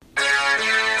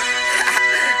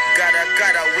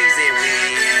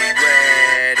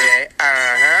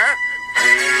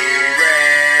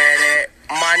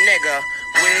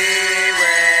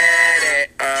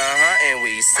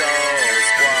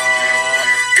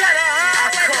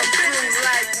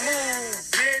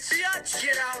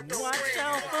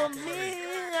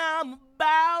I'm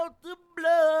about to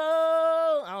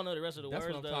blow. I don't know the rest of the That's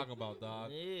words, what I'm talking about,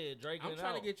 dog. Yeah, Drake. I'm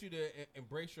trying to get you to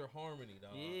embrace your harmony,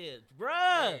 dog. Yeah,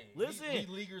 bruh. Hey, listen. We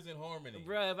leaguers in harmony.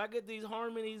 Bruh, if I get these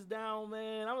harmonies down,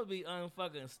 man, I'm going to be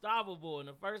unfucking stoppable. And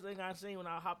the first thing I seen when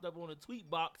I hopped up on the tweet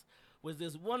box was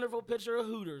this wonderful picture of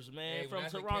Hooters, man, from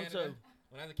Toronto.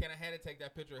 When I was in Canada, I had to take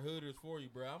that picture of Hooters for you,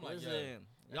 bro. I'm like, listen,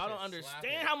 y'all don't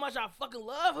understand how much I fucking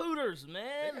love Hooters,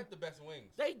 man. They have the best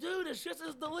wings. They do. The shit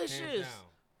is delicious.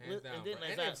 Hands down.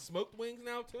 And they have smoked wings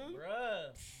now, too?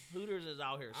 Bruh, Hooters is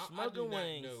out here smoking wings.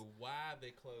 I do not know why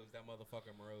they closed that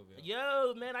motherfucking Monroeville.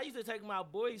 Yo, man, I used to take my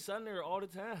boy's son there all the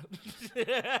time.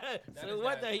 So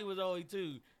what that he was only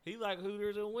 2. He like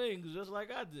Hooters and wings just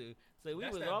like I do. So we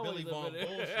That's was that always Billy Vaughn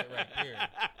bullshit right there.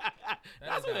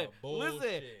 That's what.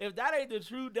 Listen, if that ain't the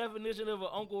true definition of an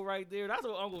uncle right there, that's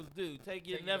what uncles do. Take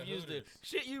your nephews to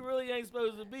shit you really ain't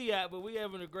supposed to be at, but we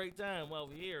having a great time while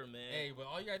we here, man. Hey, but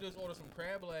all you gotta do is order some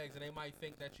crab legs, and they might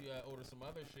think that you order some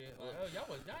other shit. Like, oh, y'all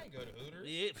ain't go to Hooters.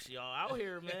 Yep, y'all out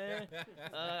here, man.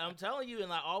 I'm telling you,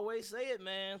 and I always say it,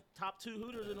 man. Top 2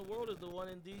 Hooters in the world is the one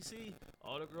in D.C.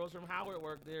 All the girls from Howard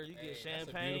work there. You get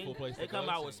champagne. They come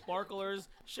out with sparklers.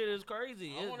 Shit is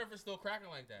crazy. I wonder if it's still cracking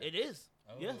like that. It is.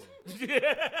 Oh. Yes.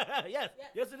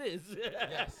 yes, it is.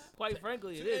 Yes. Quite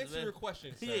frankly, it to is. answer man. your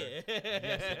question, sir. Yeah.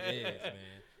 Yes, it is, man.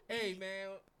 Hey, man,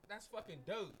 that's fucking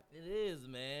dope. It is,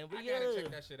 man. But I gotta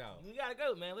check that shit out. You gotta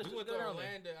go, man. Let's we just went go to down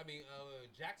Orlando.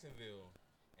 Jacksonville.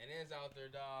 And it's out there,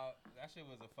 dog. That shit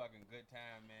was a fucking good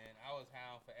time, man. I was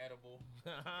hound for edible.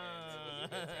 And it was a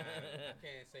good time. I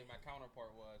can't say my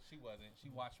counterpart was. She wasn't. She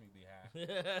watched me be high.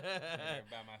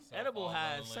 By myself. Edible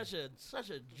high is such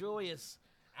a joyous,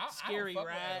 scary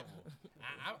ride.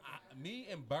 Me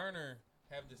and Burner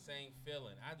have the same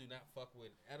feeling. I do not fuck with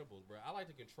edibles, bro. I like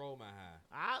to control my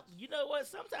high. You know what?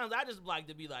 Sometimes I just like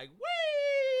to be like,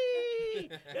 wee!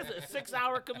 It's a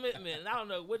 6-hour commitment, and I don't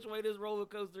know which way this roller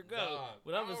coaster goes.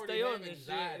 But I'm gonna stay on this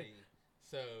shit.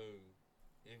 So,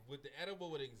 if with the edible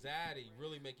with anxiety,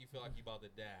 really make you feel like you about to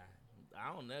die.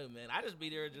 I don't know, man. I just be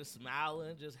there just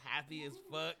smiling, just happy as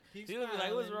fuck. He would be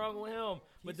like, what's wrong with him?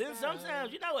 But then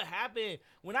sometimes, you know what happened?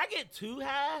 When I get too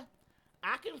high,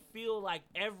 I can feel like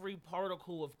every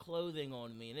particle of clothing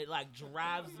on me, and it like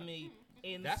drives me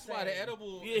insane. That's why the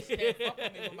edible can't fuck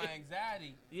with me with my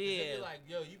anxiety. Yeah. Be like,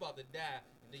 yo, you about to die.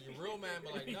 And then your real man be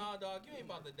like, nah, dog, you ain't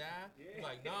about to die. You're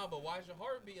like, nah, but why's your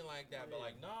heart beating like that? But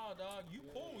like, nah, dog, you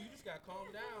cool. You just got to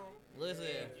calm down. Listen.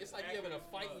 It's like you having a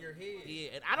fight in your head. Yeah,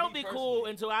 and I don't be cool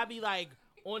until I be like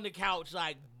on the couch,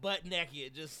 like butt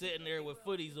naked, just sitting there with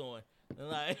footies on.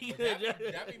 Like,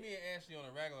 that be me and Ashley on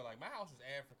a regular. Like, my house is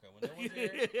Africa. When no one's here,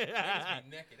 niggas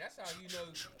be naked. That's how you know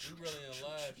we really in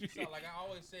love. She saw, like I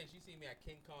always say, she see me at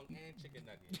King Kong and Chicken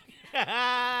Nugget. And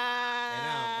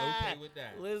I'm okay with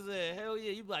that. Listen, hell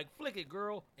yeah, you be like, flick it,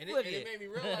 girl. And it made me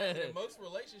realize that in most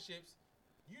relationships,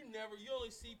 you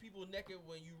only see people naked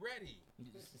when you ready.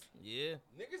 Yeah.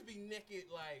 Niggas be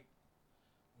naked like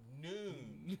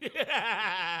noon. Nothing,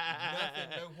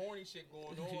 no horny shit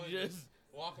going on. Just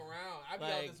walk around. I be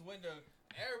out this window.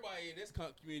 Everybody in this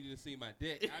community to see my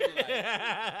dick. I be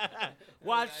like,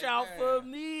 watch out for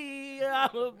me.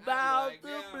 I'm about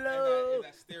to blow.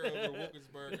 That stereo over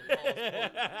Wilkinsburg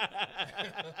and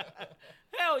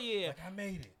Hell yeah. Like, I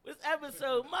made it. This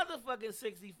episode motherfucking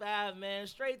 65, man.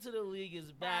 Straight to the League is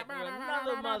back with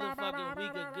another motherfucking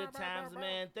week of good times,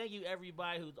 man. Thank you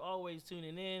everybody who's always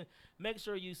tuning in. Make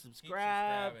sure you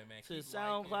subscribe to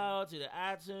SoundCloud, to the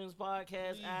iTunes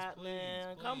podcast app,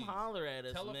 man. Please. Come holler at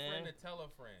us, tell man. Tell a friend to tell a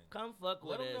friend. Come fuck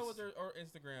with us. Let them know what their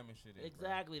Instagram and shit is.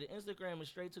 Exactly. Bro. The Instagram is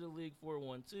Straight to the League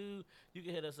 412. You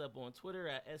can hit us up on Twitter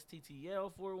at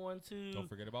STTL412. Don't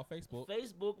forget about Facebook.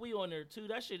 Facebook, we on there too.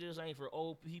 That shit just ain't for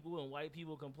old people and white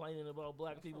people complaining about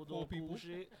black people doing cool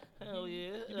shit. Hell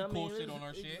yeah. Cool shit on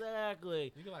our shit.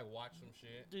 Exactly. You can like watch some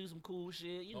shit. Do some cool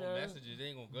shit, you know. Messages, they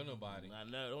ain't gonna go nobody. I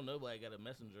know. Don't nobody got a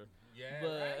messenger. Yeah,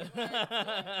 but right? Who's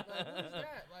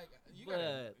that? Like, you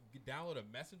gotta download a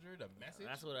messenger to message?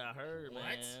 That's what I heard,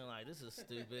 man. Like, this is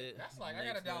stupid. That's like, I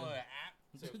gotta download an app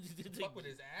to fuck with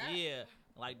his app? Yeah.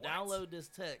 Like, download this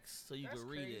text so you can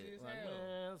read it. Like,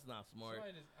 man, that's not smart.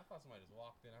 I thought somebody just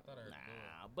walked in. I thought I heard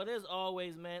but as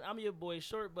always, man, I'm your boy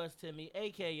Short Bus Timmy,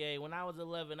 a.k.a. when I was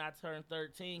 11, I turned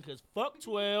 13 because fuck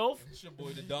 12. It's your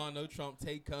boy, the Don No Trump,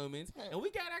 Tate Cummins. And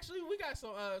we got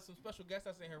some special guests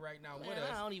that's in here right now with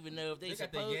us. I don't even know if they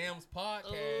got the Yams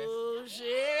podcast. Oh, shit.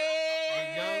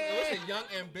 What's it, Young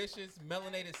Ambitious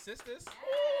Melanated Sisters?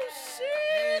 Oh,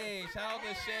 shit. Hey, shout out to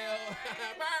Shell.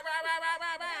 Bye.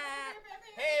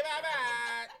 Hey,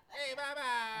 bye. Hey,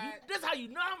 bye-bye. That's how you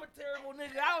know I'm a terrible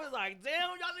nigga. I was like,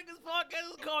 damn, y'all niggas podcast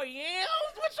is called Yams?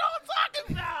 What y'all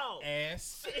talking about?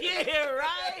 Ass. Yeah,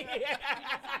 right?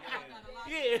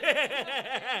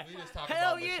 Yeah. We just talking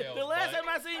Hell about yeah. Michelle's The last butt. time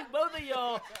I seen both of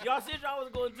y'all said y'all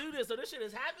was going to do this, so this shit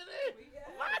is happening?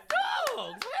 My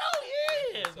dogs. Hell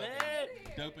yeah, man.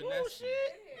 Doping Oh, that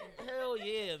shit. Hell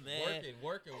yeah, man.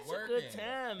 Working. It's a good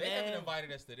time, They man. haven't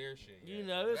invited us to their shit yet. You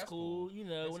know, it's That's cool. You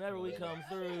know, It's whenever cool. we come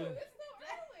through.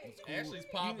 It's cool. Ashley's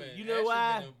popping. You know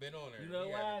why? Been on her. You know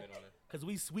He why? hasn't been on her. Because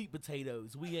we sweet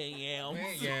potatoes. We ain't yams. We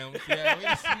ain't yams. Yeah, we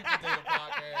the Sweet Potato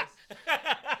Podcast.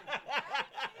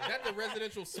 Is that the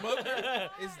residential smoker?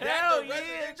 Is that Hell the yeah,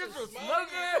 residential just a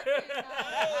smoker? smoker. Oh,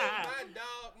 my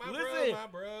dog, my Listen.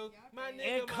 bro, my nigga,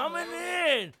 And my coming bro.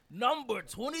 in, number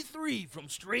 23 from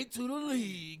Straight to the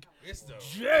League, It's the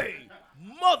Jay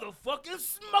motherfucking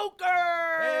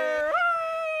Smoker.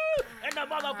 And the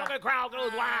motherfucking crowd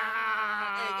goes Hey,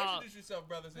 wow. introduce yourself,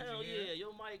 brother, since Hell you're here. yeah,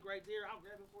 your mic right there. I'll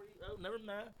grab it for you. Oh, never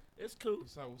mind. It's cool.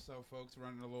 What's up, folks?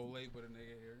 Running a little late, but a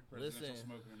nigga here. Listen. Presidential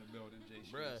smoker in the building, Jay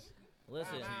Bruh, Streets.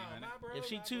 listen. My bro, If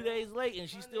she my 2 bro. days late and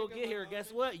she My still nigga, get here, my guess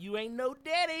nigga. what? You ain't no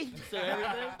daddy. So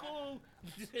everything cool.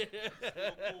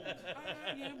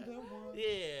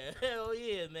 Yeah, hell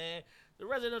yeah, man. The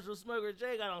residential smoker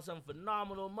Jay got on some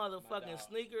phenomenal motherfucking dog.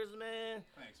 sneakers, man.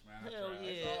 Thanks, man. I Hell tried.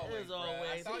 yeah. As bruh.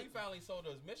 always. I saw you finally sold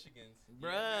those Michigans. It's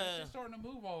Bruh. just starting to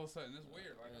move all of a sudden. It's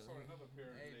weird. Like, I saw another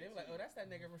pair of Hey, they were like, oh, that's that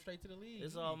nigga from Straight to the League.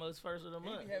 It's almost first of the He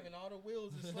month. be having all the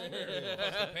wheels and slingers.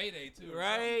 Plus the payday, too.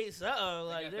 Right? So, They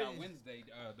like got this. that Wednesday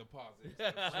deposit.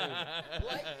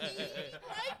 Like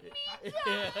me,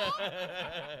 dog.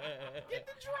 Get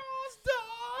the draws,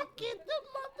 dog. Get the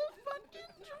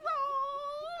motherfucking draws.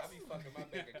 I be fucking my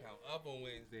bank account up on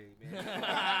Wednesday, man.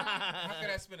 How could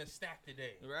I spend a stack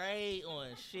today? Right on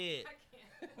shit.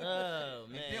 Oh,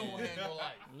 And man. then we'll handle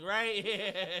life. Right?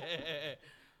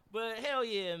 But hell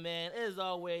yeah, man. As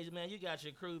always, man, you got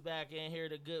your crew back in here,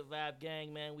 the Good Vibe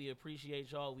Gang, man. We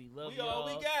appreciate y'all. We love We y'all. all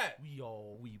we got.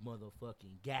 We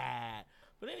motherfucking got.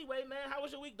 But anyway, man, how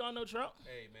was your week, Donald Trump?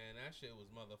 Hey, man, that shit was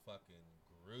motherfucking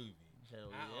groovy. Hell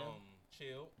I yeah.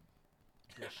 chilled.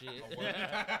 Good shit.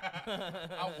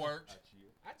 I worked.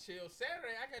 I chilled.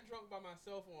 Saturday, I got drunk by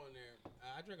myself on there.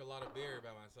 I drink a lot of beer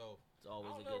by myself. It's always I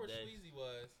don't a know good where day. Sleazy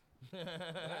was. But I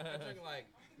drank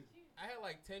I had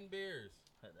like 10 beers.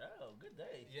 Oh, good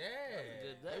day.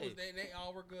 Yeah. That was a good day. They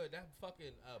all were good. That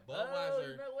fucking Oh,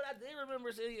 Budweiser. you know what? I did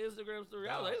remember seeing your Instagram story.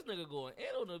 I was like, this nigga going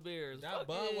in on the beers. That Fuck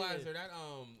Budweiser, yeah.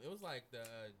 it was like the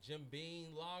Jim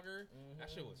Beam lager. That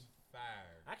shit was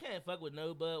fire. I can't fuck with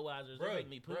no Budweisers. They make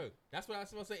me poop. Bro, that's what I was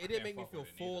supposed to say. It I didn't make can't me feel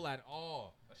fuck with it full neither. at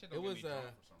all. That shit It don't was get me drunk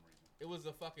for some reason. It was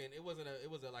a fucking. It wasn't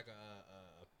like a.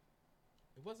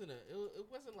 It wasn't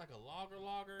like a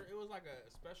lager. It was like a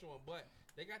special one, but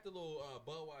they got the little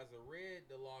Budweiser red,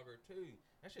 the lager too.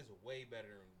 That shit's way better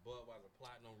than Budweiser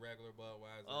Platinum, regular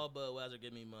Budweiser. All Budweiser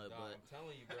give me mud, Dog, but I'm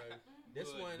telling you, bro. This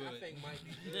Good, one I good. think might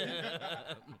be good.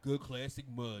 Good classic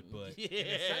mud, but Yeah. And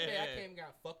then Sunday I came and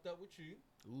got fucked up with you.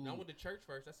 Ooh. And I went to church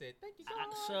first. I said, "Thank you,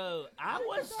 God." So I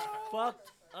was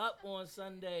fucked up on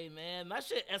Sunday, man. My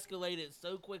shit escalated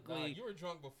so quickly. Nah, you were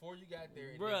drunk before you got there,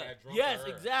 and Bruh. then got drunker. Yes,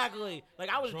 exactly. Like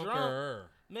I was drunk. Drunker.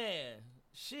 Man,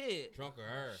 shit.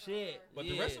 Drunker. Shit. But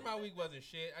yeah. the rest of my week wasn't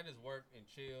shit. I just worked and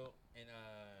chilled, and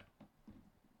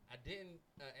I didn't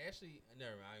actually.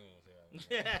 Never mind. I ain't gonna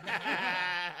say that.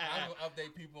 I'm gonna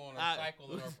update people on a cycle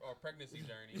or pregnancy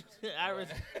journey.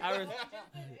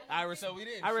 So we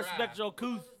didn't. I respect try. your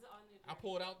couth. I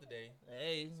pulled out today,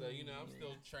 Hey. so you know I'm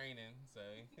still training. So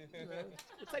It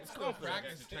takes still confidence.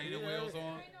 practicing. Training wheels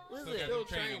on. Listen, Still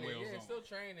Training training. wheels Yeah, on. still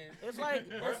training. it's like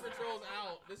Birth control's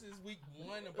out. This is week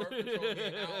 1 of birth control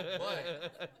being out,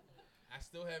 but I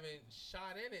still haven't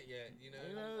shot in it yet. You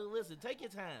know. listen, take your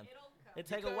time. It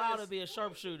take a Because- while to be a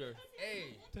sharpshooter.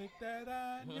 Hey. Take that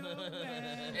I know,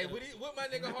 man. Hey, what my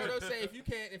nigga Hardo say? If you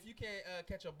can't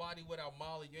catch a body without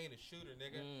Molly, you ain't a shooter,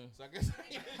 nigga. So I guess I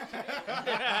ain't a shooter.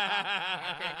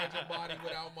 I can't catch a body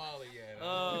without Molly yet.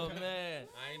 Oh man.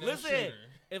 I ain't no Listen, shooter.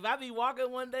 if I be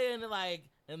walking one day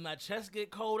and my chest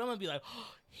get cold, I'm gonna be like,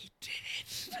 oh, he did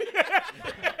it.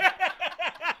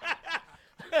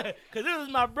 Cause this is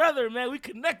my brother, man. We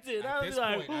connected. At I'm this be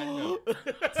like, point, I know. Tay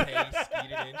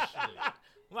skeeted and shit.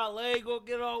 my leg gonna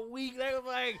get all weak. They was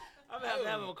like, I'm gonna have to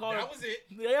have a call. That was it.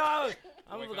 Yeah,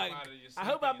 I'm Wake be up like, out of your I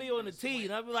hope I sleep be and on the sweat. T,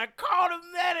 and I'll be like, call the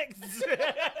medics. I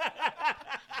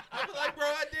was like, bro,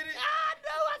 I did it. I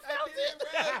know, I I felt did it,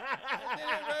 bro. I did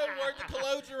it, bro. Word to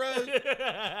Caloja Road.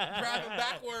 Driving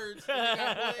backwards. When we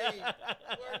got played.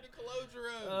 Word to Caloja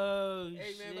Road. Oh Hey,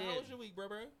 man, shit. but how was your week, bro?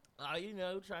 You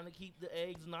know, trying to keep the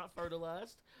eggs not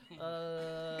fertilized.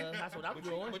 That's what I'm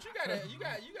doing. But you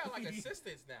got like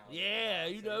assistants now. Yeah,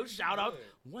 you know, so shout out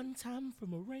good. one time for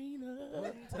Marina.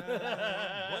 One time.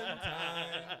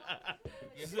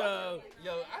 Yeah, So,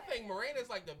 yo, I think Morena's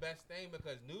like the best thing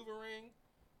because Nuvaring,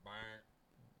 burn.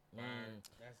 That's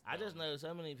I just dumb. know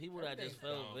so many people that just Everything's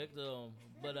fell dumb. victim.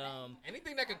 But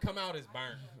Anything that could come out is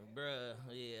burnt. bruh,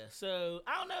 yeah. So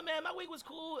I don't know, man. My week was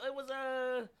cool. It was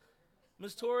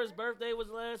Miss Tora's birthday was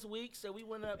last week, so we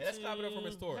went up Let's to. clap it up for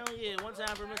Miss Tora. Hell yeah, one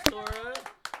time for Miss Tora.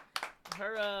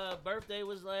 Her birthday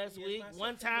was last Yes, week. my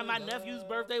One sister time, my love. nephew's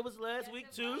birthday was last week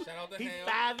too. Shout out to He's Hale.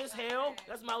 5 as hell.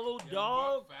 That's my little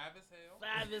dog. Fab as hell.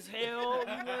 5 as hell.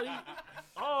 You know,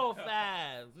 all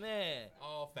 5, man.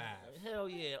 All 5. Hell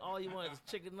yeah. All you want is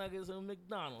chicken nuggets and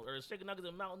McDonald's or chicken nuggets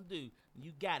and Mountain Dew.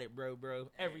 You got it, bro.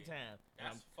 Every time. And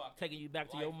That's I'm fucking taking you back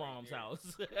to life your right mom's there.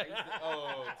 house.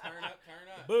 Oh, turn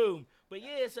up. Boom. But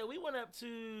yeah, so we went up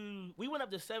to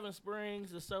Seven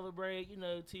Springs to celebrate, you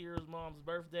know, Tia's mom's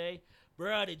birthday.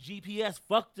 Bruh, the GPS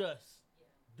fucked us.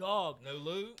 Dog. No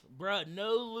lube? Bruh,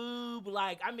 no lube.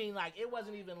 Like, I mean, like, it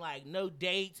wasn't even like no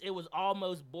dates. It was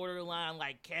almost borderline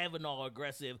like Kavanaugh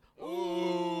aggressive.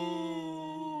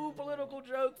 Ooh, political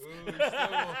jokes. Ooh,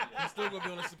 he's still gonna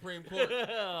be on the Supreme Court.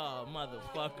 Oh,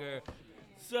 motherfucker.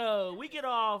 So we get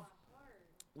off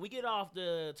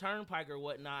the turnpike or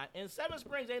whatnot, and Seven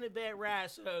Springs ain't a bad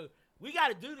ride, so we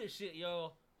gotta do this shit,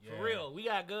 y'all. For Yeah. real. We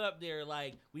gotta go up there.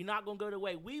 Like, we not gonna go the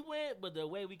way we went, but the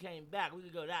way we came back, we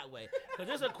could go that way. Cause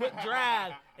it's a quick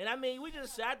drive. And I mean, we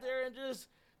just sat there and just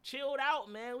chilled out,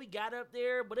 man. We got up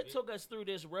there, but it took us through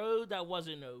this road that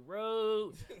wasn't no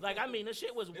road. Like, I mean, the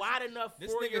shit was wide enough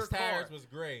This for your nigga's car. tires was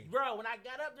gray. Bro, when I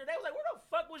got up there, they was like, where the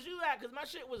fuck was you at? Because my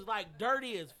shit was, like,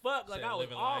 dirty as fuck. Like, Said I was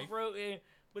living life. off-roading.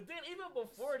 But then even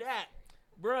before that,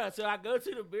 bruh, so I go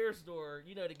to the beer store,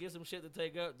 you know, to get some shit to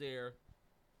take up there.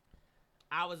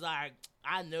 I was like,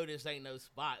 I know this ain't no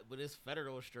spot, but it's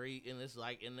Federal Street, and it's,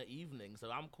 like, in the evening, so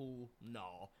I'm cool.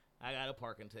 No, I got a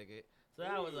parking ticket. So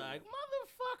I was like,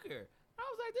 motherfucker. I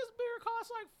was like, this beer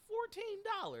costs, like,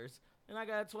 $14, and I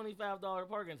got a $25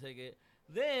 parking ticket.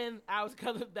 Then I was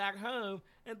coming back home,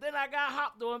 and then I got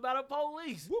hopped on by the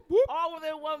police. Whoop, whoop. All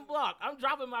within 1 block. I'm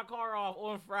dropping my car off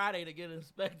on Friday to get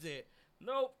inspected.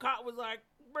 Nope, cop was like,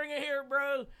 bring it here,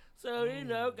 bro. So, you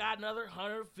know, got another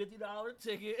 $150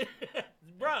 ticket.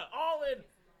 Bruh, all in,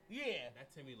 yeah.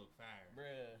 That Timmy look fire.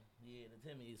 Bruh, yeah, the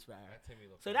Timmy is fire. That Timmy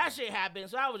look So fire. that shit happened.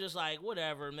 So I was just like,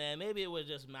 whatever, man. Maybe it was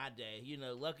just my day. You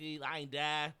know, lucky I ain't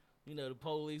die. You know, the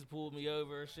police pulled me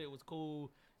over. Shit was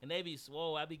cool. And they be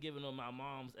swole. I be giving them my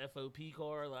mom's FOP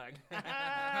card. Like,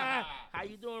 how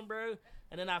you doing, bro?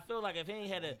 And then I feel like if he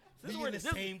ain't had a... This is where the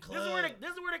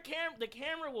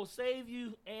camera will save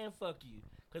you and fuck you.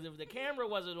 Because if the camera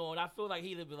wasn't on, I feel like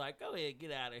he'd have been like, go ahead,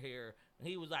 get out of here. And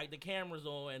he was like, the camera's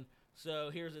on, so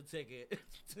here's a ticket.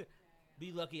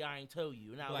 Be lucky I ain't tow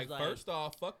you. And I was like, first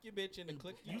off, fuck your bitch and then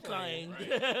click you claimed.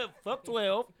 Fuck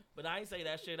 12. But I ain't say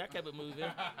that shit. I kept it moving.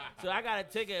 So I got a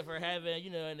ticket for having, you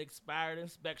know, an expired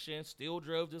inspection. Still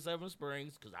drove to Seven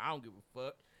Springs because I don't give a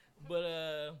fuck.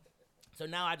 But, so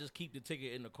now I just keep the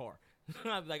ticket in the car.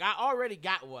 I'm like, I already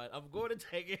got one. I'm going to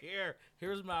take it here.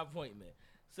 Here's my appointment.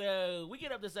 So we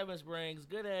get up to Seven Springs.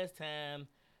 Good ass time.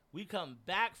 We come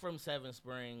back from Seven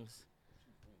Springs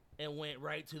and went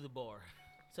right to the bar.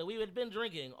 So we had been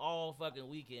drinking all fucking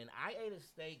weekend. I ate a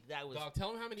steak that was... Dog,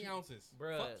 tell him how many ounces.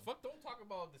 Bruh. Fuck, don't talk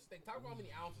about the steak. Talk about how many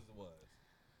ounces it was.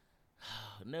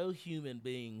 No human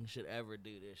being should ever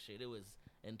do this shit. It was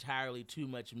entirely too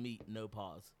much meat, no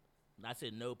pause. I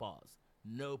said no pause.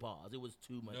 No pause. It was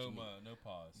too much meat. No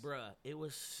pause. Bruh, it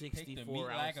was Take the 64 meat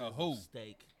like ounces a hoe. of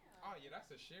steak. Oh, yeah, that's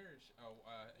a share.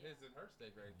 His and her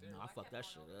steak right there. No, I fucked that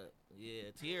shit up. Yeah,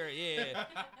 Tier, yeah.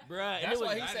 Bruh, and That's it was...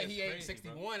 why he that said is he ate crazy,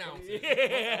 61 bro. ounces. What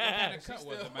Yeah. kind of cut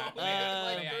was it, man?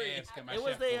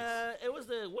 It was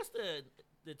the what's the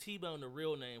T-bone, the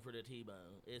real name for the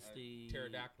T-bone? It's the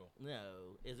Pterodactyl.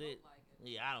 No, is it?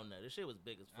 Yeah, I don't know. This shit was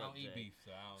big as I fuck. don't eat Jay. beef,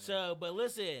 so I don't know. So, but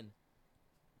listen,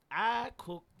 I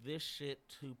cooked this shit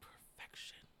to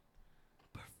perfection.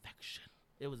 Perfection.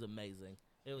 It was amazing.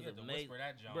 It was You had to amazing, whisper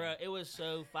that, John. bruh. It was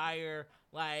so fire.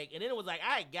 Like, and then it was like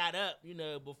I got up, you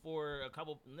know, before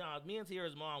me and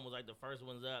Tiara's mom was like the first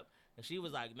ones up, and she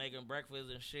was like making breakfast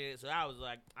and shit. So I was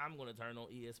like, I'm gonna turn on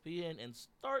ESPN and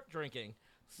start drinking.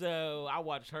 So I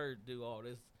watched her do all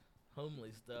this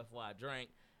homely stuff while I drank.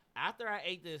 After I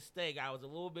ate this steak, I was a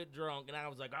little bit drunk, and I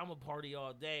was like, I'm gonna party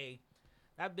all day.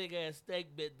 That big ass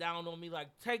steak bit down on me like,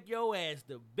 take your ass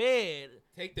to bed.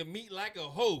 Take the meat like a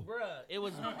hoe. Bruh, it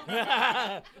was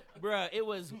bruh, it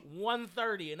was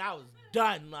 1:30 and I was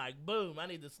done. Like, boom, I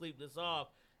need to sleep this off.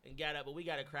 and got up, but we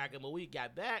got it cracking. But we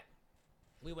got back.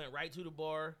 We went right to the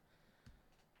bar.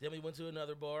 Then we went to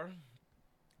another bar.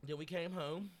 Then we came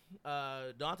home.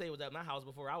 Dante was at my house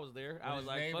before I was there. I was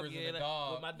like, fuck yeah,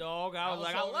 with my dog. I was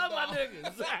like, I love my niggas.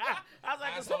 I was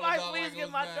like, can somebody please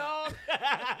get my dog?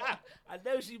 I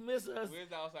know she miss us. We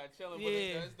was outside chilling.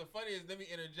 Yeah. But it's the funniest, let me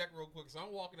interject real quick. So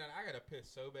I'm walking down, I got to piss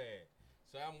so bad.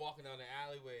 So I'm walking down the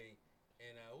alleyway,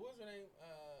 and what was her name?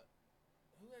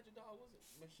 Who had your dog? Was it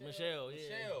Michelle?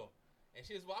 Michelle. And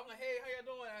she was, I'm like, hey, how y'all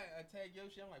doing? I tag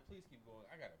Yoshi. I'm like, please keep going.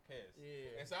 I got to piss.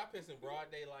 Yeah. And so I pissed in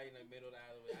broad daylight in the middle of the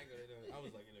alleyway. I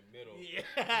was like in the middle. Yeah.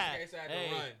 In case I had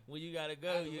to run. Well, you got to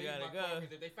go. You got to go.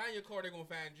 If they find your car, they're going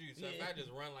to find you. So if I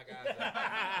just run like I was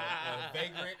a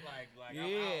vagrant, like yeah,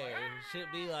 I'm like,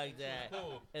 should be like that.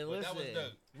 Cool. And but listen, that was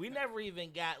dope. We never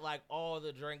even got like all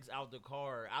the drinks out the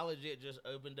car. I legit just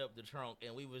opened up the trunk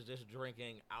and we was just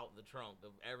drinking out the trunk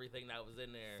of everything that was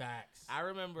in there. Facts. I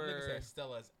remember. Niggas had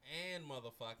Stellas and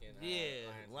motherfucking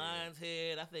Lion's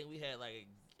Head. I think we had like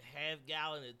a half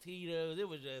gallon of Tito's. It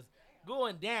was just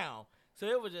going down. So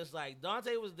it was just like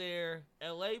Dante was there.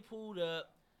 LA pulled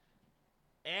up.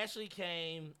 Ashley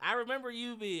came. I remember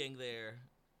you being there.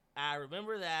 I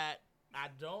remember that. I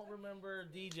don't remember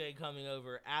DJ coming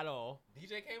over at all.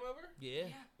 DJ came over? Yeah.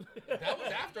 That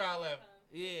was after I left.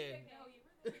 Yeah.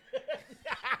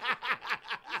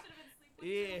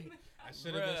 Yeah. I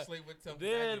should have been asleep with Tim.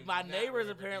 Then my neighbors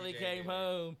apparently came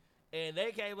home, and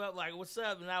they came up like, what's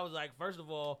up? And I was like, first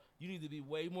of all, you need to be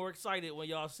way more excited when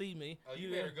y'all see me. Oh, you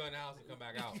better go in the house and come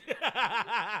back out.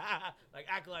 Like,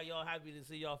 act like y'all happy to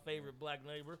see y'all favorite black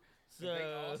neighbor. So they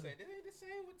all said, this ain't the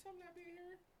same with Tim not being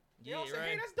here. Yeah, y'all said, right.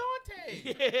 hey, that's Dante.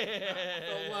 Yeah.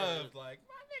 So loved. Like,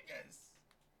 my niggas.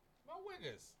 My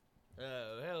wiggers.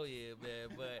 Oh, hell yeah, man.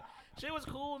 But shit was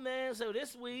cool, man. So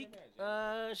this week,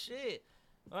 shit.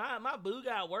 My boo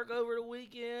got work over the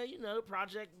weekend. You know,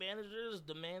 project managers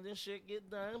demanding shit get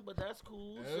done, but that's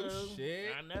cool. Oh, so,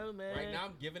 shit. I know, man. Right now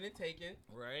I'm giving and taking.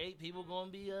 Right? People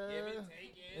gonna be, Giving,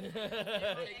 taking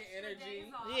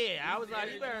energy. Yeah, I was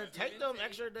like, you better take them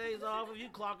extra days off if you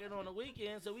clock in on the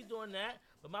weekend. So we doing that.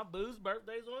 But my boo's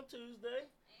birthday's on Tuesday.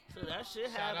 So that shit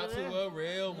happening. Shout out to a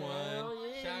real one.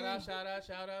 Yeah. Shout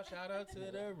out to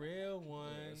the real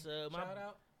one. So my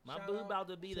Shout boo out about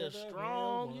to be to the the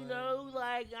strong, real you one. know,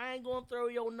 like I ain't gonna throw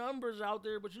your numbers out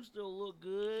there, but you still look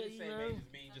good, She's you the same know. age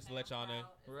as me, just to let y'all know.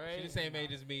 Right. She's the same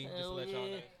age as me, just to Hell let y'all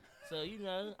yeah. know. So, you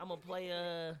know, I'm gonna play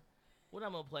what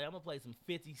I'm gonna play? I'm gonna play some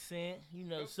 50 Cent, you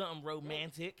know, something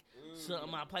romantic.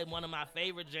 Something I play one of my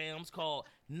favorite jams called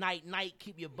Night Night,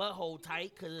 Keep Your Butthole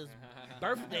Tight, cause it's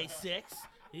birthday sex,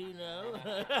 you know.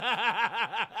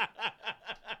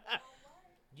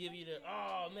 Give you the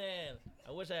man.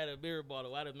 I wish I had a beer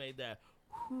bottle. I'd have made that.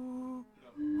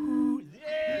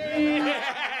 Yeah.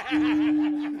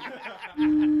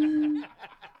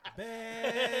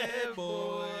 Bad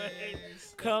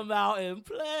boys. Come out and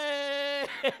play.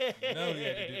 No, you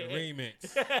had to do the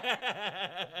remix. I'm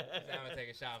gonna take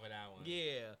a shot for that one.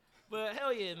 Yeah. But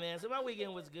hell yeah, man. So my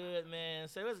weekend was good, man.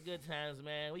 So it was good times,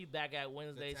 man. We back at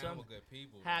Wednesday. Good So time I'm with good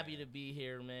people, happy man. to be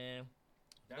here, man.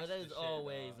 That's But the as shit,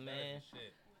 always, dog. man. That's the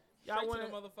shit. Y'all Straight wanna to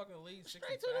the motherfucking league.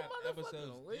 straight to the 65 episodes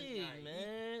motherfucking this league, night.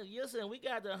 man. Listen, we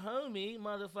got the homie,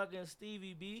 motherfucking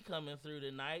Stevie B coming through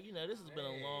tonight. You know, this has been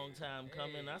a long time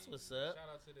coming. That's what's up. Shout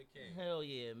out to the king. Hell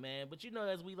yeah, man. But you know,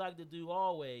 as we like to do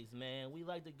always, man, we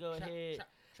like to go ahead,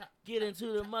 trap, get into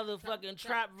the motherfucking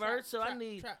trap verse. So I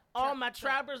need all my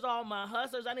trappers, all my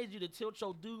hustlers, I need you to tilt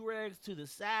your do-rags to the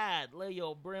side, lay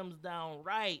your brims down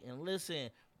right, and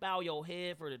listen. Bow your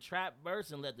head for the trap verse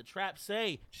and let the trap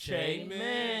say,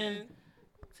 Amen.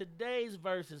 Today's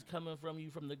verse is coming from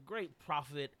you from the great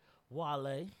prophet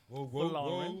Wale.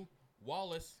 Whoa.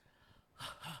 Wallace.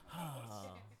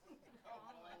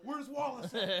 Where's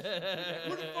Wallace? Where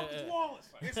the fuck is Wallace?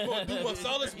 It's gonna do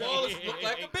Marcellus Wallace look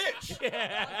like a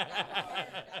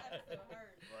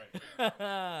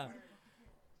bitch.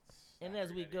 And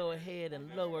as we go ahead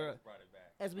and lower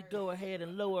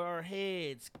our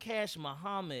heads, Cash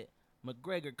Muhammad,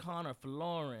 McGregor, Connor,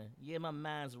 Lauren. Yeah, my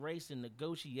mind's racing,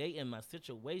 negotiating my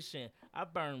situation. I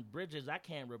burn bridges I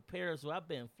can't repair, so I've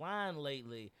been flying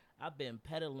lately. I've been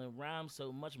peddling rhymes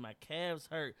so much my calves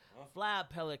hurt. Fly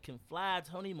Pelican, fly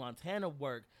Tony Montana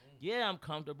work. Yeah, I'm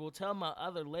comfortable. Tell my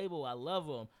other label I love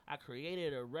them. I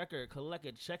created a record, collect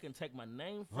a check and take my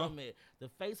name from it. The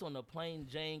face on the plain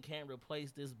Jane can't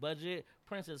replace this budget.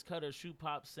 Princess Cutter, shoe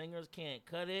pop singers can't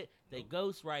cut it. They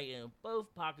ghostwriting,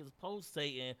 both pockets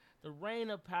pulsating. The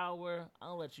reign of power,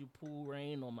 I'll let you pull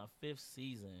rain on my 5th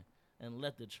season. And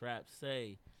let the trap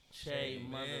say, Che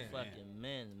motherfucking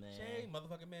men, man. Che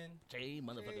motherfucking men. Che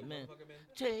motherfucking men. Motherfucking men.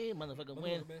 Che motherfucking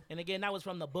men. And again, that was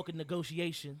from the book of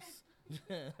negotiations.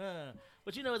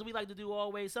 But you know, as we like to do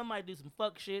always, somebody do some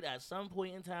fuck shit at some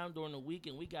point in time during the week,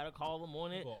 and we gotta call them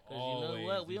on it. Because you know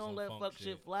what? We don't let fuck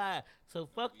shit fly. So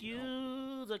fuck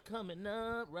yous are coming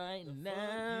up right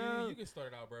now. You can start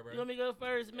it out, bro. You want me to go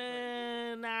first,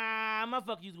 man? Nah, my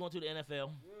fuck you's going to the NFL.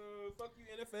 Fuck you,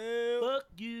 NFL. Fuck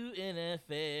you,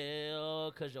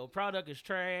 NFL. Because your product is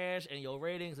trash and your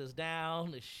ratings is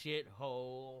down the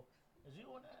shithole. Is you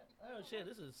on that? Oh, shit,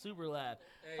 this is super live.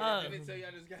 Hey, I didn't tell you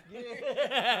I just got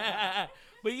yeah.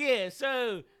 But yeah,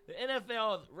 so the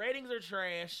NFL ratings are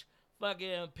trash.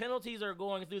 Fucking penalties are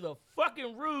going through the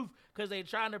fucking roof because they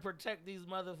trying to protect these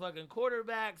motherfucking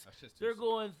quarterbacks. They're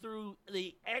going through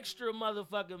the extra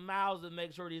motherfucking miles to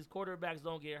make sure these quarterbacks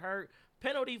don't get hurt.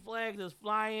 Penalty flags is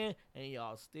flying, and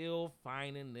y'all still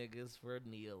finding niggas for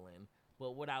kneeling.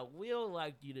 But what I will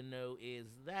like you to know is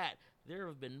that there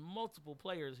have been multiple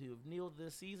players who have kneeled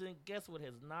this season. Guess what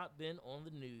has not been on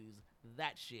the news?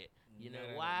 That shit. You know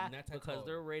why? Because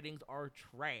their ratings are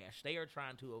trash. They are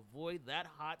trying to avoid that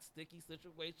hot, sticky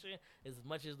situation as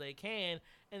much as they can.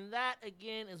 And that,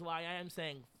 again, is why I am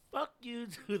saying fuck you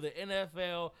to the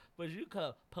NFL. But you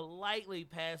could politely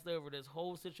passed over this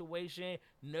whole situation.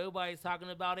 Nobody's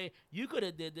talking about it. You could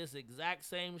have did this exact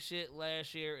same shit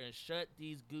last year and shut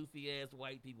these goofy-ass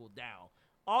white people down.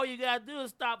 All you gotta do is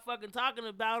stop fucking talking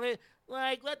about it.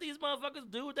 Like, let these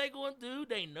motherfuckers do what they gonna do.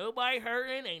 They ain't nobody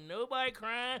hurting. Ain't nobody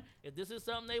crying. If this is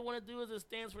something they want to do as it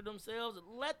stands for themselves,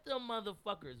 let them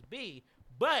motherfuckers be.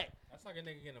 But that's like a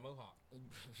nigga getting a mohawk.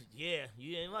 Yeah,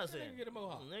 you ain't listening. Nigga get a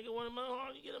mohawk. Nigga want a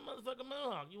mohawk, you get a motherfucking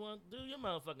mohawk. You want to do your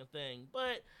motherfucking thing.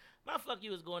 But my fuck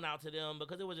you is going out to them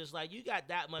because it was just like you got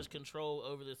that much control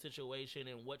over the situation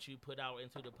and what you put out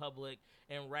into the public.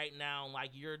 And right now,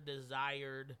 like, your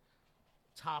desired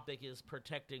topic is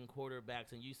protecting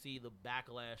quarterbacks, and you see the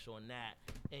backlash on that,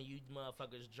 and you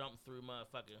motherfuckers jump through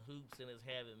motherfucking hoops and is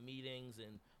having meetings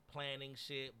and planning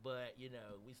shit, but, you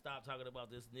know, we stopped talking about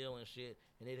this kneeling shit,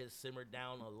 and it has simmered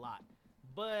down a lot.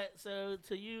 But, so,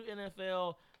 to you,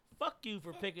 NFL, fuck you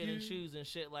for picking and choosing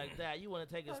shit like that. You want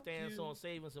to take a stance on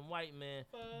saving some white men,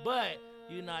 but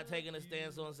you're not taking a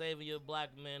stance on saving your black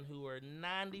men who are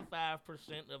 95%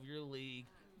 of your league.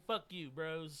 Fuck you,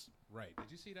 bros. Right.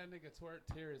 Did you see that nigga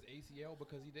tear his ACL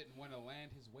because he didn't want to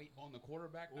land his weight on the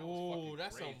quarterback? Oh,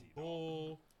 that's crazy, some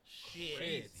bull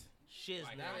shit. Shit,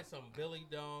 like, that is some Billy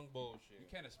Dong bullshit. You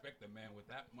can't expect a man with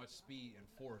that much speed and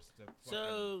force to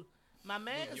So, my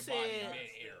man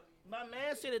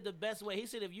said it the best way. He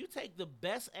said if you take the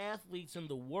best athletes in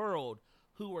the world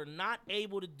who are not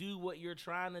able to do what you're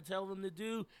trying to tell them to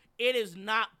do, it is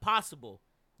not possible.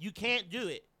 You can't do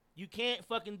it. You can't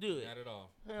fucking do it. Not at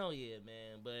all. Hell yeah,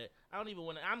 man. But I don't even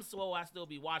want to. I'm slow. I still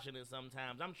be watching it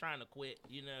sometimes. I'm trying to quit,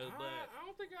 you know. But I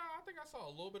don't think I think I saw a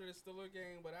little bit of the Steelers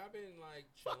game, but I've been like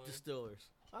chilling. Fuck the Steelers.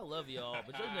 I love y'all,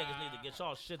 but you niggas need to get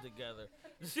y'all shit together.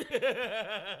 Yeah,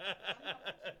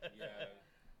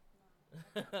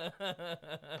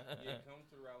 come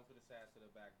through out to the side to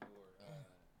the back door.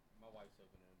 My wife's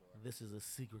opening the door. This is a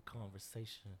secret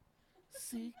conversation.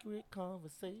 Secret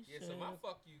conversation. Yeah, so my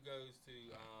fuck you goes to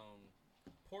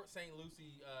Port St.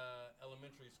 Lucie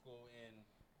Elementary School in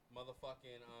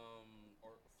motherfucking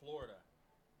or Florida.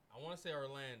 I want to say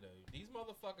Orlando. These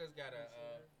motherfuckers got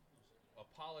a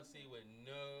policy with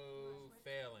no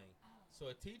failing.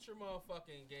 So a teacher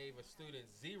motherfucking gave a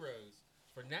student zeros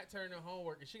for not turning in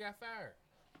homework, and she got fired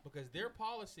because their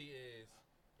policy is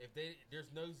if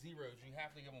there's no zeros, you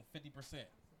have to give them 50%.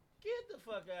 Get the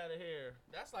fuck out of here.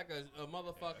 That's like a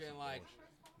motherfucking like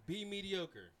be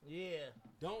mediocre. Yeah.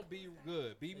 Don't be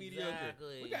good. Be mediocre.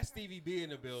 We got Stevie B in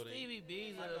the building. Stevie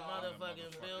B's in the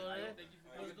motherfucking building.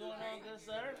 What's going on, good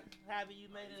sir? Happy you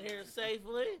made it here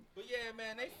safely. But yeah,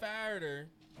 man, they fired her.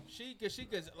 She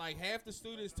cause like half the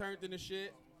students turned into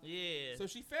shit. Yeah. So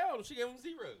she failed. She gave them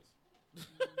zeros.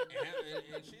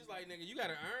 and she's like, nigga, you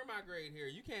gotta earn my grade here.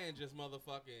 You can't just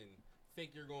motherfucking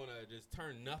think you're gonna just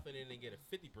turn nothing in and get a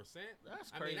 50%.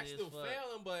 That's crazy. I mean, that's still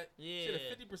failing, but shit, a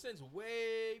 50% is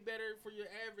way better for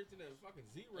your average than a fucking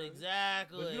zero.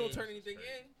 Exactly. But if you don't turn anything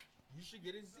in, you should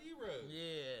get a zero.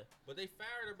 Yeah. But they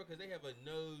fired her because they have a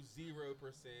no 0%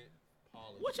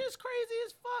 policy. Which is crazy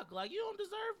as fuck. Like, you don't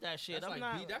deserve that shit. That's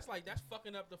that's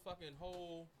fucking up the fucking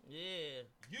whole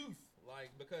youth.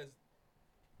 Like, because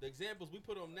the examples we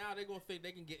put on now, they're gonna think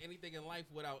they can get anything in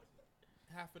life without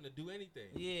having to do anything.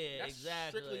 Yeah, that's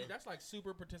exactly. That's like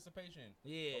super participation.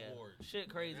 Yeah, award. Shit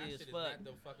crazy that as shit fuck. Is not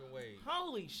the fucking way.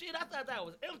 Holy shit! I thought that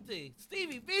was empty.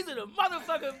 Stevie B's in the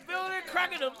motherfucking building,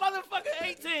 cracking the motherfucking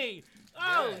 18.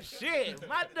 Oh, shit.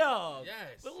 My dog.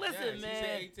 Yes. But listen,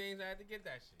 man. He said 18, I had to get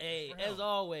that shit. Hey, as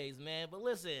always, man. But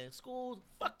listen, school,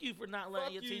 fuck you for not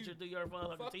letting your teacher do your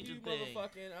motherfucking teacher thing.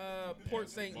 Motherfucking Port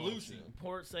St. Lucie.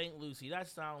 Port St. Lucie. That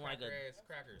sounds like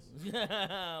crackers.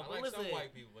 I like listen, some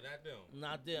white people, but not them.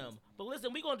 Not them. But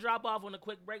listen, we going to drop off on a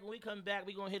quick break. When we come back,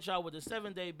 we going to hit y'all with the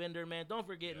 7-day bender, man. Don't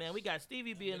forget, man, we got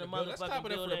Stevie B in the motherfucking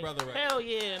building. Hell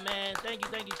yeah, man.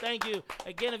 Thank you.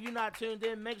 Again, if you're not tuned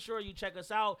in, make sure you check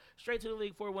us out. Straight to the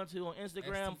League 412 on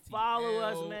Instagram. Follow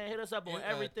us, man. Hit us up on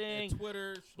everything.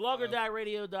 Twitter.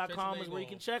 Blogger.radio.com is where you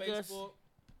can check us.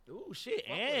 Ooh, shit.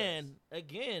 And,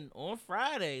 again, on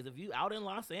Fridays, if you out in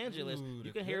Los Angeles,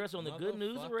 you can hear us on the Good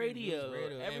News Radio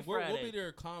every Friday. We'll be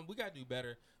there. We got to do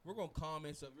better. We're going to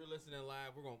comment. So if you're listening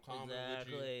live, we're going to comment with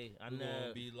you. I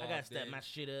know. I got to step my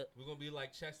shit up. We're going to be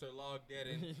like Chester logged dead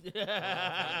and all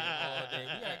day.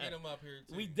 We got to get him up here,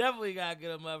 too. We definitely got to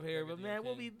get him up here. But, man,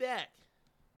 we'll be back.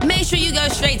 Make sure you go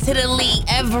straight to the league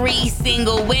every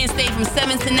single Wednesday from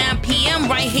 7 to 9 p.m.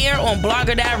 right here on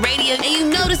Blogger.radio. And you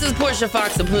know this is Portia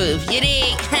Fox approved. You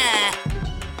dig?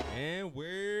 And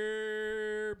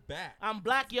we're back. I'm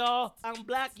black, y'all.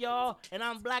 And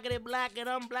I'm blackity black, and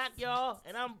I'm black, y'all.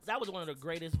 And that was one of the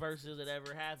greatest verses that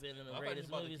ever happened in the greatest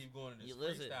movies. Keep going to this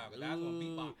listen, freestyle, I was gonna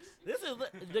beatbox. This is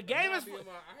the game is.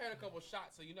 I had a couple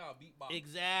shots, so you know I beatbox.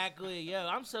 Exactly, yo.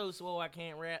 I'm so swole I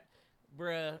can't rap.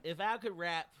 Bruh, if I could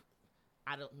rap,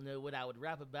 I don't know what I would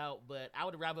rap about, but I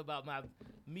would rap about my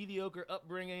mediocre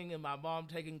upbringing and my mom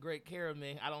taking great care of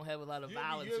me. I don't have a lot of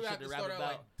violence and shit to rap about.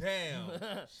 Like, damn,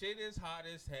 shit is hot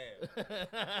as hell.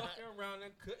 Fucking around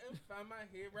and couldn't find my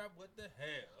hair wrap. What the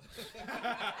hell?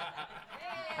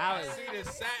 I see the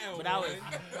satin but one.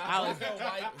 I was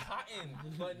white cotton,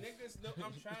 but niggas know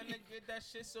I'm trying to get that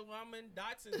shit, so I'm in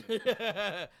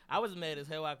Dotson. I was mad as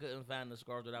hell I couldn't find the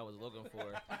scarf that I was looking for.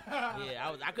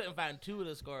 Yeah, I couldn't find two of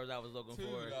the scarves I was looking for.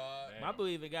 My boo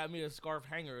even got me a scarf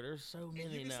hanger. There's so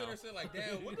many you now. You can like,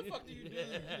 damn, what the fuck do you do?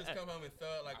 You just come home and throw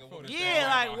it like a woman.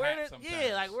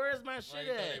 Where's my shit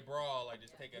at? They brawl, like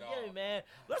just take it off. Yeah, man.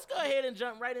 Let's go ahead and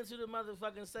jump right into the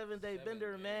motherfucking 7-day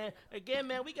bender, man. Again,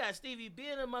 man, we got Stevie B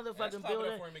in the motherfucking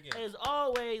building. As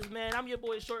always, man, I'm your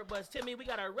boy Short Bus Timmy. We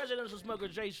got our residential smoker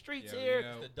Jay Streets here.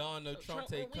 The Don No Trump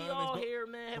take We all here,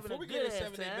 man, having a good ass time. Before we get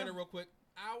into 7-day bender real quick,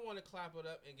 I want to clap it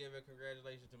up and give a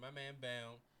congratulations to my man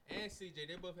Bound and CJ.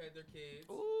 They both had their kids.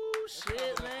 Ooh,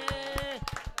 shit, man.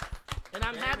 And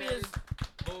I'm happy as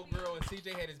little girl, and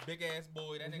CJ had his big ass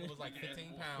boy. That nigga was like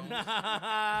 15 pounds.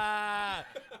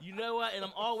 You know what? And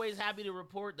I'm always happy to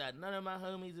report that none of my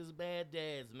homies is bad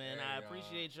dads, man. I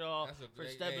appreciate y'all for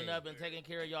stepping up and taking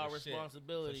care of y'all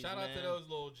responsibilities. So shout out to those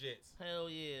little jits. Hell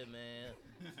yeah, man.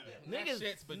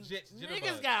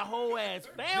 Niggas got whole ass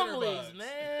families,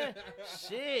 man.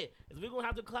 Shit. Is we gonna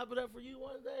have to clap it up for you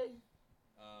one day?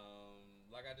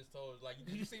 Like I just told you, like,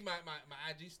 did you see my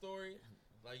IG story?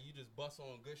 Like, you just bust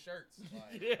on good shirts.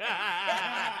 Like,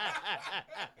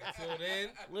 until then,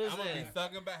 I'm going to be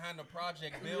thugging behind the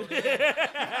project building.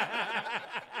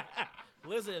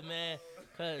 Listen, man,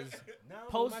 because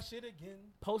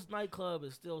post nightclub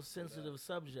is still sensitive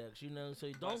subjects, you know, so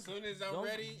you don't. As soon as I'm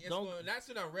ready, not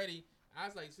soon I'm ready. I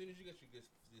was like, as soon as you get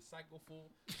your cycle full.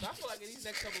 So I feel like in these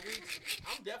next couple weeks,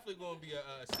 I'm definitely going to be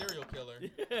a serial killer.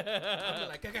 I'm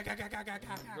like,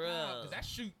 because that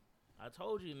shoot. I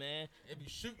told you, man. It be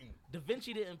shooting. Da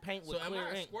Vinci didn't paint with clear ink. So am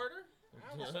I a squirter?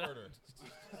 I'm a squirter.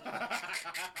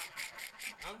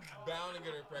 I'm bound to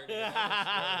get her pregnant.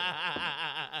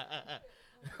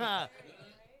 I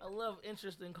love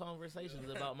interesting conversations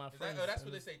about my friends. That's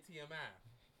what they say, TMI.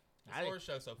 It's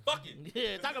show, so fuck it.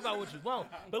 Yeah, talk about what you want.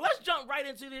 But let's jump right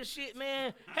into this shit,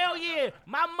 man. Hell yeah,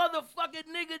 my motherfucking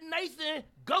nigga Nathan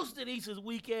ghosted Issa's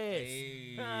weak ass.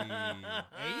 Hey,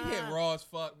 he hit raw as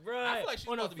fuck. Right. I feel like she's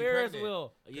on supposed a to be Ferris pregnant.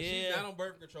 wheel. Yeah. She's not on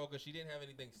birth control because she didn't have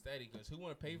anything steady. Because who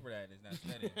want to pay for that? It's not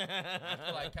steady. I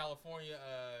feel like California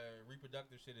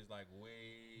reproductive shit is like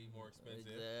way more expensive.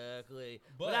 Exactly.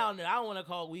 But I don't know. I don't want to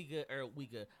call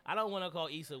Wika. I don't want to call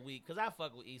Issa weak because I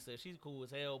fuck with Issa. She's cool as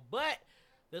hell. But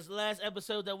this last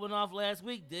episode that went off last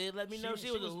week did let me know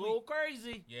she was a little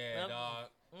crazy. Yeah, dog.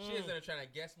 She was there trying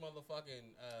to guess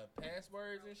motherfucking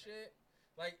passwords and shit.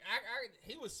 Like,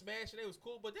 he was smashing. It was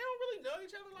cool, but they don't really know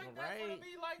each other like that. For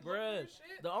me, like, bruh,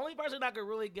 shit. The only person that could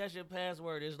really guess your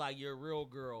password is like your real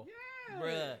girl. Yeah,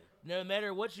 bruh. No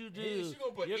matter what you do,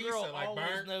 your girl Issa, like,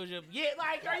 always knows your. Yeah,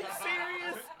 like, are you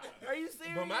serious? Are you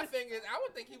serious? But my thing is, I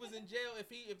would think he was in jail if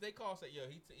they call say, yo,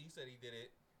 he said he did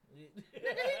it. Nigga, he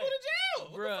go to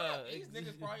jail. Bruh. These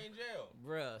niggas probably in jail.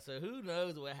 Bruh, so who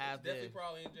knows what happened? He's definitely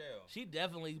probably in jail. She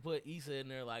definitely put Issa in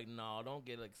there like, no, don't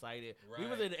get excited. Right. We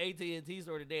was in the AT&T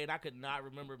store today, and I could not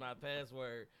remember my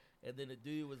password. And then the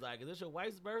dude was like, "Is this your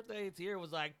wife's birthday?" Tierra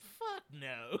was like, "Fuck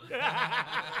no."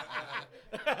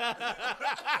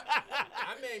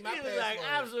 I made my He was passwords. like,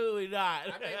 "Absolutely not."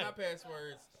 I made my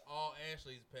passwords all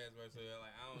Ashley's passwords, so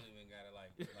like I don't even gotta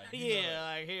like yeah,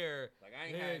 like here, like I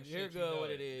ain't had here shit. go You know what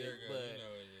it is. There go, But you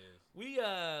know what it is. we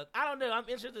I don't know. I'm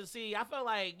interested to see. I felt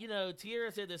like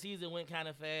Tierra said the season went kind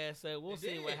of fast, so we'll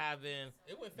see what happens.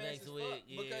 It went fast next as week. fuck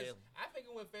Yeah. because I think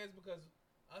it went fast because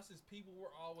us as people,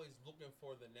 we're always looking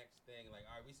for the next thing. Like,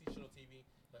 all right, we see shit on TV.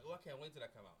 Like, oh, I can't wait till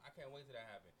that come out. I can't wait till that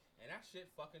happen. And that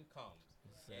shit fucking comes.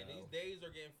 So. And these days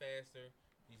are getting faster.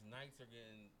 These nights are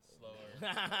getting slower.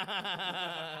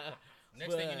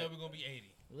 Next thing you know, we're going to be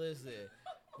 80. Listen.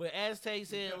 But as Tay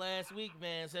said last week,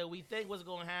 man, so we think what's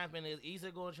going to happen is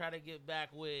Issa going to try to get back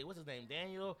with, what's his name,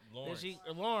 Daniel? Lawrence.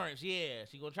 Lawrence, yeah.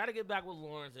 She's going to try to get back with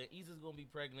Lawrence, and Issa's going to be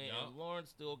pregnant, and Lawrence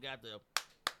still got the...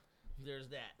 There's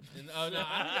that. And, no,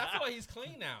 I feel like he's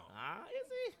clean now. Is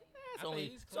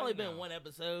he? It's only been now. one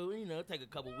episode. Take a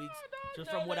couple weeks. Just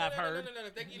from what I've heard. No.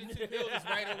 If they give you 2 pills, it's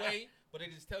right away. But they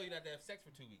just tell you not to have sex for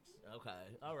 2 weeks. Okay.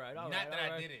 All right. Not that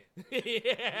I did it.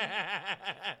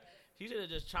 Yeah. She should have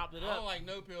just chopped it I up. don't like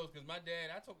no pills because my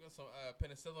dad, I took some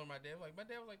penicillin. My dad was like,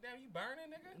 damn, you burning,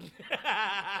 nigga?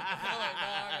 I'm like, no,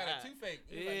 I got a toothache.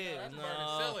 He's like, no, that's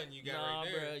penicillin you got right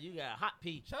there. Bro, you got hot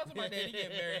pee. Shout out to my dad. He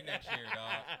getting married next year,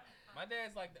 dog. My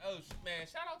dad's like, man,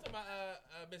 shout out to my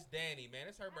Miss Danny, man.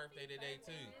 It's her birthday today,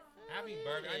 too. Happy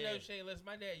birthday. I know she ain't listen.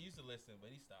 My dad used to listen, but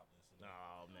he stopped listening.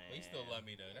 Oh, man. But he still love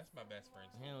me, though. That's my best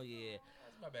friend. Hell yeah.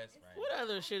 That's my best friend. What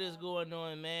other shit is going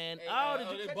on, man? Hey, Did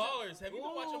you catch Ballers. Have you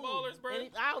been watching Ballers, bro?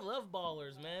 I love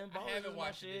Ballers, man. Ballers I haven't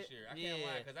watched it this year. I can't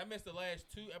lie, because I missed the last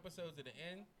 2 episodes at the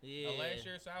end of last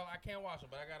year, so I can't watch them,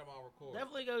 but I got them all recorded.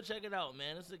 Definitely go check it out,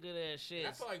 man. It's a good ass shit.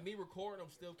 I feel like me recording them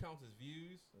still counts as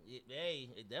views. Hey,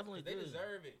 it definitely They do.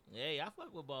 deserve it. Hey, I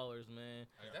fuck with Ballers, man.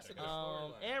 That's a good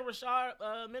storyline. And Rashard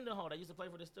Mendenhall, that used to play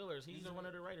for the Steelers. He's one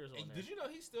of the writers on there. Did you know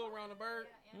he's still around the bird?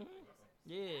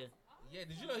 Yeah. Yeah,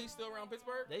 did you know he's still around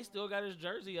Pittsburgh? They still got his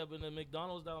jersey up in the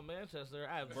McDonald's down Manchester.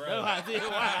 I have no idea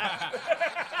why.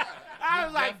 I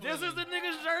was like, this is the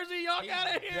nigga's jersey y'all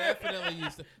got in here? Definitely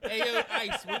used to. Hey, yo,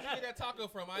 Ice, where'd you get that taco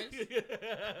from, Ice?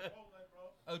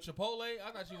 Oh, Chipotle?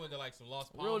 I thought you went to like some Los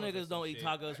Palmas. Real niggas don't eat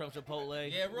tacos from Chipotle.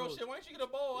 Yeah, real shit. Why don't you get a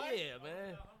bowl, Ice? Yeah,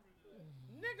 man.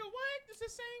 Nigga, what? It's the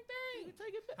same thing. You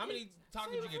take it back. How many tacos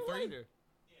Save you it get? for 3? later.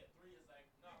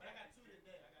 But I got 2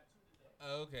 today.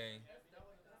 Oh, okay.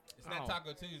 It's not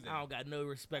Taco Tuesday. I don't got no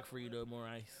respect for you no more,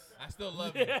 Ice. I still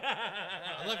love you.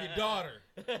 I love your daughter.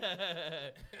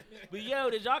 But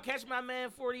yo, did y'all catch my man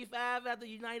 45 at the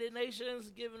United Nations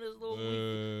giving his little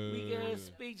weak ass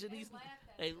speech, and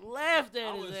they laughed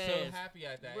at I his was ass. so happy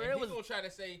at that. Bro, And it they're was- gonna try to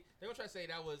say that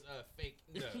was fake.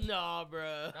 No. Nah,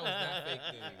 bro. That was not fake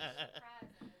news.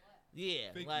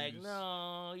 Yeah, Fake like news.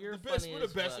 no, you're The best, funny we're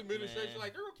as the best fuck, administration. man.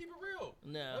 Like they're gonna keep it real.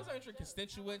 No, Those aren't your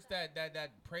constituents that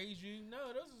praise you.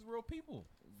 No, those is real people.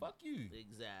 Fuck you.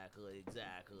 exactly.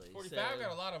 45 So,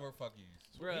 got a lot of our fuck yous.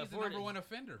 bro, He's the number 1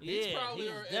 offender. Yeah, He's probably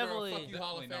he's in our definitely fuck you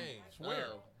Hall of definitely Fame. Swear.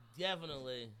 Oh,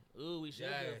 definitely. Ooh, we should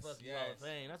get a fuck you Hall of yes.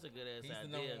 Fame. That's a good ass He's the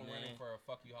idea, number 1 running man. for a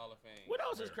fuck you Hall of Fame. What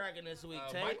else is cracking this week,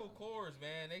 Tay? Michael Kors,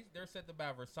 man, they're set to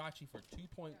buy Versace for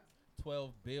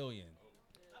 $2.12 billion.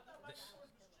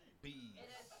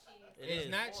 It's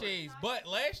not cheese, but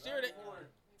last year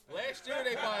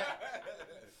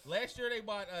they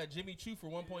bought Jimmy Choo for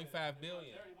 $1.5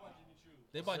 billion.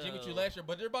 They bought Jimmy Choo last year,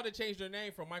 but they're about to change their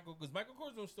name from Michael, because Michael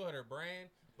Kors will still have their brand,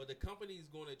 but the company is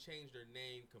going to change their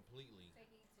name completely.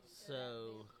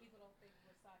 So,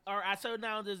 all right. So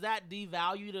now, does that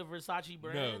devalue the Versace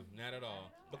brand? No, not at all.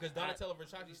 Because Donatella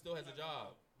Versace still has a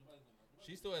job.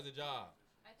 She still has a job.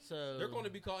 So They're going to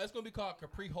be called. It's going to be called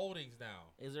Capri Holdings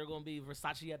now. Is there going to be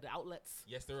Versace at the outlets?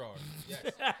 Yes, there are. Yes,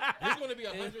 there's going to be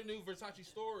 100 new Versace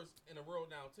stores in the world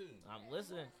now too. I'm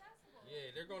listening.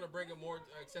 Yeah, they're going to bring it more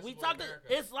accessible. We talked. to America.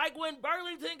 It's like when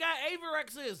Burlington got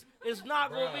Avirexes. It's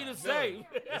not going to be the same.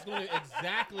 It's going to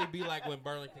exactly be like when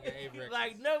Burlington got Avery.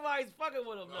 Like nobody's fucking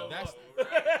with them. No, That's.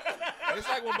 It's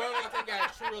like when Burlington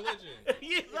got True Religion.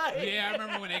 Yeah, I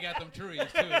remember when they got them Truies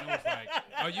too, and it was like,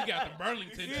 oh, you got the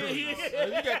Burlington Truies.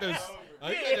 You got those.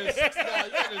 You got those $60.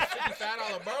 You got those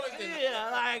 $55 Burlington. Yeah,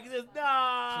 like this.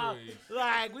 Nah, Truies.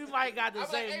 like we might got the I'm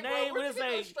same like, hey, name, bro, but where'd it's you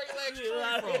get ain't. those straight leg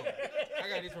Truies from? I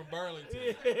got these from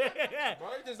Burlington.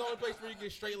 Burlington's the only place where you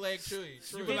get straight leg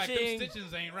Truies. You be like, them Stitching.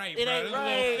 stitchings ain't right, It bro. ain't It's right.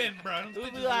 a little thin, bro. Them We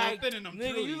stitches be a like, little thin in them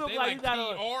nigga, Truies. you look They like you got the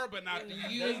on- R, but not the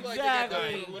U. It's like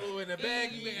Exactly. you got a little in the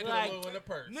bag. You got Like a still in the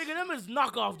purse. Nigga, them is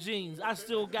knockoff jeans. I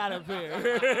still got a pair.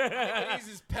 These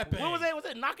is Pepe. What was it? Was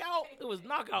it Knockout? It was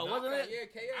Knockout, wasn't it? Yeah,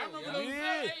 KO. I remember those.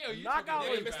 Yeah. Hey, yo, you Knockout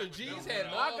took it was- way Mr. back G's with had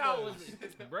those. Knockout those.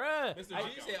 was, bruh.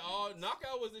 Mr. G's had all.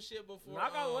 Knockout was the shit before.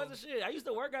 Knockout was the shit. I used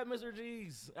to work at Mr.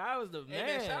 G's. I was the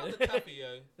Hey, man, shout out to Tuffy,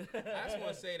 yo. I just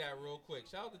want to say that real quick.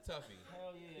 Shout out to Tuffy.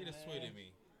 Hell yeah, He just man. tweeted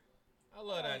me. I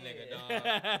love that nigga, dog.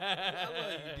 I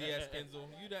love you, DS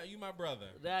Kenzel. You my brother.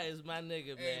 That is my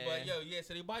nigga, Hey, man. but yo, yeah.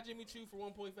 So they bought Jimmy Choo for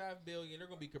 $1.5 billion. They're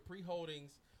gonna be Capri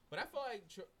Holdings, but I feel like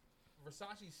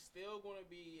Versace's still gonna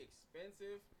be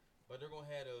expensive, but they're gonna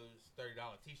have those $30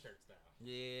 T-shirts now.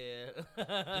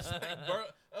 Yeah. Just like, bro,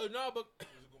 oh no, but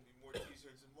There's gonna be more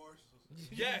T-shirts than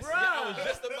Marshalls. yes, Bruh. yeah, I was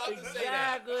just about to say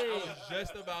that. Exactly. I was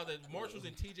just about to. Marshalls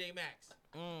and TJ Maxx.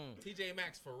 Mm. TJ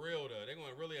Maxx for real though. They're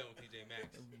gonna really own TJ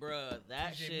Maxx. Bruh,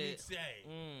 that TJ shit.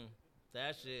 Maxx.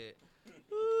 That shit.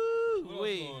 What else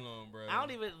Wait. going on, bro? I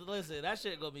don't even listen. That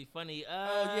shit gonna be funny.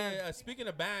 Oh yeah. Speaking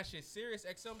of buying shit, Sirius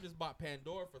XM just bought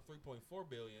Pandora for $3.4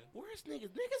 billion. Where's niggas?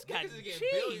 Niggas got Niggas is getting cheese.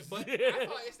 billions, but I feel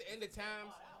like it's the end of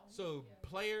times. So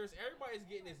players, everybody's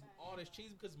getting all this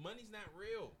cheese because money's not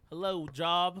real. Hello,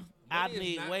 job. I Money is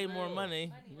need not way real. more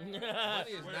money. Money is Where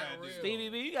not that real. dude? Stevie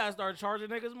B, you gotta start charging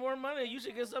niggas more money. You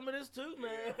should get some of this too,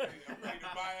 man. I'm ready to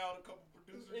buy out a couple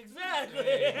producers. Exactly.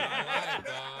 Hey, my life,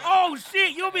 dog. Oh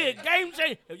shit, you'll be a game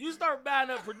changer if you start buying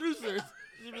up producers.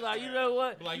 You be like, you know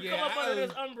what? Like, you yeah, come up I under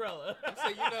this own- umbrella. So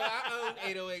you know, I own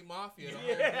 808 Mafia.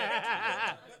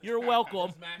 Yeah. You're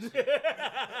welcome. Smash it.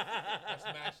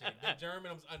 Smash it. The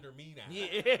German's under me now.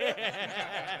 Yeah.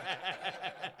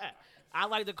 I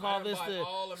like to call I this bought the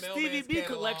all the Stevie Mailman's B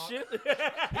catalog. collection.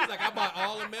 He's like, I bought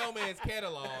all the Mailman's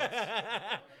catalogs.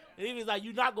 He was like,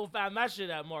 you're not gonna find my shit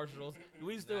at Marshalls.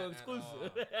 We still Not at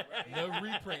exclusive. No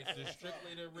reprints, just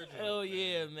strictly the original. Hell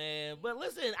yeah, man. But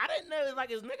listen, I didn't know,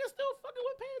 like, is niggas still fucking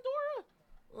with Pandora?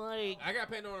 Like, I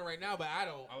got Pandora right now, but I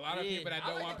don't. A lot of Yeah. people that I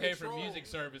don't like want the to pay for control. music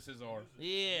services are.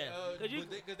 yeah. Because you,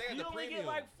 Because they have you the only premium. get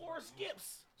like 4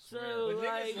 skips. So, But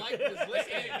niggas like, like this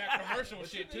listen. And that commercial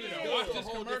shit too. Yeah. Though. Watch It's a this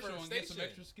whole commercial different and get some station.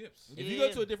 extra skips. If you Yeah.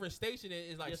 go to a different station,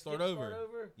 it's like Just start skip, over. Start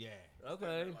over? Yeah.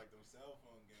 Okay. Like them cell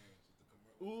phone games with the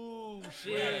commercial. Ooh, Yeah.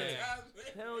 shit.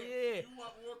 Hell yeah. You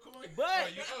want more coins? But,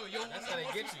 That's how they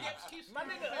get you. my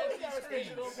nigga, OE got a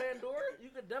station on Pandora. You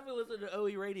could definitely listen to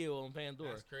OE radio on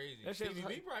Pandora. That's crazy. That shit's Stevie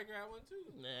B hype. probably got one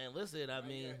too. Man, listen, I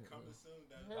mean. Yeah, coming soon.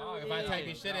 Hell Oh, if I type yeah.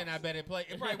 your shit in, I bet it play.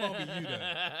 It probably won't be you though.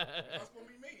 That's gonna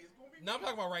be me. It's gonna be No, I'm me.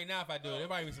 talking about right now. If I do it, it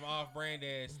might be some off-brand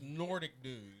ass Nordic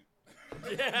dude.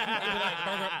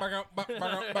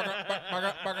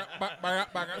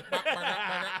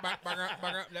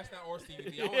 That's not or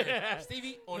Stevie B. I want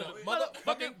Stevie on a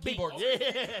motherfucking keyboard.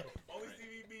 Yeah. Only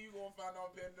Stevie B you gonna find on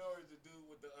Pandora is the dude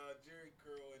with the Jerry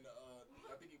curl and the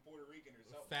I think he's Puerto Rican or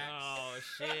something. Facts. Oh,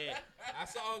 shit. I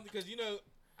saw him because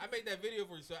I made that video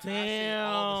for you, so I seen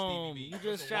all the Damn. Stevie B. You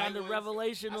There's just some shined white a ones.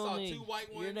 revelation I saw on me. 2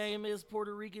 white ones. Your name is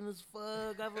Puerto Rican as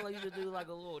fuck. I feel like you should do like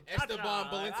a little Esteban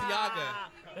Balenciaga.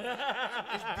 It's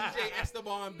Ah. DJ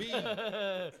Esteban B.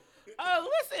 Oh,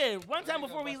 listen. One time There you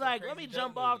before go, we bust some let me crazy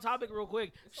jump dope off moves. topic real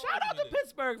quick. That's Shout all out you to do.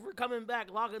 Pittsburgh for coming back,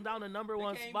 locking down the number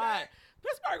 1 came spot. back.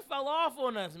 Pittsburgh fell off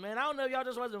on us, man. I don't know if y'all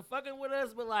just wasn't fucking with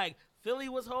us, but like Philly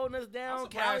was holding us I'm down,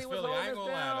 Cali surprised was Philly. I holding ain't us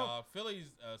gonna lie, down. dog. Philly's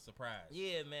surprised.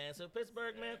 Yeah, man. So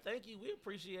Pittsburgh, man, thank you. We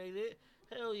appreciate it.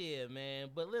 Hell yeah, man.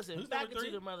 But listen, Who's back number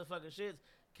into 3? the motherfucking shits.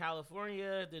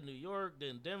 California, then New York,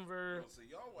 then Denver. Oh, so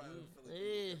y'all wild Yeah.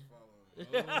 Philly following.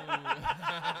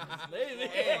 Maybe.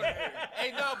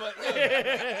 Hey, no, but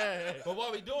but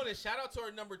what we doing is shout out to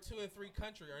our number 2 and 3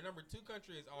 country. Our number 2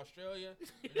 country is Australia.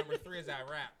 And number 3 is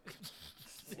Iraq.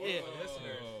 Yeah.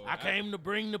 Listeners. I came to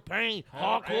bring the pain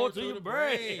hardcore to your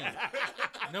brain.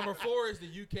 Number 4 is the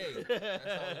UK. That's, all we got.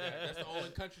 That's the only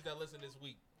countries that listen this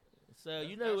week. So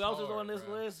you know who That's else is hard, on this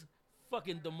bro. list?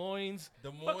 Fucking Des Moines. Des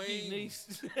Fuck you, Moines.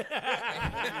 niece. You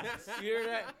hear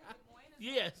that?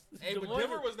 Yes. Hey, Des but Moines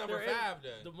Denver is- was number they're in- 5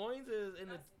 though. Des Moines is in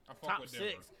the I fuck top with Denver.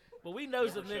 6. But we know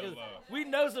some Denver show niggas. love. We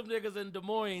know some niggas in Des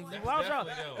Moines. That's Why don't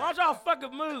definitely them. y'all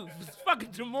fucking move? It's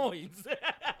fucking Des Moines.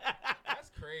 That's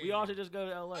crazy. We all should just go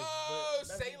to LA. Oh, but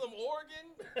that's- Salem,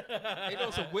 Oregon. They know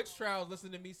some witch trials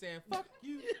listening to me saying, fuck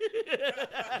you.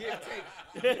 Give take.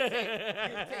 Give take.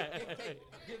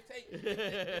 Give take. Give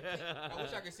take. I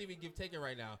wish I could see me give taking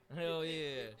right now. Hell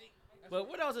yeah. But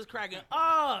what else is cracking?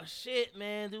 Oh shit,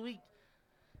 man.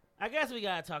 I guess we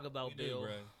gotta talk about We do, Bill.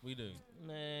 bro. We do.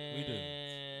 Man. We do.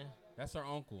 That's our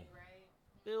uncle.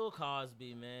 Bill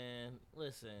Cosby, man.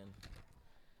 Listen.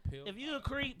 Pill. If you a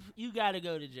creep, you gotta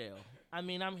go to jail. I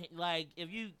mean, I'm like,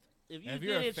 if you If did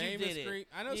you're a it, famous you did it. creep,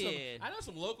 I know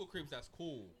some local creeps that's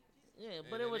cool. Yeah,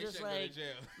 but And it was they just shouldn't go to like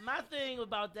jail. my thing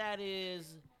about that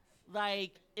is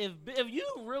Like, if you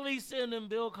really sending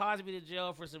Bill Cosby to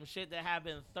jail for some shit that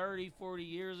happened 30, 40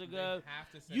 years ago,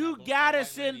 you gotta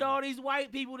send all these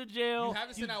white people to jail. You have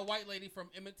to send that white lady from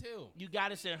Emmett Till. You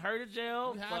gotta send her to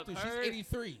jail. You have to. She's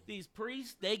 83. These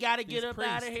priests, they gotta get up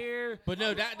out of here. But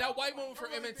no, that white woman from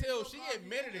Emmett Till, she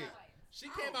admitted it. She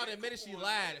came out and admitted she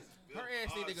lied. Her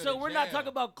ass need to go So to we're jail. not talking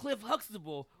about Cliff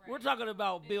Huxtable. We're talking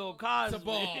about Bill Cosby.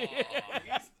 He did it, and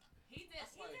it's.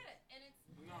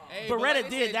 Hey, Beretta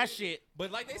did that shit.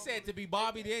 But like they said, to be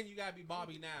Bobby then, you gotta be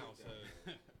Bobby now. So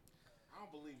I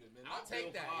don't believe it, man. I'll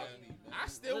take that. Cosby, I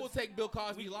still will take Bill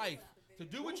Cosby life. To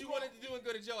do what you wanted to do and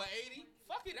go to jail at 80,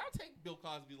 fuck it, I'll take Bill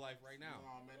Cosby life right now.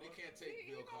 No, man, they can't take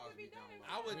Bill Cosby down.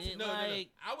 I would no.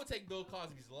 I would take Bill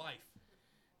Cosby's life.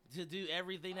 To do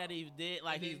everything that he did,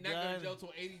 like he's not done. Go to jail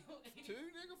till 82,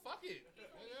 nigga. Fuck it.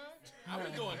 I've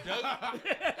been doing dope.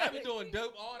 I've been doing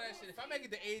dope, all that shit. If I make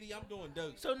it to 80, I'm doing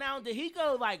dope. So now, did he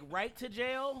go like right to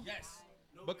jail? Yes.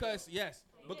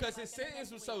 Because his sentence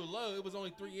was so low, it was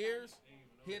only 3 years.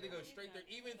 He had to go straight there.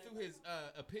 Even through his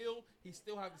appeal, he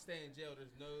still have to stay in jail.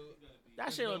 There's no.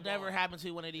 That shit will never happen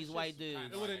to one of these white dudes.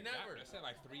 It would have never. I said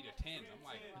like 3 to 10. I'm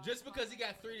like, just because he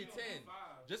got 3 to 10,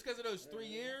 just because of those 3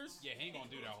 years. yeah, he ain't gonna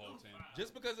do that whole 10.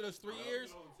 Just because of those 3 years,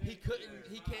 he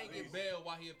can't get bail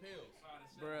while he appeals.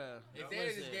 Bruh. If they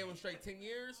had just gave him straight 10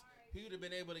 years, he would have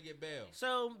been able to get bail.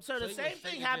 So the he same went straight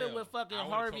thing to happened jail. with fucking I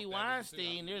would've Harvey took that one, too.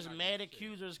 Weinstein. There's mad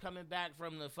accusers coming back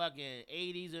from the fucking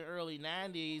 80s and early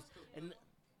 90s, and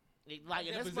like,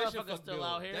 and this motherfucker's still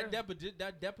out here.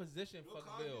 That deposition Bill fucked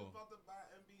Cosby Bill. about to buy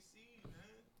NBC,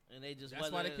 man. And they just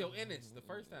That's why they killed Ennis the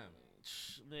first time.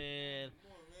 Man,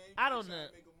 Come on, man. I don't know.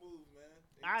 Make a move,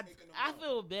 man. They taking them I out.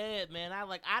 feel bad, man.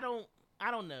 I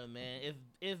don't know, man.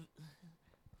 If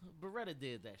Beretta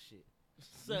did that shit,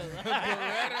 so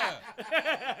Beretta.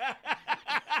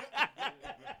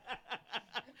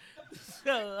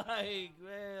 so like,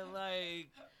 man, like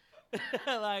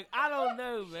I don't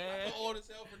know, man. I'm old as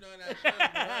hell for knowing that shit.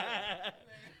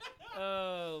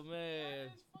 Oh man.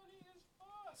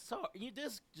 Sorry,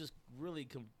 this just really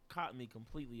caught me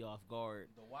completely off guard.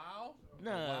 The Wow?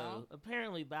 No, The Wow?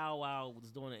 apparently Bow Wow was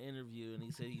doing an interview and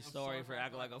he said he's sorry for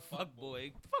acting like a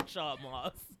fuckboy. Fuck Shaw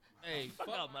Moss. Hey, Fuck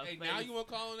out my hey, face. now you want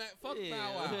to call him that? Fuck Yeah.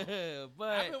 Bow Wow.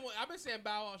 But I've been saying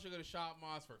Bow Wow should go to Shop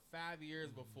Moss for 5 years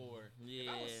before. If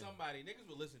I was Yeah. somebody, niggas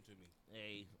would listen to me.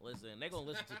 hey, listen, they gonna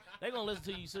listen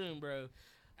to you soon, bro.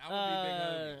 I would be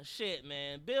big homie. Shit,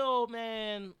 man. Bill,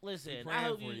 man, listen. Be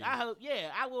praying for you.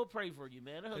 I will pray for you,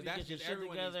 man. I hope 'Cause you that's get your just shit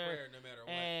everyone needs together. prayer no matter what.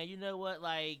 And you know what?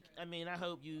 Like, I mean, I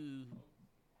hope you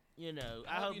know,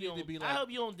 I hope you you need to don't, be I like- hope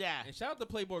you don't die. And shout out to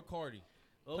Playboy Cardi.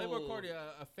 Playboy Oh. Cardi,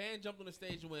 a fan jumped on the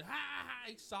stage and went, ha, ha, ha,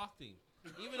 he socked him.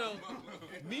 Even though,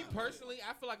 me personally,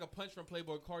 I feel like a punch from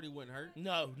Playboy Cardi wouldn't hurt.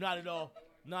 No, not at all.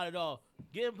 Not at all.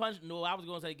 Getting punched. No, I was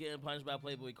gonna say getting punched by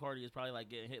Playboy Cardi is probably like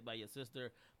getting hit by your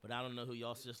sister, but I don't know who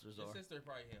y'all sisters Your are. sister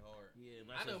probably hit hard. Yeah,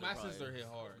 I know my probably- sister hit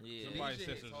hard. Yeah. Somebody's Khadijah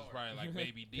sisters hits is hard. probably like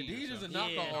Baby D. or Khadijah's a something.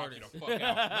 knockout Yeah. artist. Knock you the fuck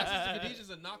out. My sister Khadijah's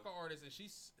a knockout artist, and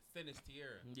she's thin as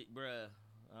Tierra. Yeah, bruh,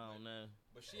 I don't know.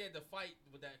 But she had to fight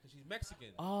with that because she's Mexican.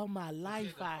 All my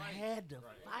life to I fight. had to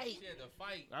fight. She had to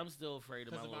fight. I'm still afraid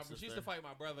of my Because little she sister. used to fight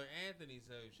my brother Anthony,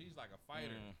 so she's like a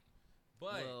fighter.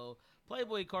 But Well,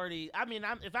 Playboy Cardi, I mean,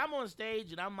 if I'm on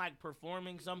stage and I'm like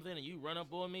performing something and you run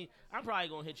up on me, I'm probably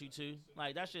gonna hit you too.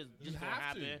 Like that shit you just gonna have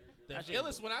happen. to. The That shit-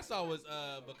 illest one I saw was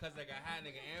because they got hot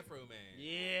nigga Afro Man.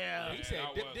 Yeah, He said,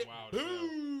 that dip, was dip, wild as hell.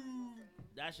 boom.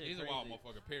 that shit He's a crazy. wild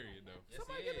motherfucker, period, though. Yes,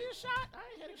 Somebody he give me a is. shot. I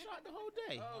ain't had a shot the whole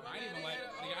day. Oh, I ain't even light,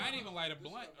 nigga, I ain't even light a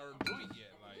blunt or joint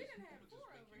yet. Like,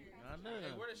 I know.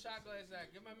 Hey, where the shot glass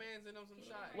at? Give my mans in on some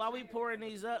shots. While we pouring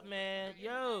these up, man,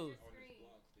 yo,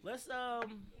 let's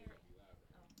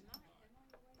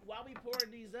while we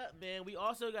pouring these up, man, we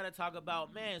also got to talk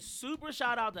about, man, super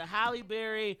shout out to Halle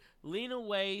Berry, Lena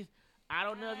Waithe. I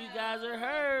don't know if you guys have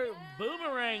heard,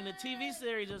 Boomerang, the TV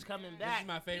series, is coming This back. is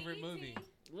my favorite movie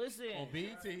Listen, on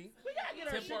BET. we gotta get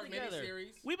our 10-part shit together.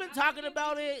 miniseries. We've been talking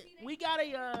about it. We gotta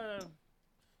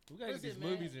We gotta get Listen, these man,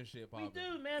 movies and shit we popping.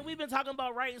 do, man. We've been talking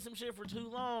about writing some shit for too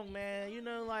long, man. You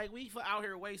know, like we out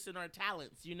here wasting our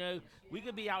talents. You know, we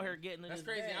could be out here getting. That's this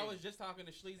crazy. bag. I was just talking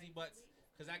to Sleazy Butts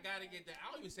because I gotta get the.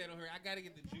 I don't even say it on here. I gotta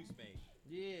get the juice made.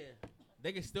 Yeah,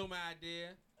 They can steal my idea.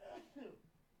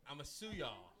 I'ma sue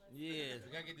y'all. yeah,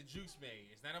 We gotta get the juice made.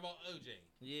 It's not about OJ.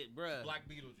 yeah, bruh. Black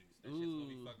Beetlejuice. That shit's gonna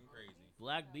be Ooh. fucking crazy.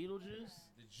 Black Beetlejuice.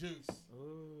 The juice.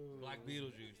 Ooh. Black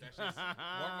Beetlejuice. That shit's. Mark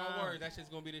my words. That shit's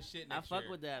gonna be the shit I next fuck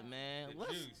year. with that, man. The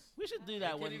juice. We should do It that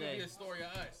can't one even day. be a story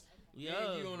of us. You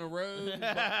on the road. I'm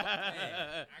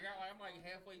like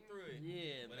halfway through it.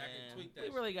 Yeah, but man. I can tweak that. We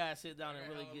really gotta sit down and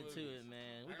really get to it,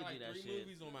 man. We I can got do that 3 shit.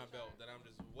 movies on my belt that I'm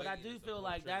just waiting. But I do feel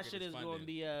like that shit is going to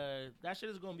be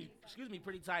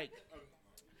pretty tight.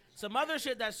 Some other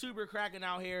shit that's super cracking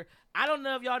out here. I don't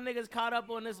know if y'all niggas caught up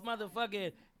on this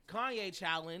motherfucking Kanye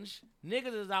challenge.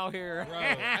 Niggas is out here. Bro,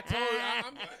 I told you,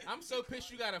 I'm so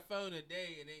pissed you got a phone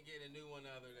today and didn't get a new one the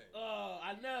other day. Oh,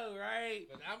 I know, right?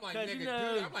 I'm like,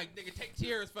 nigga, nigga, take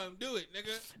Tierra's phone, do it,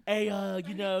 nigga. Hey,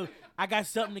 I got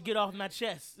something to get off my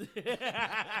chest.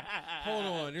 Hold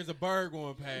on, there's a bird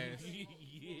going past. Yeah.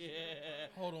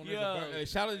 Hold on, there's a bird.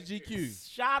 Shout out to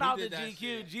GQ. Shout out to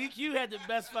GQ. GQ had the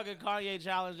best fucking Kanye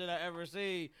challenge that I ever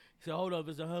seen. He said, hold up,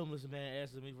 it's a homeless man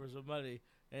asking me for some money,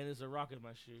 and it's a rock in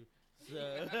my shoe. So.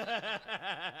 The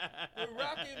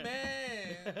Rocket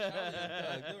Man.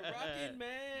 The Rocket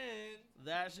Man.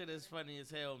 That shit is funny as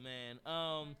hell, man.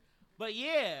 But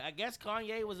yeah, I guess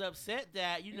Kanye was upset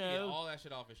that, Get all that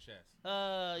shit off his chest.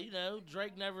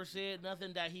 Drake never said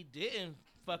nothing that he didn't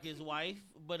fuck his wife.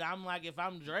 But I'm like, if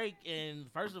I'm Drake,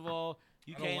 and first of all,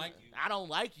 I don't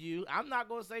like you. I'm not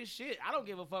gonna say shit. I don't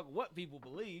give a fuck what people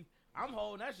believe. I'm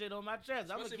holding that shit on my chest.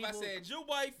 Especially if I said, your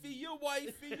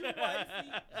wifey.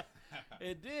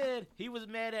 It did. He was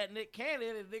mad at Nick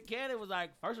Cannon, and Nick Cannon was like,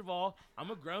 first of all, I'm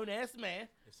a grown-ass man.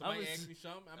 If somebody asks me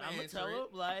something, I'm going to tell him,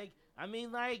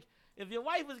 if your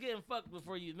wife was getting fucked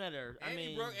before you met her,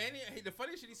 the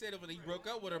funny shit he said was he broke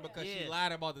up with her because she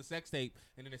lied about the sex tape,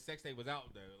 and then the sex tape was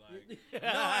out though. Like, no,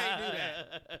 I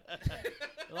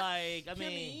ain't do that.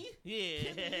 Kimmy?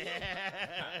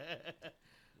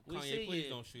 We Kanye, see please it.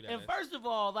 don't shoot at And us. first of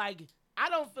all, I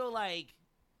don't feel like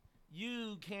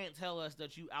you can't tell us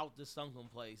that you out the sunken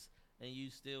place and you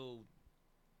still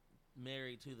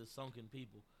married to the sunken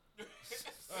people. But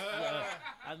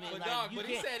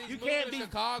he said he's moving to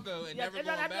Chicago and never going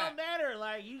back. That don't matter.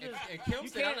 Like and Kim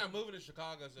said, I'm not moving to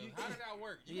Chicago. So how did that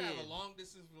work? You have a long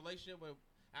distance relationship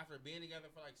after being together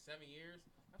for like 7 years?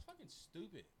 That's fucking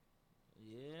stupid.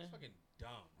 Yeah. That's fucking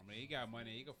dumb. I mean, he got money.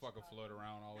 He can fucking float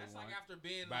around all he wants. That's like after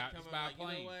being coming like, you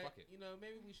know what? Fuck it.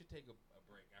 Maybe we should take a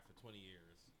break after 20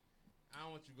 years. I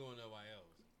don't want you going nowhere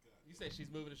else. You say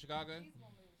she's moving to Chicago?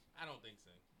 I don't think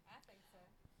so.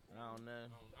 I don't know.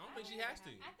 I don't think she has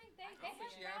to. I think they have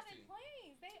private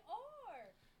planes. They are.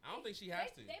 I don't think she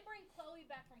has to. They bring Chloe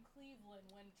back from Cleveland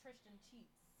when Tristan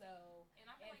cheats. So.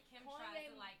 And I feel like Kim tries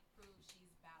to prove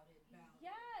she's about it.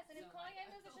 Yes, and if Kanye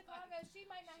moves to Chicago, she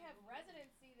might not have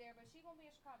residency there, but she gonna be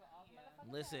in Chicago all the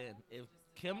motherfucking Listen, time. if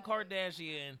Kim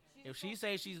Kardashian, if she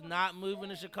says she's not moving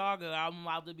to Chicago, I'm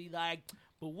about to be like,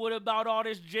 but what about all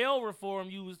this jail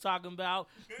reform you was talking about?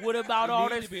 What about all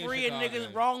this freeing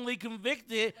niggas wrongly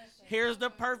convicted? Here's the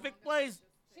perfect place.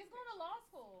 She's going to law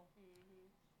school.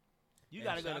 You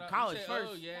gotta go to college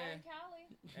first. Oh, yeah. Cali.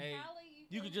 Hey.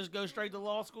 You could just go straight to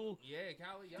law school. Yeah,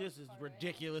 Cali. Yep. This is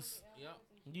ridiculous. Yep.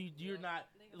 You're not.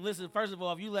 Listen, first of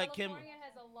all, if you let Kim. California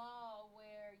has a law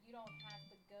where you don't have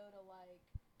to go to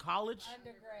college,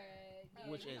 undergrad,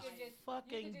 which is you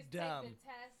fucking can just dumb. take the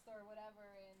test or whatever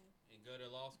and go to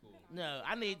law school. No,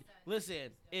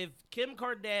 listen, if Kim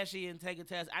Kardashian take a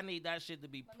test, I need that shit to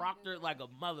be proctored like a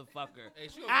motherfucker. Hey,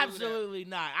 absolutely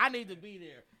not. I need to be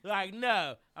there. Like,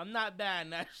 no, I'm not buying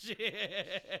that shit.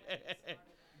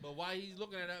 But while he's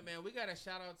looking it up, man, we got to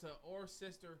shout out to our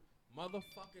sister,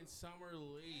 motherfucking Summer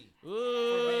Lee. Ooh.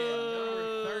 For being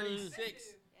number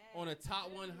 36 on the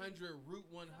top 100, Route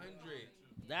 100.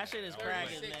 That shit is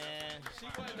cracking, man. She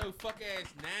wasn't no fuck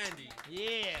ass 90.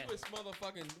 Yeah. She was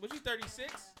motherfucking. Was she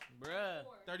 36? Bruh.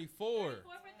 34.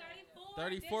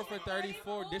 34 for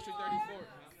 34. District 34.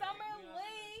 Summer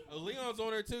Lee. Leon's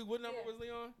on her too. What number was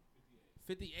Leon?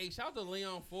 58. Shout out to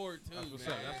Leon Ford too. That's what's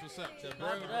man. up. That's what's up.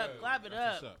 Clap it up. Clap it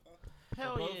up.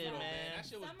 Hell yeah, man. That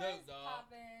shit was Summer's dope, dog.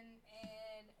 popping,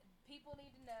 and people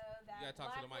need to know that You gotta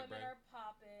talk to the black mic, women bro. are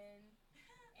popping.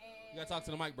 You gotta talk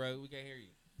to the mic, bro. We can't hear you.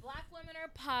 Black women are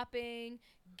popping.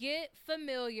 Get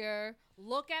familiar.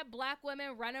 Look at black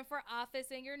women running for office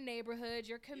in your neighborhoods,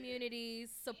 your communities.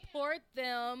 Support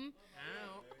them.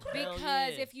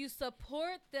 Because if you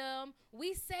support them,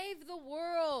 we save the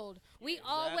world. We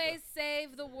always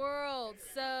save the world.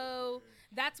 So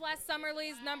that's why Summer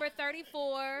Lee's number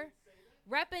 34.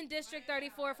 Repping District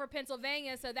 34 for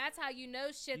Pennsylvania. So that's how you know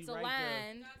shit's You right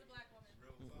aligned.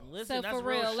 Listen, So that's for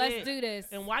real, let's shit. do this.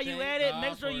 And while you at it,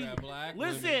 make sure you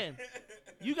listen.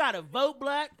 You gotta vote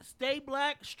black, stay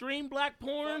black, stream black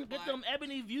porn, get them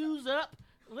ebony views up.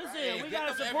 Listen, Hey, we get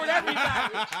gotta them support ebony-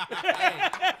 everybody.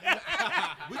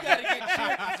 We gotta get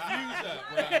Cherokee's views up,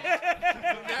 bro.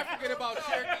 Do not forget about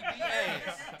Cherokee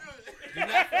Diaz. Do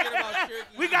not forget about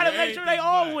Cherokee. We gotta Diaz. make sure they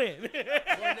all win. We're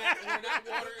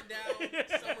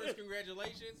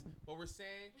congratulations. What we're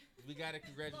saying is we gotta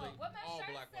congratulate What my all shirt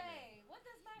black women. say? What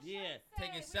does my Yeah. shirt say?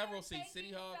 Taking We several are seats.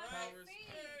 City Hall, taking Congress.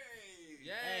 seats.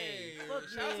 Yay! Hey, fuck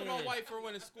Shout out to my yeah. wife for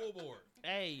winning school board.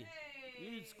 Hey,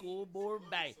 you school board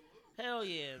back. Hell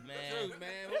yeah, man. True, man.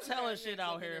 There's What we hella got shit next out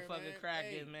up in here there, fucking man?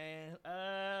 cracking, Hey.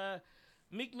 man.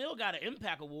 Meek Mill got an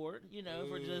Impact Award, you know,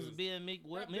 for just being Meek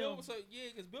Mill.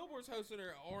 Because Billboard's hosting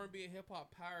their R&B and hip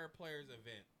hop Power Players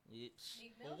event. Yeah.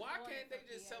 But why can't they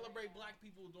just celebrate black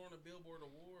people during the Billboard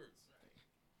Awards?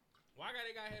 Why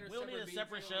they got We don't need a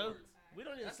separate show. We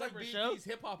don't need a That's like separate show. BET's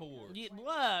Hip Hop Awards. Yeah,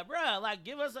 bruh, like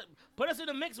put us in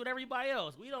the mix with everybody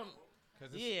else. We don't.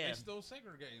 Because Yeah. they still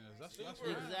segregating us. That's Super.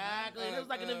 right. Exactly. It was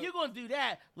like, and if you're gonna do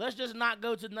that, let's just not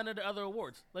go to none of the other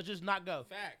awards. Let's just not go.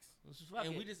 Facts. Let's just fuck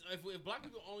And it. we just if black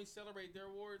people only celebrate their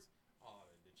awards,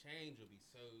 the change will be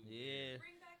so. Yeah.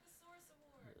 Bring back the Source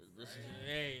Awards. This is-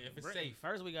 Hey, if it's safe.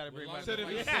 First, we gotta bring As back. long as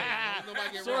the it's safe. As long as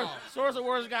nobody get Source, robbed. Source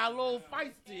Awards got a little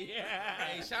feisty.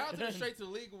 Hey, shout out to the Straight to the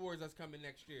League Awards that's coming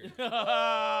next year. We're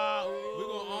We're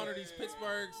gonna honor these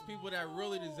Pittsburgh's people that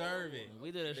really deserve it.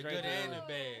 We did a The straight good and the to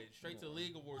bad. Straight to the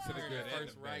League Awards. To the here good in and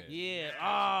first the right. bad.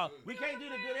 Yeah. We can't do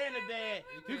the good and the bad.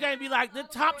 You can't be like the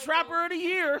top trapper of the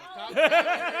year. Top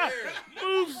five here.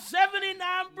 Move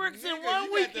 79 bricks in Nigga, one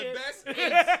you got weekend.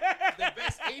 the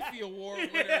best AFI award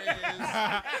winner is.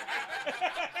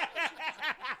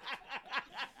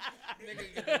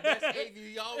 Nigga, get the best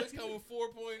AFI. You always come with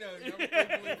 4.0. Number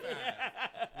 3.5.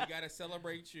 We gotta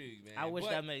celebrate you, man. I wish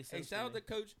But, that made sense Hey, shout out to to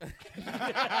Coach.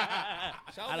 I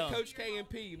Shout out don't- to Coach K and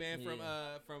P, man,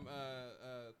 Yeah. from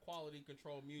Quality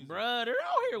Control Music. Bruh, they're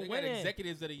out here They got winning.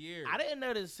 Executives of the Year. I didn't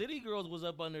know the City Girls was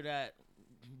up under that,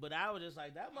 but I was just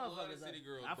like, that I love motherfucker's the City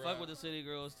Girls, I bruh. fuck with the City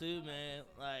Girls too, man.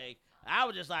 Like, I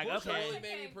was just like, Pusha okay, really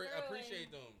made me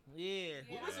appreciate them. yeah,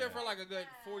 We was there for like a good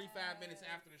 45 minutes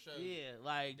after the show. yeah,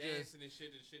 like just Dancing and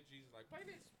shit Jesus like, play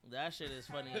this. that shit is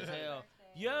funny as hell.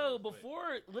 Yo,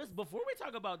 before we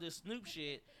talk about this Snoop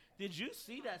shit, did you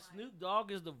see that Snoop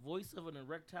Dogg is the voice of an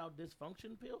erectile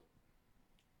dysfunction pill?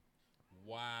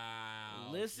 Wow.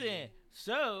 Listen,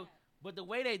 so, but the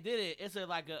way they did it, it's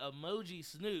like a emoji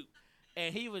Snoop.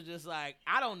 And he was just like,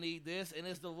 I don't need this. And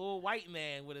it's the little white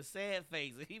man with a sad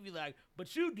face. And he'd be like,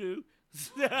 but you do.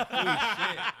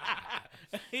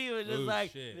 He was just Oh,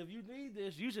 like, shit. if you need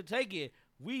this, you should take it.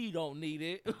 We don't need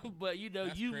it. But, you know,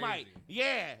 That's you crazy. might.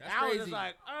 Yeah. That's I was crazy. just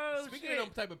like, oh, Speaking shit. of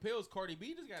them type of pills, Cardi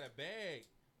B just got a bag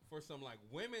for some like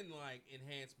women like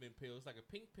enhancement pills, like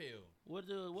a pink pill. What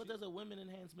does a women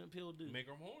enhancement pill do? Make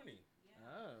them horny.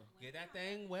 Oh. Get that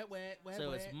thing wet. So wet, it's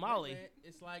wet, Molly. wet.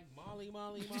 It's like Molly.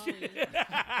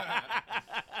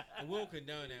 And we don't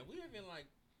condone that. We even like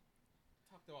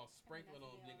talked about sprinkling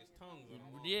on niggas' tongues. On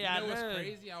them. Yeah, You know what's I know.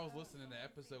 crazy? I was listening to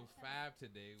episode 5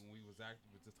 today when we was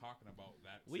just talking about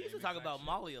that. We used to same talk exact about shit.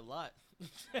 Molly a lot.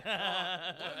 One of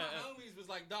my homies was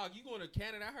like, "Dog, you going to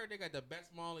Canada? I heard they got the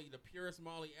best Molly, the purest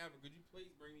Molly ever. Could you please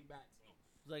bring me back some?"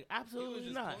 It's like, He was absolutely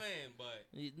just not. playing, but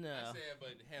No. I said,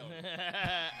 "But hell, no.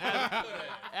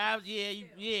 Yeah,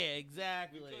 we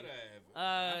exactly. could have." Uh,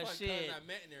 I feel like shit. 'cause I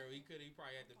met in there. He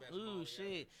probably had the best. Ooh, Molly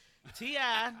shit.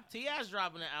 Ti's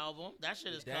dropping an album. That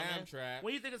shit is Ever. Damn coming. trap.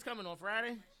 When you think it's coming, on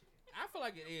Friday? I feel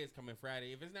like it is coming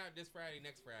Friday. If it's not this Friday,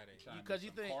 next Friday. Trying to Because do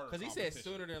you some think- harder Because he said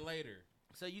competition. sooner than later.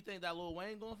 So you think that Lil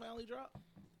Wayne gonna finally drop?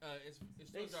 It's They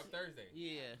supposed to drop s- Thursday.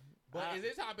 Yeah. But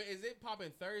is it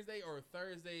popping Thursday or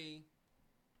Thursday,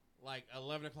 like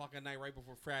 11 o'clock at night, right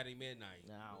before Friday midnight?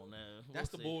 I don't know. That's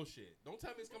the We'll bullshit. Don't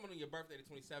tell me it's coming on your birthday, the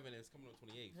 27th, and it's coming on the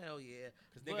 28th. see. Hell yeah.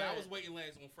 Because nigga, I But- was waiting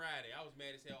last on Friday. I was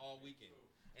mad as hell all weekend.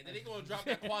 And then they gonna drop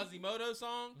that Quasimodo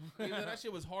song. Even though that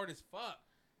shit was hard as fuck.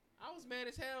 I was mad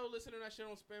as hell listening to that shit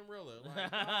on Spinrilla. Like,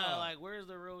 dog, like, where's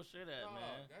the real shit at, dog,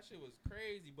 man? that shit was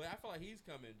crazy. But I feel like he's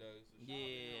coming though. So shout out to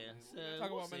Yeah, him. so We're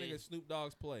talking we'll about my see. nigga Snoop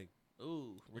Dogg's play.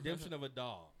 Ooh. Redemption of a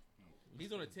Dog.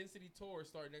 He's on a 10 city tour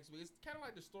starting next week. It's kind of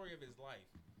like the story of his life.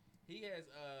 He has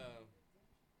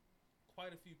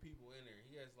quite a few people in there.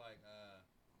 He has like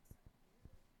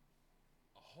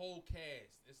a whole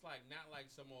cast. It's like not like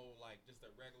some old like just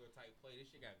a regular type play. This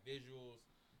shit got visuals.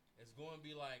 It's going to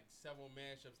be like several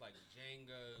mashups like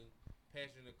Django,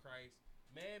 Passion of Christ.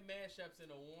 Mad mashups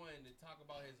in a one to talk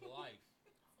about his life.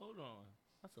 Hold on.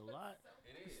 That's a lot.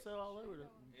 It It's is. so all over the.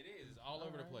 It is. It's all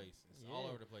over the place. It's all Yeah.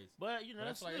 over the place. But you know, But I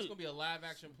that's feel like it's Snoop. gonna be a live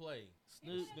action play.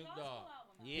 Snoop. Snoop Dogg.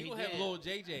 Yeah, He gonna have did. Lil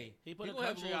JJ. He put a gonna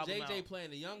have country Lil album JJ out. playing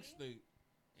the young Snoop,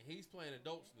 and he's playing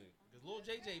adult Snoop. Cause Lil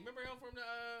JJ, remember him from the?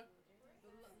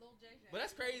 Lil JJ. But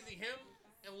that's crazy. Him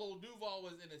and Lil Duval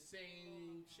was in the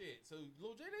same shit. So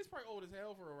Lil JJ's probably old as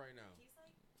hell for her right now. He's like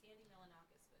Andy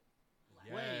Milonakis, but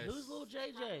black. Wait, who's Lil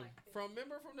JJ?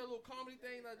 Remember from that little comedy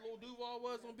thing that little Duval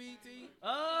was on BET?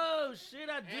 Oh shit,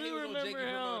 I And he do was on remember Jakey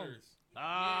him. Promoters.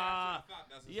 Ah,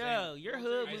 That's the yo, your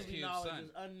hood Ice movie Cube's knowledge son.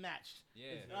 is unmatched.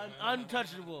 Yeah. It's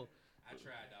untouchable. I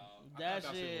tried, dog. That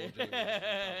thought shit. that shit was I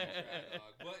tried,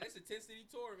 dog. But it's a 10-city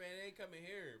tour, man. They ain't coming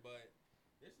here. But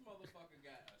this motherfucker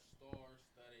got a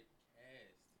star-studded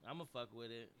cast. I'ma fuck with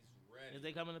it. He's ready. Is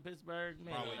they coming to Pittsburgh?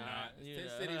 Maybe Probably not. You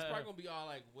It's 10 know. cities. It's probably gonna be all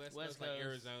like West Coast, like Coast.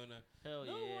 Arizona. Hell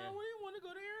No, yeah. why wouldn't you want to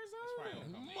go to That's probably Arizona?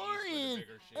 gonna come to Martin, East for the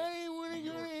bigger shit. I ain't want to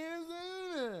go to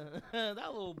Arizona. That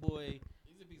little boy.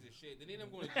 He's a piece of shit. Then I'm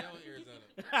going to jail in Arizona.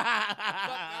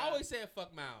 I always said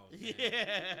fuck Miles. Man.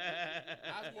 Yeah.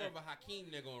 I was more of a Hakeem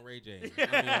nigga on Ray J.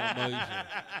 Moesha.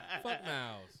 Fuck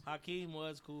Miles. Hakeem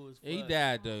was cool as fuck. He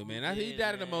died though, man. He did,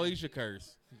 died of the man. Moesha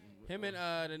curse. Him and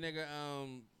the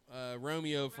nigga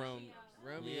Romeo from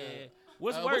Romeo. Yeah.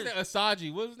 What's What's worse? that?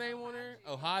 Asaji. What's his name on there?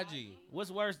 Oh, Haji.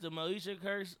 What's worse, the Moesha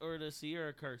curse or the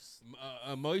Sierra curse?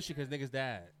 Moesha, because niggas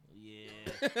died. Yeah.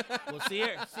 Well,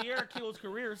 Sierra kills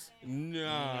careers. No.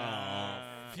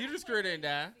 Nah. Future's career didn't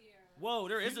die. Whoa,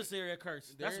 there is a Sierra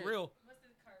curse. That's There- real.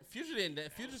 Future didn't die.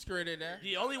 Future's career didn't die.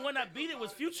 The only one that beat it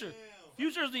was Future.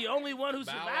 Future's the only one who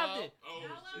Bow survived Wow. it. Oh,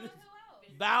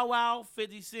 shit. Bow Wow,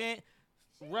 50 Cent,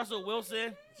 Russell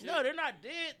Wilson. No, they're not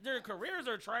dead. Their careers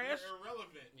are trash.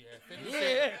 Irrelevant. Yeah, 50 Yeah.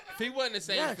 Cent. If he wasn't the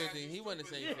same Yes. 50. He wasn't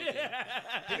the same 50.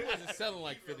 Yeah. He wasn't selling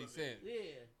like 50 Cent. Yeah.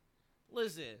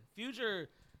 Listen, Future.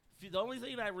 The only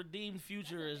thing that redeemed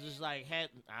Future is just like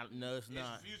no, it's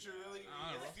not. Is Future really?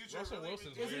 Is Future Russell really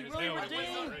Wilson's Is he weird as really hell redeemed?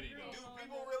 already, Do though.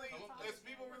 people really? Is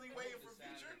people really waiting for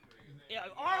Future? Yeah,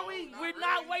 are we? We're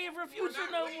not waiting for Future We're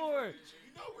not no waiting more. for Future.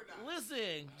 You know we're not.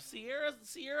 Listen,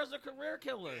 Sierra's a career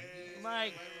killer.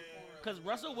 Like, cause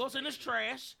Russell Wilson is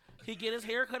trash. He get his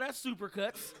hair cut at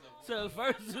Supercuts. So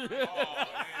first, Oh, man, no, get out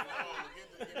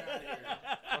of here.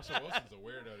 Russell Wilson's a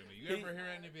weirdo to me. You ever hear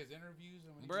any of his interviews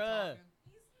when he's Bruh. talking?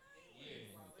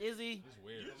 is he? He's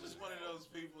weird. You're just one of those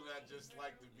people that just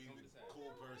like to be the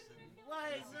cool person.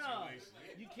 Like, no,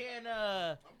 Situation. you can't.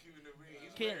 I'm keeping it real.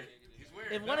 He's Can't- weird. He's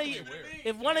weird. If one of you, Weird.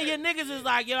 if one of your niggas is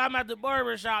like, yo, I'm at the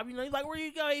barber shop, you know, he's like, where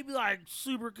you go? He'd be like,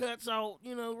 Supercuts out,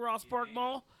 you know, Ross Park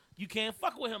Mall. You can't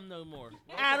fuck with him no more.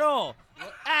 At all.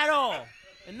 At all.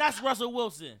 And that's Russell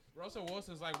Wilson. Russell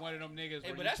Wilson's like one of them niggas Hey,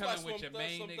 where but you that's why chilling with your Slim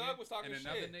main Thug nigga was talking and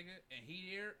another shit. nigga, and he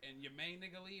here, and your main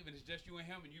nigga leave, and it's just you and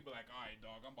him, and you be like, all right,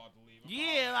 dog, I'm about to leave.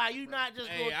 Yeah, like, you not just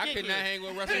Hey, gonna I kick could it. not hang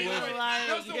with Russell You Wilson. like,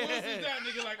 Russell Wilson's that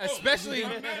nigga like, oh, Especially my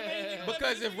main nigga,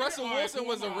 because let if me Russell all right, Wilson cool,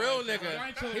 was a I'm real all right, nigga, I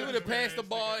ain't chilling he with would have this passed the ass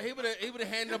ball. nigga. He would have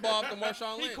handed the ball off to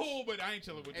Marshawn He Lynch. cool, but I ain't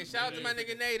chilling with Hey, this shout out to my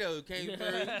nigga Nato. Came through.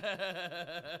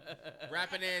 yeah.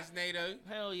 Rapping ass Nato.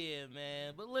 Hell yeah,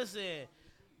 man. But listen,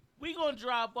 we gonna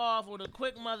drop off with a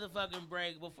quick motherfucking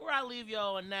break. Before I leave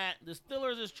y'all on that, the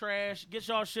Steelers is trash. Get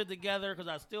y'all shit together, because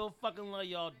I still fucking love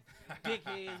y'all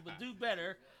dickheads, but do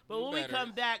better. But Do when better. we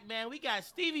come back, man, we got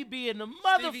Stevie B in the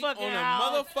Stevie motherfucking on the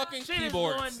house. motherfucking Shit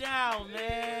keyboards. is going down,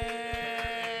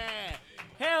 man.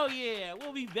 Hell yeah.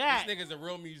 We'll be back. This nigga's a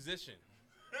real musician.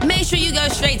 Make sure you go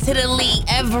straight to the league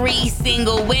every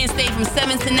single Wednesday from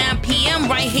 7 to 9 p.m.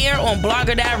 right here on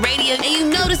Blogger Radio. And you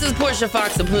know this is Portia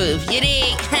Fox approved. You dig?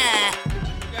 You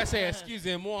gotta say,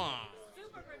 excusez-moi.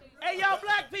 Hey, y'all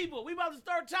black people, we about to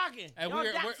start talking. And Y'all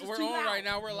we're daps is we're too on loud. right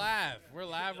now. We're live. We're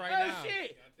live right Oh, now.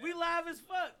 shit. We live as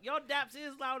fuck. Y'all daps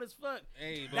is loud as fuck.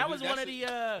 Hey, but That was that's one of the,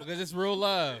 because it's real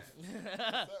love.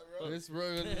 It's real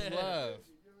it's love.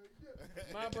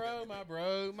 My bro,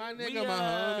 my nigga, We, my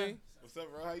homie. What's up,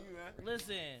 bro? How you, man?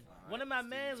 Listen, one of my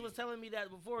mans was telling me that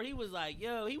before. He was like,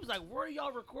 where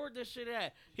y'all record this shit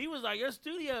at? He was like, your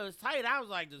studio is tight. I was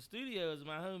like, the studio is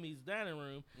my homie's dining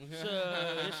room.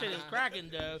 So this shit is cracking,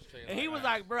 though. And he was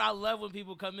like, bro, I love when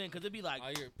people come in, because it'd be like,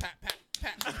 I hear pat, pat.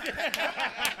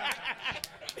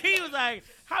 he was like,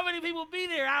 how many people be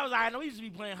there? I was like, I know we used to be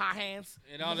playing hot hands.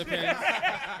 It all depends.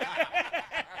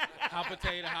 Hot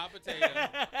potato.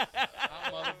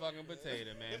 Hot motherfucking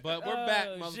potato, man. But we're back,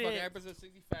 motherfucking shit. episode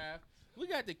 65. We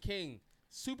got the king,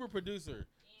 super producer,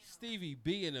 Stevie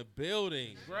B in the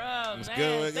building. Bro, man,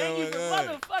 good, thank you good, for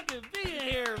good. motherfucking being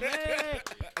here, man.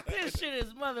 This shit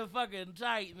is motherfucking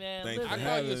tight, man. Thank you Listen, I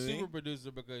call you a having me. super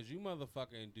producer because you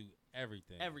motherfucking do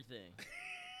everything. everything.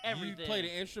 You play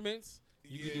the instruments.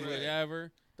 You can do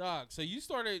whatever. Dog, so you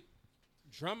started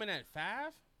drumming at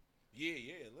 5? Yeah,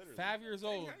 literally. 5 years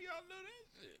old. How y'all know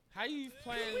that shit? How you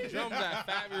playing drums at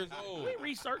 5 years old? We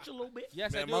research a little bit.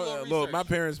 Yes, I Man, do a little look, research. my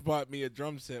parents bought me a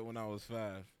drum set when I was 5.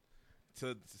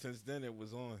 Since then, it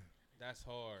was on. That's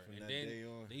hard. From And that then day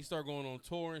on. you start going on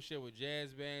tour and shit with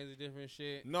jazz bands and different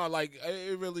shit. No, like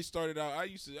it really started out. I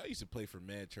used to play for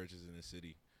mad churches in the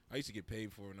city. I used to get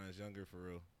paid for it when I was younger, for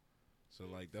real. So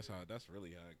like that's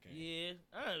really how it came. Yeah.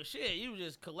 Oh shit, you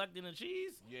just collecting the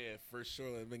cheese? Yeah, for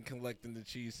sure. I've been collecting the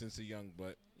cheese since a young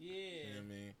butt. Yeah. You know what I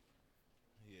mean?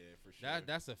 Yeah, for sure.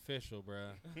 That's official, bro.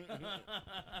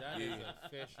 That is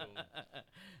official.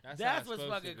 That's what's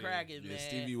fucking cracking, man. Yeah,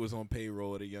 Stevie was on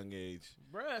payroll at a young age.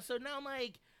 Bruh, so now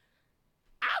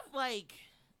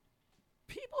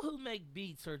people who make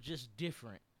beats are just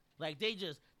different. Like they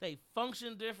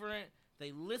function different.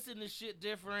 They listen to shit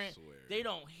different. They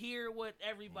don't hear what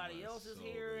everybody else is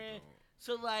hearing.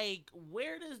 So like,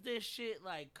 where does this shit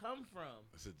like come from?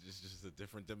 It's just a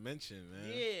different dimension, man.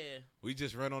 Yeah. We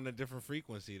just run on a different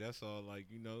frequency. That's all.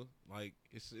 Like, you know, like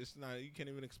it's not. You can't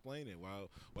even explain it. While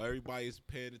everybody's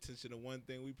paying attention to one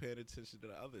thing, we paying attention to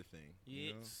the other thing. Yeah.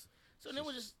 You know? So then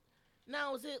we're just.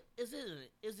 Now is it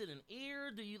an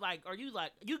ear? Do you are you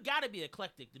you gotta be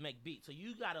eclectic to make beats, so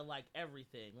you gotta like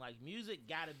everything. Like music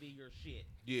gotta be your shit.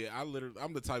 Yeah,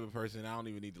 I'm the type of person I don't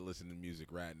even need to listen to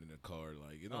music riding in the car.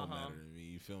 Like it don't matter to me.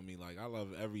 You feel me? Like I love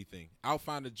everything. I'll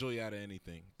find the joy out of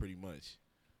anything, pretty much.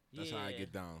 That's how I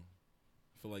get down.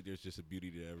 I feel like there's just a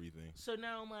beauty to everything. So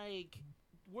now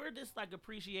where did this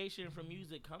appreciation for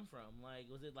music come from? Like,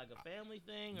 was it like a family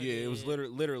thing? Yeah, it was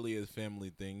literally a family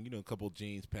thing. You know, a couple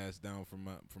genes passed down from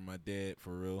my dad, for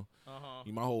real.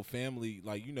 My whole family,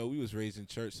 we was raised in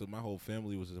church, so my whole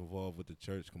family was involved with the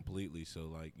church completely.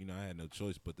 So I had no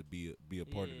choice but to be a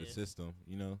part of the system.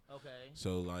 You know. Okay.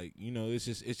 So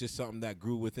it's just something that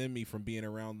grew within me from being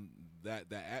around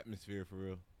that atmosphere, for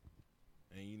real.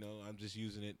 And I'm just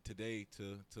using it today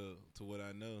to what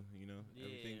I know.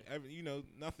 Everything,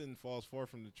 nothing falls far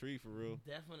from the tree, for real.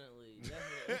 Definitely.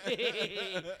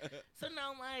 So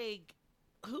now,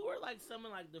 who are some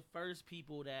of the first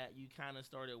people that you kind of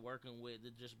started working with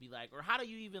to just be or how do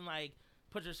you even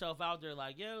put yourself out there?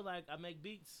 I make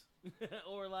beats,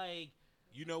 or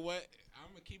You know what? I'm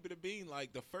gonna keep it a bean.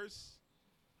 The first,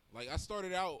 I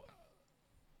started out,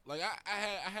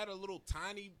 I had a little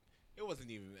tiny. It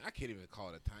wasn't even. I can't even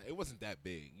call it a time. It wasn't that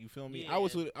big. You feel me? Yeah. I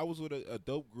was with a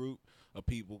dope group of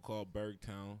people called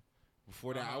Bergtown.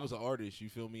 Before that, I was an artist. You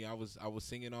feel me? I was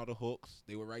singing all the hooks.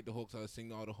 They would write the hooks. I was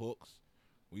singing all the hooks.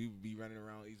 We would be running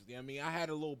around easily. I mean, I had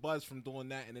a little buzz from doing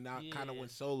that, and then I kind of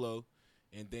went solo.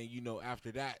 And then after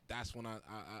that, that's when I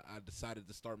decided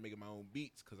to start making my own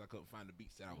beats because I couldn't find the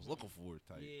beats that I was looking for.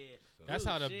 Type. Yeah, so. That's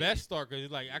how the best start.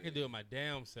 Cause I can do it my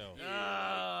damn self.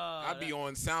 Yeah. I'd be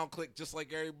on SoundClick just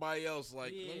like everybody else.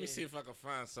 Let me see if I can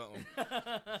find something.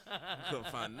 I couldn't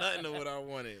find nothing of what I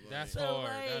wanted. That's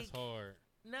hard. That's hard.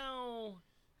 No.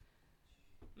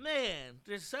 Man,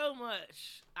 there's so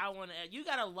much I want to add. You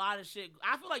got a lot of shit.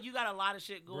 I feel like you got a lot of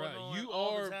shit going on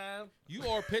all the time. You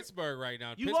are Pittsburgh right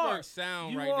now. You Pittsburgh are.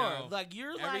 sound you right are. now.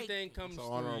 You're everything comes through you.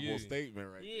 That's an honorable statement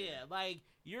right there.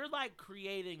 You're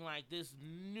creating this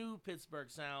new Pittsburgh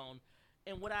sound.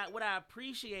 And what I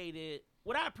appreciated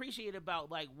about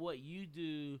what you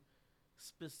do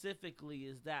specifically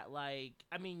is that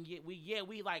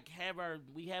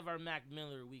we have our Mac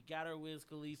Miller, we got our Wiz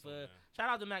Khalifa. Shout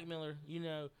out to Mac Miller,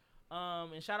 and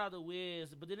shout out to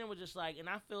Wiz. But then it was just and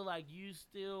I feel you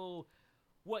still,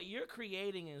 what you're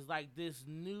creating is this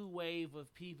new wave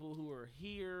of people who are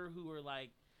here, who are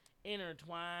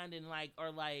intertwined and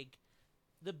are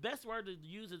the best word to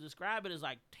use to describe it is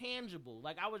tangible.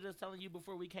 I was just telling you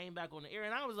before we came back on the air,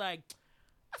 and I was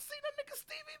I seen that nigga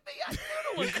Stevie B. I knew the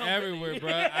one He's coming. everywhere,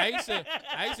 bro. I used to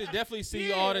definitely see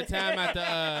you all the time at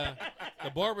the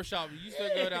barbershop. You used to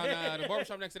go down the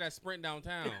barbershop next to that Sprint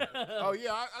downtown. Oh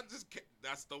yeah, I just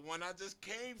that's the one I just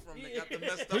came from. They got the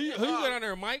messed up. Who you go down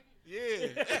there, Mike?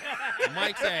 Yeah.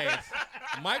 Mike's ass.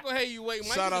 Mike will have you wait.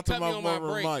 Mike Shout out to my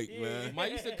brother Mike, yeah. man.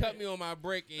 Mike used to cut me on my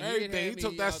break. And everything. He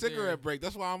took that cigarette there. break.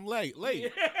 That's why I'm late. So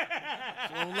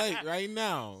I'm late right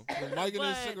now. So Mike and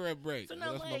his cigarette break. So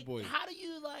now, that's my boy. How do you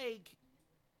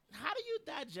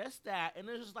digest that? And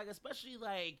it's just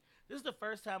especially this is the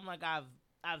first time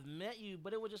I've met you,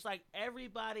 but it was just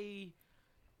everybody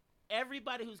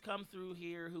who's come through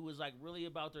here who was really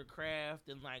about their craft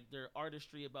and their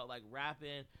artistry about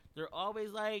rapping, they're always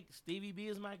Stevie B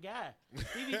is my guy.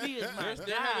 Stevie B is my guy.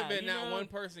 There haven't been not one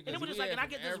person. And it was just and I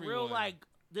get this everyone. real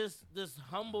this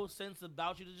humble sense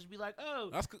about you to just be oh.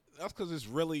 That's because it's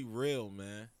really real,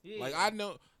 man. Yeah. I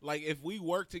know, if we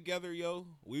work together, yo,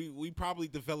 we probably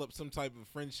develop some type of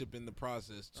friendship in the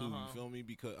process too. You feel me?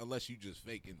 Because unless you just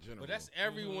fake in general. But that's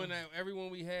everyone.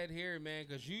 Everyone we had here, man.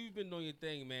 Because you've been doing your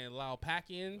thing, man.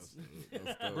 Laupakians,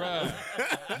 bro.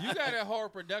 You got a whole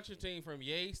production team from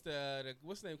Yates to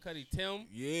what's his name, Cuddy Tim.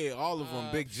 Yeah, all of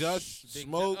them. Big Just,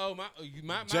 Smoke.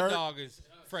 My dog is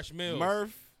Fresh Mills.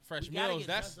 Murph. Fresh We gotta Mills. get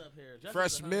That's Just up here. Just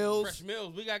Fresh is a Mills. Fresh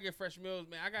Mills. We gotta get Fresh Mills,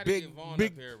 man. I gotta Big get Vaughn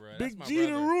Big up here, bro. Big That's G my the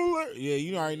brother. ruler. Yeah,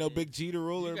 you already know Big G the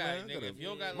ruler, You got, man. nigga, if you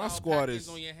don't got My loud squad packets is.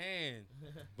 on your hand,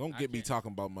 Don't I get me can't.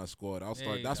 talking about my squad. I'll There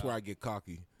start. you That's go. where I get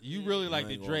cocky. you really like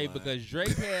the ain't gonna Drake lie. because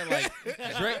Drake had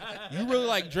like Drake. You really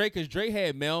like Drake because Drake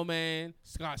had Mailman,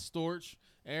 Scott Storch,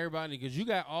 everybody. Because you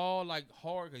got all like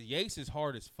hard. Because Yates is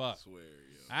hard as fuck. I swear,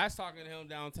 I was talking to him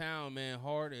downtown, man.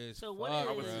 Hard as So fuck, what I is-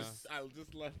 bruh. was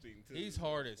just left him too. He's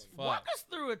hard as fuck. Walk us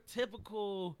through a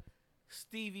typical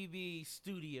Stevie B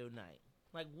studio night.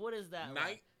 Like, what is that Night?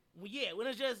 like? Well, yeah, when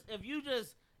it's just if you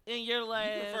just in your You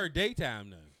lab. prefer daytime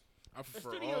though. I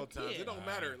prefer studio all times. kid. It don't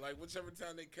matter. Like whichever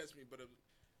time they catch me, but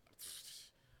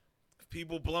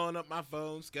people blowing up my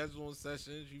phone, scheduling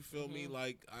sessions. You feel me?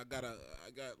 Like I got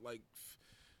like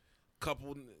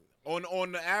couple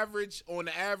on the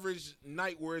average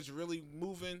night where it's really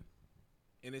moving,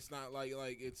 and it's not like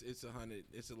it's 100.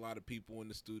 It's a lot of people in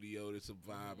the studio. It's a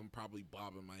vibe. I'm probably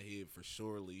bobbing my head for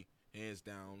surely, hands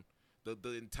down. The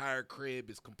entire crib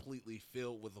is completely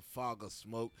filled with a fog of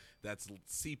smoke that's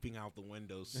seeping out the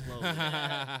window slowly.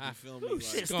 You feel me? Ooh, Like,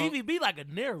 shit, Stevie B like a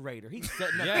narrator. He's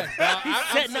setting up. Yes, He's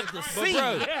setting up the But scene.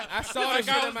 bro, I saw this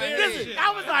shit in my head. Listen,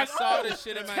 I was like, saw oh, this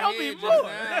shit in my tell head me just more.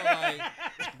 now. Like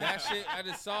that shit, I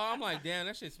just saw. I'm like, damn,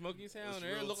 that shit smoky as hell it's in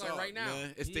there. It real look like talk, right now.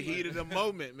 man. It's the heat of the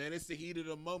moment, man. It's the heat of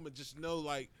the moment. Just know,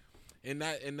 like, in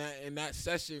that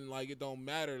session, like, it don't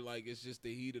matter. Like, it's just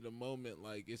the heat of the moment.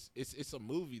 Like, it's a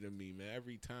movie to me, man.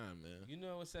 Every time, man. You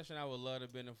know what session I would love to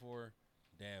have been in for?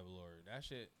 Dab Lord. That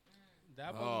shit.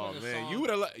 That Oh motherfucking man, song, you would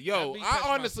have. that Yo, beat touched I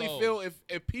my honestly soul. feel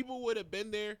if people would have been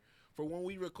there for when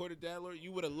we recorded that, Lord,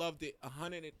 you would have loved it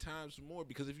 100 times more.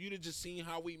 Because if you'd have just seen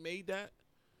how we made that.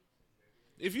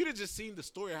 If you'd have just seen the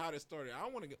story of how that started,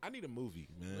 I need a movie,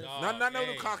 man. Dog, not no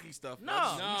hey. cocky stuff. No.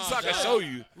 just so I can dog. show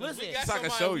you. Listen, We got So I can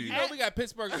somebody- show you. You know we got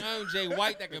Pittsburgh's own Jay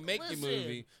White that can make the Listen,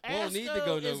 movie. We don't need to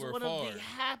go Asco is nowhere one far. of the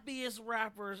happiest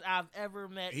rappers I've ever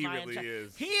met. He my really entire-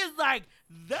 is. He is like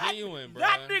that. Genuine,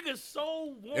 That bruh. nigga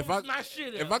so warms If I- my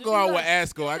shit if up. I Just go be out with like,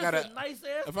 Asco, I "This is gotta- a nice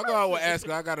ass If I go out with person."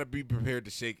 Asco, I gotta be prepared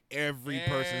to shake every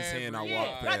person's hand I Yeah,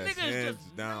 walk that past, nigga is hands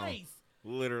just down, nice.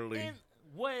 literally. And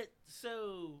what?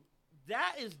 So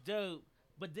that is dope.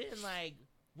 But then, like,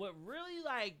 what really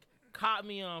like caught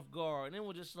me off guard, and it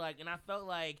was just like, and I felt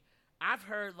like I've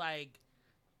heard like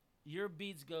your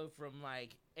beats go from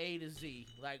like A to Z,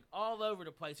 like all over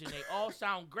the place, and they all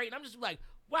sound great. And I'm just like,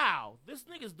 wow, this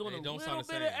nigga's doing They a don't little sound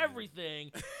the bit of same.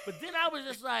 everything. But then I was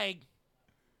just like,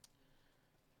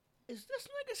 is this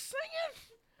nigga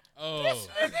singing? Oh, This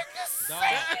nigga just dog.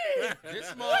 singing. This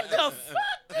What the motherfucker.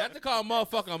 fuck? Not to call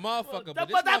motherfucker a motherfucker, but But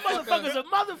this that motherfucker's a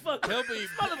motherfucker. He'll be- This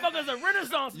motherfucker's a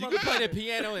renaissance You can play the motherfucker.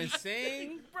 piano and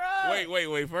sing. Bruh.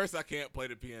 Wait. First, I can't play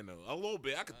the piano. A little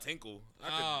bit. I could tinkle.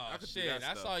 I could do shit! that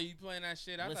I stuff. saw you playing that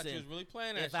shit. I thought you Listen, was really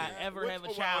playing that if shit. I ever have a On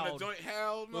the child, joint,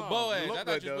 hell no. With Boaz, It look I thought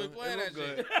good, you was though. playing It look that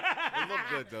good. shit. It look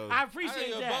good though. I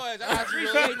appreciate I that. thought I you was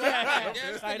appreciate Boaz. that.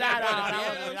 Yeah, Like, nah,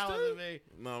 that wasn't me.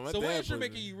 No, my So what dad instrument plays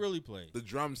can it. you really play? The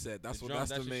drum set. That's The what. drum, That's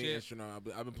that's the your main shit? instrument.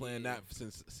 I've been playing that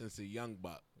since a young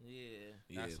buck. Yeah.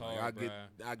 Yeah, That's like, hard, I get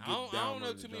I down don't know on the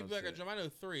too many drum people that can set. drum. I know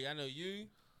three. I know you,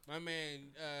 my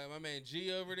man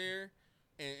G over there,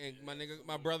 and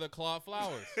my brother Claude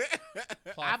Flowers.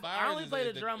 Claude I only is play the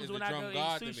is drums is when the I drum go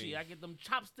god eat to me. sushi. I get them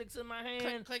chopsticks in my hand.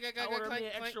 Clink, clink, I order clink, me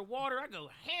an clink. extra water. I go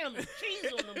ham and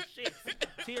cheese on them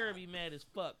shits. Tara be mad as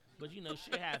fuck, but you know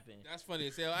shit happen. That's funny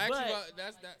as hell. Actually, But-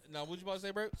 that's that. No, what you about to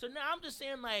say, bro? So now I'm just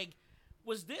saying, like,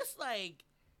 was this like,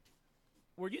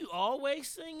 were you always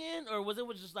singing, or was it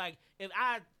just like, if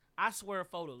I swear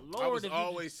for the Lord, I was if you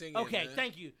always singing. okay, man.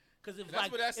 thank you. Because if That's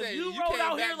like what I said. if you You rolled came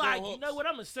out back here doing like, you hooks. know what,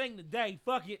 I'm gonna sing today.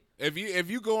 Fuck it. If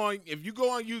you go on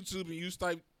YouTube and you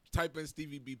type in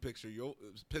Stevie B picture,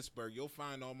 Pittsburgh, you'll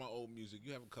find all my old music.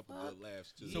 You have a couple good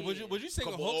laughs too. So was you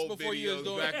singing couple hooks old before you was videos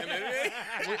doing? back in the day.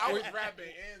 I was rapping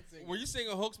and singing. Were you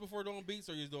singing hooks before doing beats,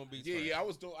 or you was doing beats? Yeah,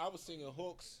 first? yeah, I was singing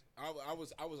hooks. I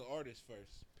was an artist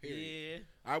first. Period.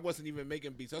 Yeah. I wasn't even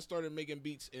making beats. I started making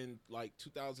beats in like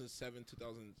 2007,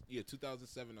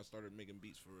 2007 I started making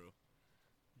beats for real.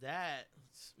 That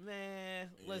man,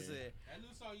 Yeah. listen. That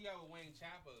new song you got with Wayne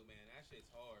Chapo, man, that shit's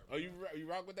hard. Oh, you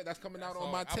rock with that? That's coming That's out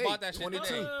on hard. my I tape. bought that shit 22.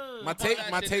 today. My I bought tape,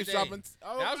 that my shit tape's today. dropping.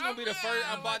 Oh, That was gonna be the first.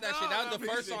 I bought that shit. That was the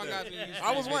first song I was gonna use.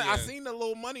 I was for one. the I video. seen the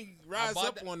little money rise bought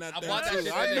up that- on that. I thing, bought that too.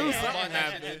 shit I today. knew I something bought that shit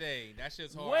happened. today. That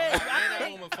shit's hard. Wait, I I ran that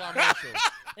think- home with Fly Marshall.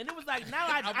 And it was like now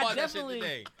I I bought that shit definitely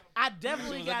today. I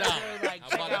definitely It was a gotta dollar. go like I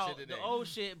check bought that out shit the today. old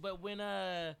shit. But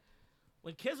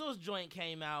when Kizzle's joint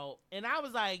came out, and I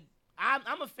was like,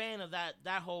 I'm a fan of that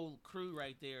whole crew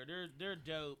right there. They're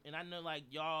dope, and I know like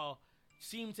y'all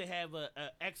seem to have a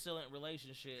excellent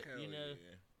relationship. Hell you know,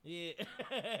 yeah. Yeah.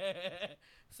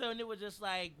 So and it was just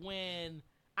like when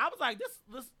I was like,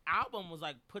 this album was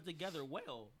like put together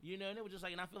well, you know, and it was just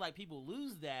like, and I feel like people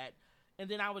lose that. And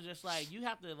then I was just like, you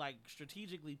have to like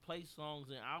strategically play songs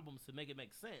and albums to make it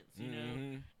make sense, you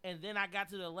know. And then I got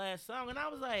to the last song, and I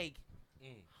was like,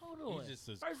 hold on.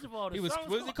 First of all, the song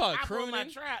was it called? Crooning? My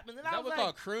Trap. And then That I was was like,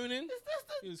 called crooning. Is this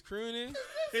the? He was crooning.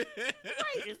 Wait,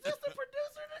 is this the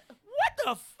producer? What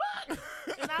the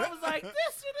fuck? And I was like,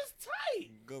 this shit is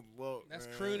tight. Good luck. That's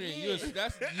man. crooning. Yeah.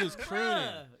 You was crooning.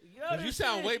 Yo, You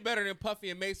sound way better than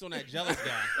Puffy and Mace on that Jealous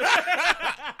guy.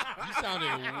 You sounded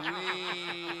way.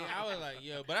 I was like,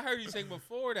 yo, but I heard you sing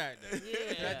before that. Though.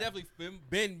 Yeah. I definitely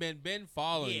been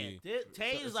following you.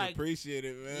 Tay's like appreciate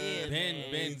it, man.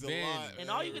 Yeah, Ben. And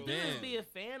all you can do is be a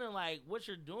fan of like what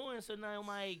you're doing. So now,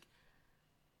 like,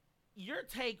 your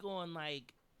take on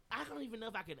like, I don't even know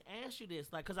if I can ask you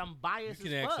this, like, cause I'm biased. You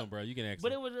can as ask fuck. them, bro. You can ask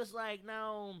But them. it was just like,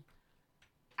 now,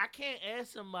 I can't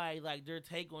ask somebody like their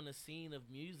take on the scene of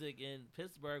music in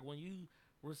Pittsburgh when you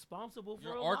responsible for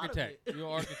You're a an lot architect. of it. You're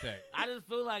an architect. I just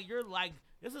feel like you're like,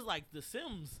 this is like The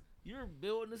Sims. You're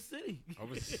building the city.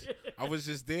 I was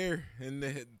just there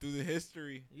through the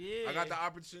history. Yeah. I got the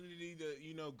opportunity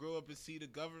to grow up and see the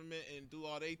government and do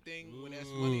all they thing when that's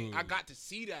money. I got to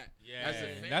see that. Yeah, as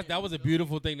a fan. that was a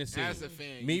beautiful thing to see. As a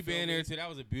fan, me you feel being me? there too, that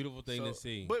was a beautiful thing to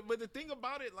see. But the thing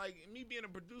about it, like me being a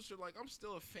producer, like I'm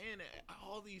still a fan of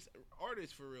all these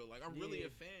artists for real. Like I'm really a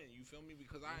fan. You feel me?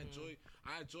 Because I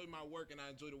enjoy my work and I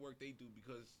enjoy the work they do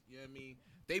because you know what I mean.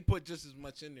 They put just as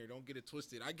much in there. Don't get it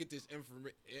twisted. I get this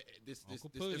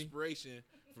inspiration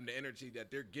from the energy that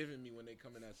they're giving me when they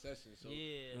come in that session. So,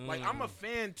 like, I'm a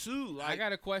fan too. Like, I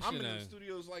got a question. I'm in the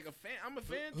studios like a fan. I'm a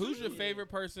fan too. Who's your favorite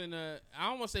person? I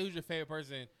don't want to say who's your favorite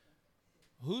person.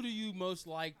 Who do you most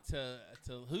like to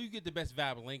who you get the best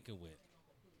vibe linking with?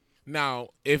 Now,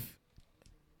 if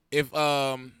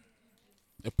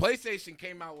PlayStation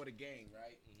came out with a game,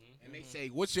 right, and they say,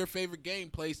 "What's your favorite game,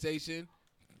 PlayStation?"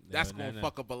 That's gonna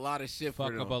fuck up a lot of shit.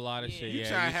 Fuck up a lot of shit. You Yeah,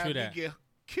 trying to you have true me that. get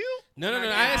killed? No.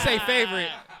 I didn't say favorite.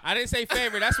 I didn't say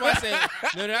favorite. That's why I said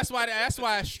no. That's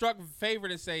why I struck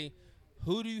favorite and say,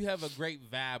 who do you have a great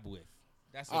vibe with?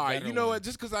 That's all right. You know what?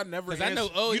 Just because I never, I know.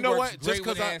 Oh, you know what? Just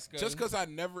because I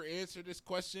never answered this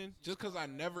question. Just because I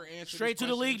never answered. Straight this to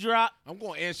the question, league drop. I'm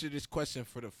gonna answer this question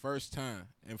for the first time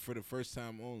and for the first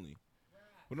time only.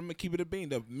 But I'm gonna keep it a bean.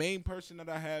 The main person that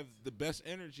I have the best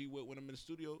energy with when I'm in the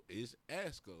studio is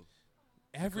Asco.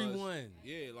 Everyone.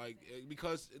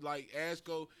 Because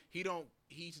Asco,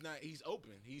 he's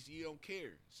open. He don't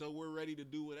care. So we're ready to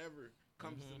do whatever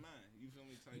comes to mind. You feel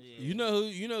me? Type shit. You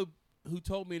know who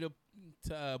told me to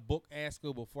book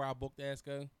Asco before I booked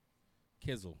Asco?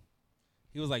 Kizzle.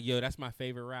 He was like, yo, that's my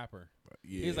favorite rapper.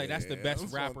 He was like, that's the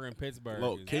best rapper in Pittsburgh.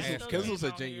 Look, Kizzle's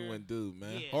a genuine here. dude,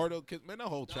 man. Yeah. Hardo, man, the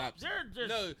whole trap.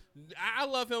 No, I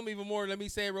love him even more. Let me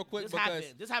say it real quick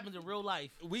This happens in real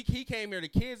life. He came here. The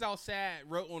kids outside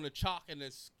wrote on the chalk in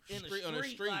the street on the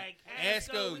street. Like,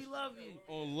 Asco, we love you.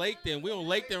 On Laketon. We on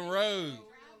Laketon Road.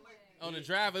 On the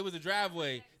driveway. It was a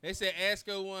driveway. They said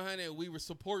Asco 100. We would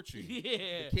support you.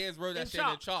 Yeah. The kids wrote that shit in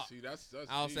the chalk. See, that's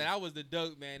I was saying that was the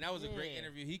dope, man. That was a great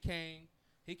interview. He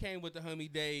came with the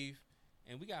homie Dave,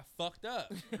 and we got fucked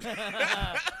up.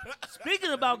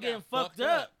 Speaking about getting fucked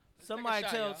up, somebody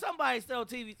shot, tell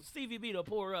Stevie B to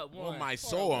pour up one. On my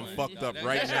soul, I'm fucked up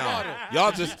right That's now. your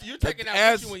Y'all just you're taking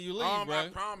out with you when you leave, bro. I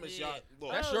promise y'all.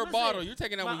 Look, That's your bottle. You're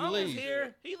taking out when you leave.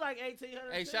 Here. He like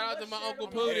 1,800. Hey, shout out to my Uncle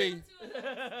Pootie.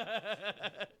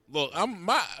 Look,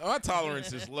 my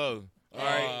tolerance is low. All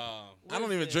right, I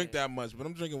don't even drink that much, but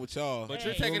I'm drinking with y'all. But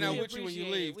you're taking out with you when you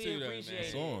leave too, though, man.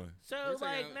 It's on. So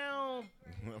like now,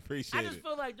 I appreciate I just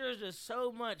feel like there's just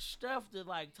so much stuff to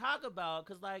like talk about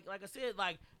because like I said,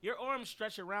 like your arms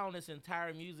stretch around this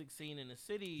entire music scene in the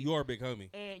city. You are a big homie,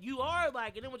 and you are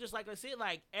like, and it was just like I said,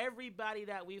 like everybody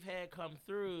that we've had come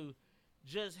through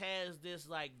just has this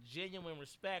like genuine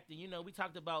respect, and we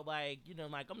talked about like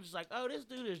like I'm just like, oh, this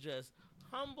dude is just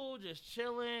humble, just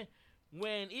chilling.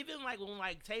 When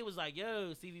Tay was like,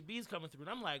 yo, Stevie B's coming through, and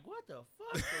I'm like, what the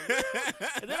fuck? For real?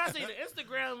 And then I see the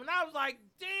Instagram, and I was like,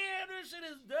 damn, this shit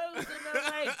is dope. And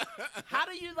I'm like, how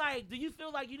do you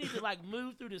feel like you need to like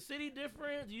move through the city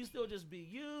different? Do you still just be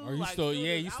you? Or you like, still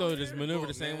just maneuver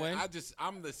the same way?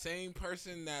 I'm the same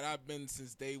person that I've been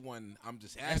since day one. I'm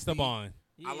just happy. That's the bond.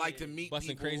 I like to meet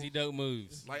busting people. crazy dope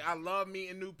moves. Like I love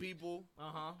meeting new people.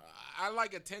 Uh-huh. I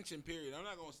like attention. Period. I'm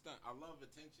not gonna stunt. I love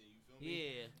attention. You feel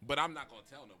me? Yeah. But I'm not gonna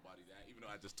tell nobody that, even though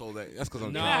I just told that. That's because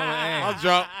I'm No, drunk. hey. I'm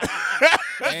drunk.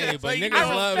 Hey, but Like, niggas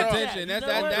I love respect attention. that.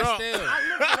 That's You know that's what? still. I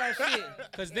live for that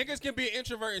shit. Because niggas can be an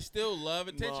introvert and still love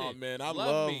attention. Nah, man, I love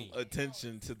love me.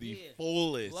 attention to the Yeah.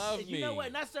 fullest. Love And you know me. what?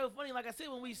 And that's so funny. Like I said,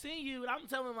 when we seen you, and I'm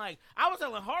telling like I was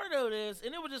telling Hardo this,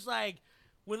 and it was just like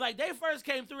when like they first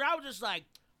came through, I was just like,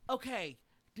 okay,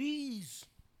 these.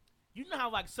 You know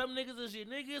how like some niggas is your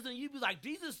niggas, and you be like,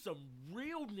 these are some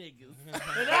real niggas.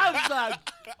 And I was like,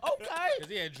 okay.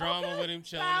 Because he had drama with him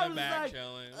chilling I in the was back, like-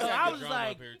 chilling. So I was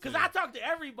like, because I talk to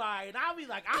everybody, and I'll be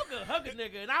like, I'll go hug a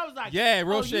nigga, and I was like, Yeah,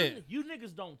 real oh, shit. You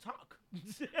niggas don't talk.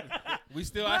 I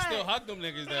still But- hug them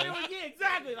niggas, though. Yeah,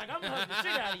 exactly. Like I'm gonna hug the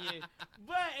shit out of you.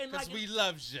 But and Because like we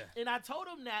loves you. and I told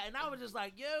him that, and I was just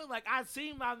like, yo, like I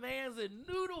seen my man's in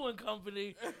Noodle and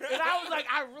Company, and I was like,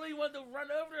 I really wanted to run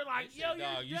over there, like, He yo, said,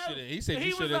 dog, you yo. shoulda- he said And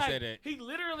you was shoulda like- said that. He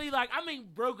literally like, I mean,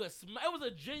 broke a smile. It was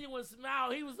a genuine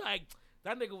smile. He was like,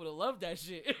 that nigga would have loved that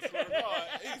shit. He's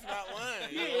not lying.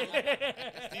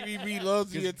 Yeah. Stevie B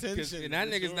loves the attention. And that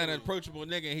for nigga's not sure. an approachable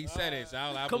nigga, and he said it. So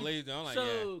I Com- believe it. I'm like, so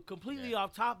yeah. completely Yeah.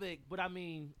 off topic, but I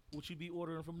mean, would you be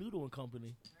ordering from Noodle and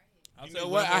Company? I'll You tell know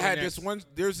what what? I'm I had ordering this next. one.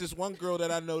 There's this one girl that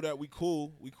I know that we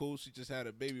cool. She just had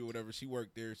a baby or whatever. She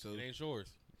worked there, so It ain't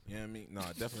yours. you know what I mean. No,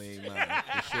 it definitely ain't mine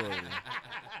for sure.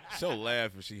 She'll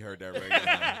laugh if she heard that right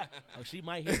now. Oh, she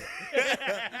might hear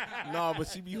it. No, but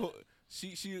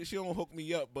she don't hook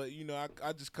me up. But you know,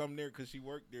 I just come there because she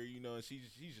worked there. You know, and she's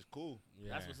just cool. Yeah.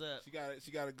 That's what's up.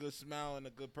 She got a good smile and a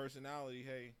good personality.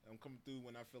 Hey, I'm coming through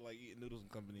when I feel like eating Noodles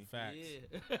and Company. Facts.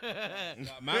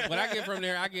 Yeah. What I get from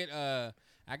there, I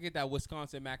get that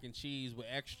Wisconsin mac and cheese with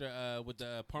extra with the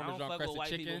I don't Parmesan fuck with crusted white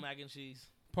people chicken. mac and cheese.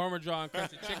 Parmesan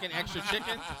crusted chicken, extra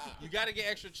chicken. You gotta get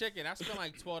extra chicken. I spent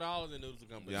like $12 in Noodles and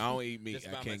Company. Yeah, I don't eat meat. Just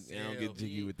I by can't. I don't myself. get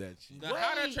jiggy with that shit. Now,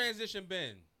 how that Wait. transition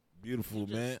been? Beautiful,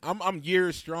 man. I'm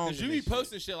years strong. Cause in you be this shit.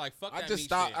 posting shit like fuck I that just meat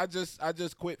stopped. shit. I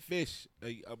just quit fish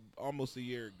almost a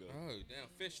year ago. Oh damn,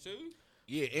 fish too.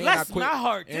 Yeah, and Bless I quit. my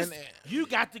heart. And, You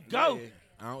got to go. yeah,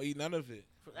 I don't eat none of it.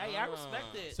 Hey, I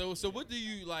respect it. So what do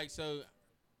you like? So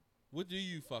what do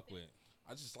you fuck with?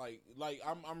 I just like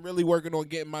I'm really working on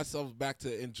getting myself back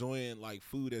to enjoying like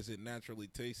food as it naturally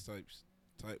tastes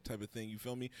type of thing. You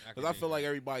feel me? Because I feel like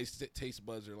everybody's taste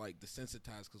buds are like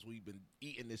desensitized because we've been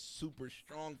eating this super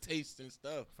strong taste and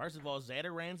stuff. First of all,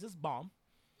 Zatarain's is bomb.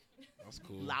 That's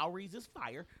cool. Lowry's is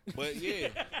fire. But yeah,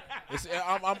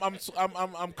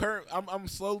 I'm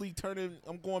slowly turning.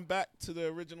 I'm going back to the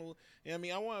original. You know what I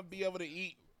mean, I want to be able to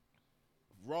eat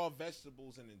raw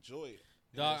vegetables and enjoy it.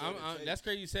 Dog, Enjoy the taste. that's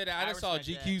crazy you said that. I I just saw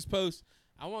respect GQ's post.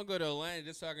 I want to go to Atlanta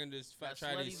just so I can just That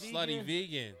try this slutty slutty vegan?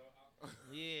 vegan.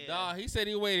 Yeah. Dog, he said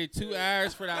he waited 2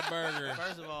 hours for that burger.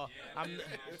 First of all, I'm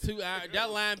 2 hours. That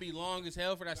line be long as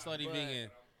hell for that slutty But- vegan.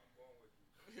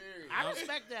 I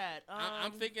respect that.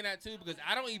 I'm thinking that too because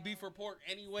I don't eat beef or pork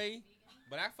anyway.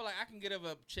 But I feel like I can get up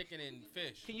a chicken and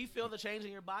fish. Can you feel the change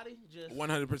in your body? Just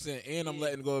 100%, and I'm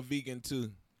letting go of vegan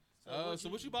too. So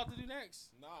what you about to do next?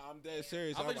 Nah, I'm dead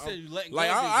serious. I thought you said you letting like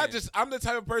go of I vegan. I'm the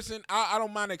type of person I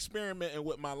don't mind experimenting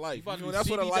with my life. about to You know, do that's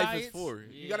what a CB life diets? is for.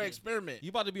 You gotta Yeah. experiment. You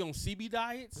about to be on CB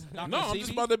diets? Dr. No, I'm CB?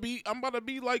 just about to be. I'm about to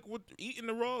be like with eating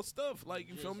the raw stuff. Like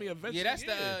you feel me? Eventually,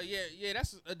 Yeah,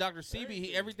 that's the that's Dr.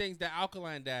 CB. Everything's the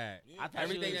alkaline diet. Yeah. I thought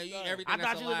Everything you that was, you eat, everything I that's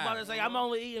thought you was about to alive. say I'm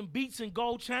only eating beets and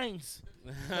gold chains.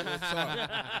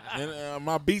 and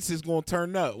my beats is gonna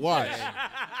turn up. Watch.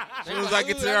 As soon as I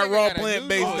get to Ooh, that nigga raw got a plant new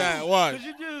based voice. diet, watch. Cause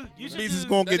you should Beats is do,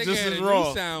 gonna That get nigga just had as a new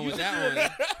raw. sound with that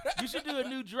one. you should do a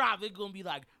new drop. It's gonna be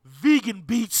like vegan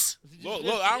beets. Look,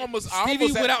 I almost Stevie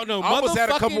had, without no I almost had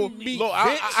a motherfucking couple. meat, Look,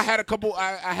 bitch. I had a couple.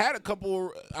 I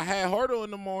had Hardo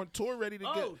in them on tour ready to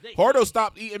Oh, they- go. Hardo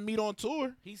stopped eating meat on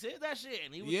tour. He said that shit,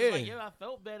 and he was Yeah. just like, "Yeah, I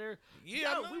felt better." Yeah, Yo,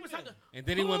 I know we were that. talking. And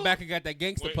then he went back and got that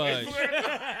gangster pudge.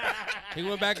 He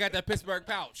went back and got that Pittsburgh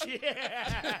pouch.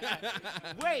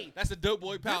 Yeah. Wait, That's a dope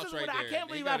boy this pouch is right what there. I can't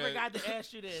He believe I got a forgot to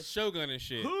ask you this. Shogun and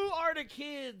shit. Who are the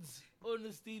kids on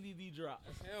the Stevie B drop?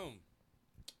 Him.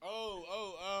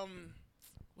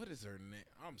 What is her name?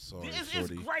 I'm sorry, It's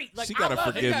shorty. great. Like, She I gotta love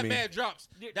it. He forgive got me. bad drops.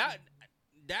 Yeah. That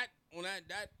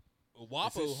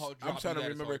Wapo This is- drop. I'm trying to he got his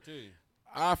remember. heart,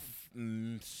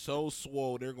 too. So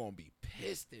swole. They're gonna be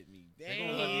pissed at me. gonna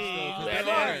Damn. let you know, 'cause That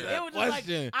they are. is It a was just like,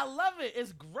 question. I love it.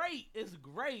 It's great. It's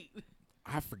great.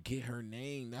 I forget her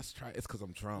name. It's because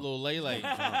I'm drunk. Lil Lele.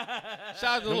 Shout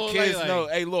out to Them Lil kids Lele. know.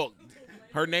 Hey, look,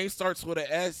 her name starts with an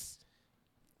S.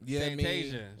 Yeah, I mean,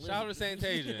 Santasia. Shout out to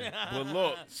Santasia. but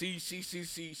look,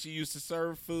 she used to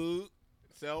serve food,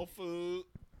 sell food.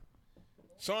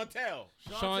 Chantel.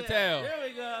 There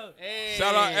we go. Hey.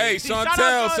 Shout out, hey, Shout Chantel.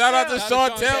 out Shout out to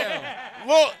Shout out to Chantel. Chantel.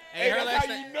 Look, Hey, hey, her that's last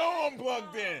how name- you know I'm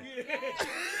plugged in.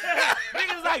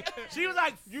 Niggas like, she was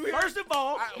like, first of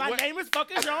all, my what- name is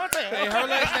fucking Chantel. Hey, her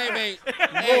last name ain't.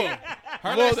 Hey, her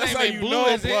Look, last that's name how ain't you Blue, know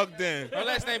I'm is it? plugged in. Her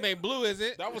last name ain't Blue, is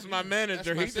it? That was my manager.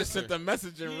 That's my He just sister. sent the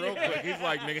message in real quick. He's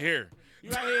like, nigga, here. You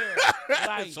right here.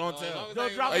 Like, Chantel. go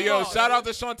drop Hey, the yo, ball. shout out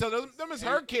to Chantel. Them is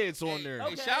her kids on there.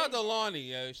 Hey, shout out to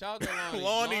Lonnie, yo. Shout out to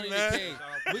Lonnie. Lonnie, the man. king.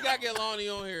 We gotta get Lonnie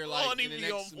on here like Lonnie in the be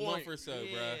next on point. month or so,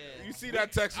 bro. You see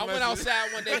that text I message? went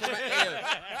outside one day from my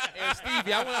and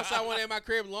Stevie. I went outside one day in my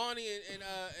crib. Lonnie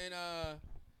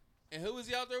and who was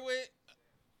he out there with?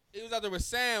 He was out there with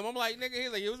Sam. I'm like, nigga,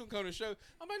 he's like, he was coming to the show.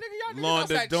 I'm like, nigga, y'all niggas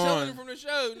outside chilling from the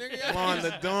show, nigga. Lon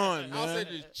the Dawn, I was man.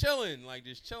 just chilling like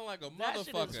a That shit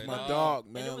is motherfucker. My fun. dog,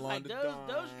 And man. it was Lon like the those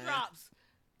Dawn. drops.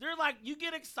 They're like, you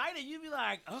get excited. You be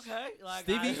like, okay. Like,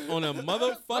 Stevie on a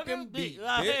motherfucking beat,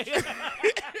 Like- bitch.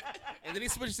 And then he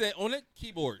switched said on the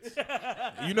keyboards.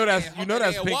 You know that's Hey,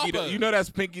 Pinky. Whopper. You know that's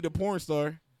Pinky the porn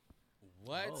star.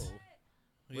 What? Oh.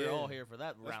 We're all here for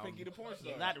that That's round. Pinky the porn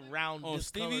star. That round On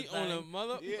discolored Stevie on a thing.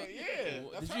 mother.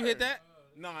 Yeah. Did you hit that?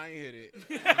 No, I ain't hit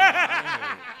it.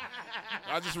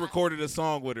 I just recorded a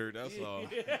song with her. That's all.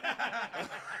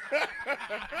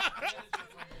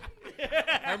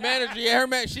 Her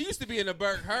manager, she used to be in the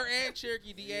Berg. Her and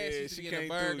Cherokee Diaz Yeah, used to she be in the came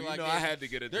Berg. through. Like I had to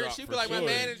get a drop she'd for be like, my sure.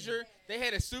 manager, they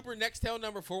had a super Nextel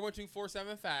number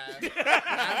 412-475.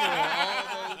 I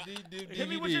all those DVDs. Hit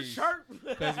me with your shirt.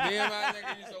 Because me and my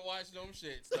nigga used to watch them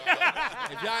shit. So,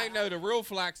 if y'all ain't know the real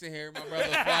Flax in here, my brother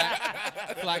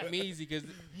Flack Measy, because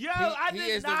I he did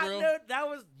is the not real. know that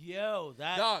was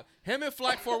that. Dog, him and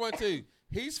Flack 412.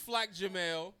 He's Flack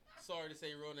Jamel. Sorry to say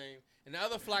your real name. And the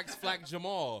other Flack's Flack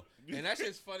Jamal. And that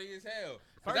shit's funny as hell.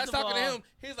 Cause I was talking to him.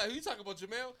 He's like, who you talking about,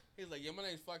 Jamel? He's like, yeah, my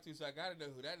name's Flack too, so I gotta know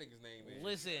who that nigga's name is.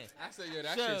 Listen. I said, yo,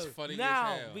 that so shit's funny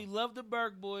now, as hell. we love the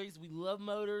Berg boys. We love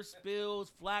Motors,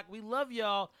 Spills, Flack. We love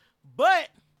y'all. But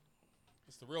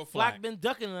It's the real Flack. Flack been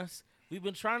ducking us. We've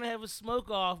been trying to have a smoke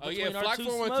off Oh between yeah, our Flack two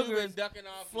 412 smokers. been ducking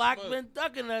off. the Flack smoke. been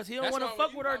ducking us. He don't That's want to why when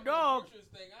fuck you with our brought the dog. pictures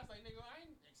thing, I was like, nigga, I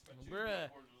ain't expect you to Bruh.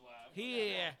 report this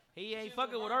live. He ain't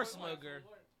fucking with our smoker.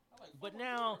 But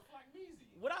now,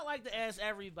 what I like to ask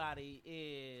everybody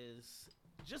is,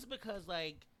 just because,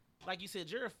 like you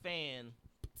said, you're a fan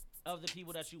of the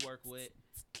people that you work with.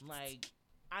 Like,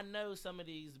 I know some of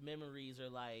these memories are,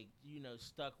 like,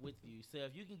 stuck with you. So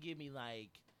if you can give me, like,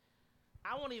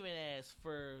 I won't even ask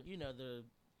for,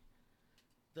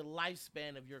 the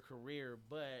lifespan of your career,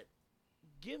 but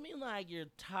give me, like, your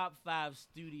top 5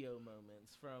 studio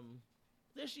moments from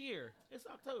this year. It's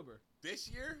October.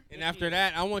 This year? And after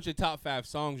that, I want your top 5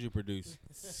 songs you produce.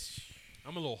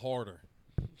 I'm a little harder.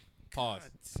 Pause.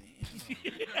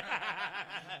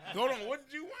 Hold on. What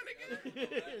did you want again?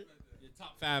 Your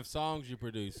top 5 songs you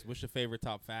produce. What's your favorite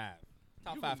top 5?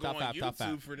 Top You 5, can top go 5, on top YouTube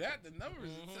 5. for that. The numbers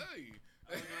will tell you.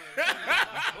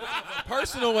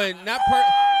 Personal and not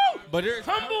but there's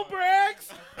Humble brags.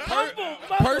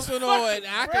 personal and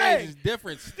accolades is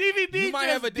different. Stevie B You might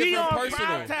have a different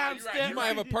personal. You might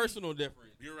have a personal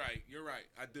difference. You're right.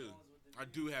 I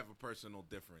do have a personal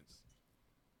difference.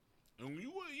 And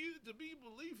you to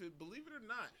believe it or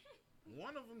not,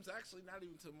 one of them's actually not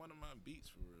even to one of my beats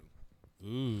for real.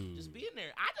 Ooh. Just being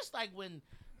there. I just like when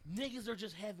niggas are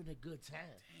just having a good time.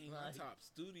 Dang, Like, my top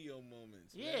studio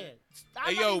moments. yeah. Man.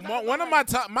 I Hey yo, like- one of my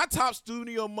top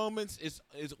studio moments is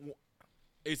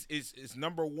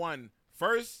number one.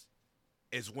 First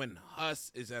is when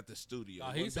Huss is at the studio.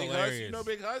 Oh, he's Big hilarious. Huss, you know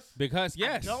Big Huss? Big Huss,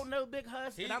 yes. I don't know Big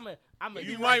Huss, and I'm a.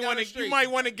 You right might down want the to. street. You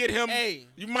might want to get him. Hey.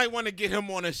 You might want to get him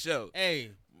on a show.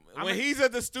 Hey, When he's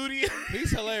at the studio,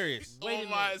 he's hilarious. Wait a oh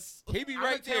my minute. He be I'ma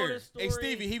right tell there. this Hey, story.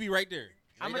 Stevie, he be right there.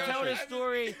 I'm Right gonna down tell the this street.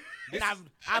 story, and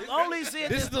I've only seen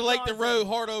This is the Laketon Road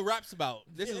Hardo raps about.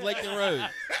 This is Laketon Road.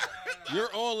 You're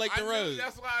on Laketon Road.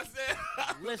 That's why I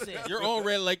said. Listen, You're on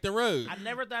Red Laketon Road. I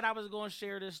never thought I was going to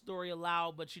share this story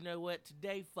aloud, but you know what?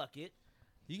 Today, fuck it.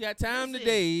 You got time Listen,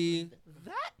 today.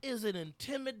 That is an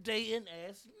intimidating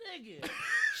ass nigga.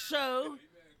 So,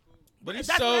 But he's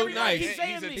that's what so everybody nice. keeps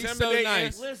saying to He's me. He's so intimidating.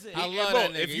 nice. Listen, I love Look,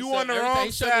 that nigga. if He's you so- on the every time- wrong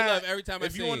he showed me love side, every time I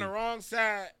if see you on the him. wrong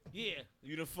side, yeah.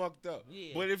 you done fucked up.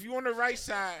 Yeah. But if you on the right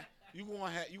side, you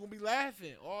gonna be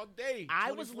laughing all day.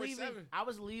 I was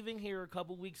 24/7. leaving here a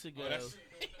couple weeks ago, that's-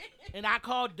 and I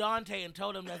called Dante and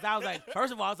told him that. I was like,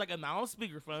 first of all, I was like, am I on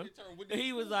speakerphone? And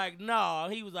he was like, no.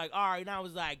 He was like, all right. And I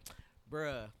was like,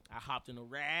 bruh, I hopped in a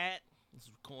rat. This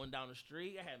was going down the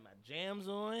street. I had my jams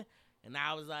on, and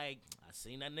I was like, I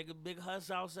seen that nigga Big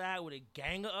Huss outside with a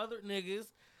gang of other niggas,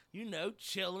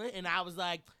 chilling. And I was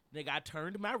like, nigga, I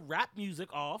turned my rap music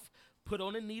off, put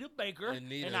on Anita Baker,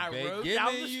 Anita and I Baker, rode give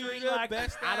down me the you street the like,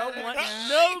 best I don't I want got.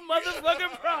 no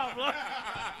motherfucking problem.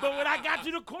 But when I got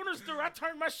to the corner store, I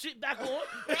turned my shit back on.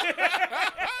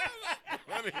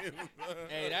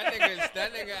 Hey,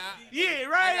 that nigga. Yeah,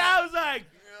 right? I was like,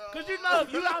 because you know,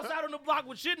 if you outside on the block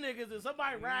with shit niggas and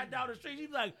somebody ride down the street, you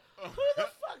be like, who the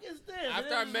fuck is this?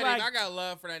 After I met him, I got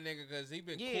love for that nigga because he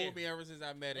been cool with me ever since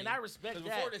I met him. And I respect that.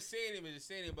 Before seeing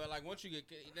him, but like once you get,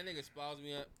 that nigga spoils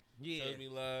me up, shows me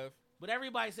love. But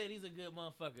everybody said he's a good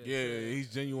motherfucker. Yeah,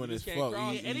 he's genuine as fuck.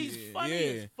 And he's funny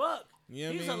as fuck. You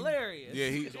know he's what I mean? hilarious. Yeah,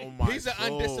 he's on my He's an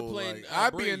soul. undisciplined Like,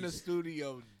 I'd breeze. be in the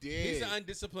studio dead. He's an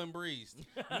undisciplined breeze.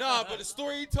 No, but the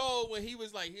story he told when he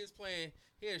was like, he was playing,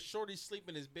 he had Shorty sleep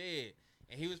in his bed,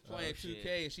 and he was playing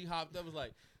 2K, and she hopped up, was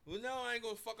like, well, no, I ain't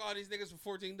gonna fuck all these niggas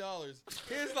for $14.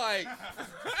 He's like,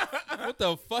 what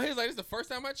the fuck? He's like, this is the first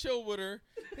time I chilled with her.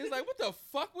 He's like, what the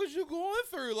fuck was you going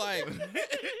through? Like,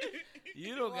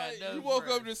 you don't got no. You woke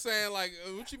up just saying like,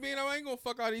 what you mean? I ain't gonna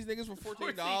fuck all these niggas for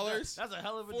 $14. That's a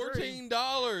hell of a $14.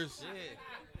 Yeah.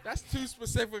 That's too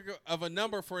specific of a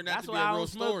number for it not That's to be why a real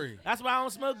story. That's why I don't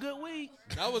smoke good weed.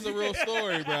 That was a real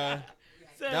story, bro.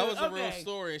 So, That was a real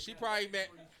story. And she probably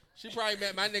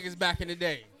met my niggas back in the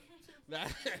day.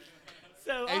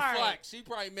 So, hey, all right. Flex, she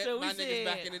probably met my niggas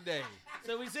back in the day.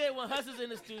 So we said when Huss is in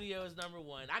the studio is number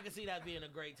one. I can see that being a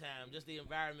great time. Just the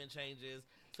environment changes.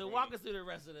 So walk us through the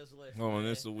rest of this list. Oh, and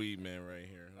this a weed man right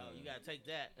here. Oh, you gotta take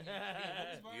that.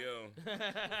 Yo.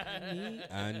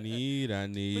 I need.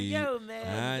 But yo,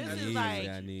 man, this is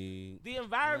like the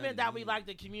environment that we like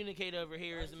to communicate over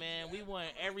here is, man, we want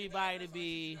everybody to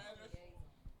be.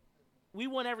 We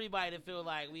want everybody to feel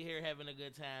like we here having a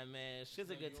good time, man. Shit's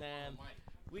a good time.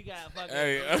 We got fucking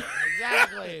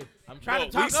exactly. I'm trying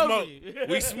to talk over you.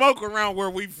 We smoke around where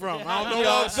we from. I don't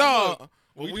know what y'all.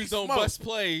 We just don't bust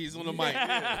plays on the mic.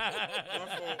 My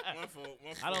fault.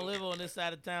 I don't live on this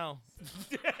side of town.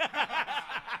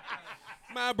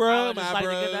 My bro, To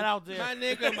get that out there. my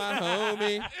nigga, my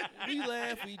homie. We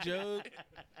laugh, we joke.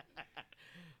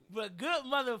 But good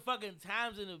motherfucking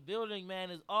times in the building, man,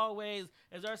 as always,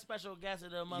 as our special guest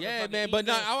of the motherfucking Yeah, man, but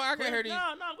no, I can hear these.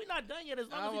 No, we're not done yet. As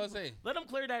long as say. let him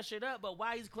clear that shit up. But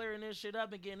while he's clearing this shit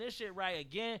up and getting this shit right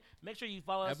again, make sure you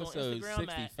follow us on Episode Instagram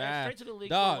 65. at Straight to the League.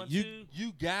 Dog, 412.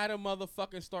 you gotta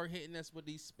motherfucking start hitting us with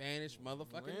these Spanish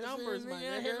motherfucking numbers, my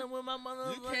Hit nigga. him with my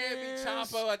You can't be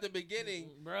Chapo at the beginning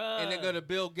bruh. and then go to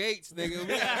Bill Gates, nigga. We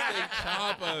gotta stay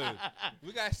Chapo.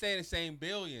 We gotta stay in the same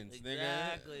billions,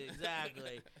 nigga.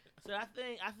 Exactly. So I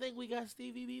think we got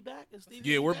Stevie B back. Is Stevie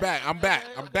Yeah, B we're back. I'm back.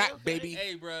 Okay, I'm okay, back, okay. baby.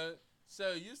 Hey, bro.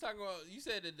 So you was talking about? You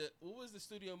said that what was the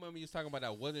studio moment you was talking about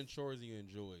that wasn't chores you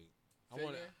enjoyed?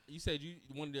 You said you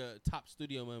one of the top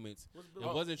studio moments.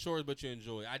 It wasn't chores, but you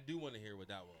enjoyed. I do want to hear what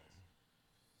that was.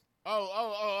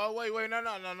 Oh, wait,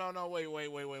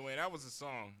 no, wait. That was a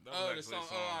song. That was The actually song. a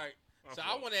song. Oh, all right. So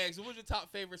I want to ask, what was your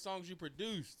top favorite songs you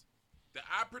produced? That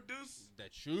I produced?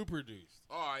 That you produced.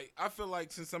 All right. I feel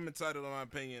like since I'm entitled to my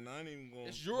opinion, I ain't even going to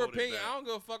It's your opinion. I don't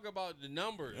give a fuck about the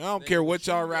numbers. I don't care what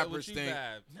y'all rappers think.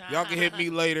 Y'all can hit me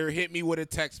later. Hit me with a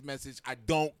text message. I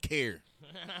don't care.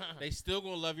 They still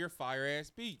going to love your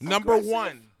fire-ass beats. Number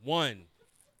one.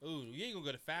 Ooh, you ain't going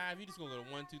to go to 5. You just going to go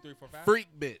to 1, 2, 3, 4, 5. Freak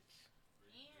Bitch.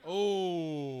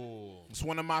 Oh. It's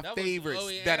one of my That was favorites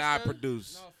OES, that I though?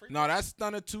 produced. No, No, that's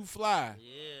Stunner 2 Fly.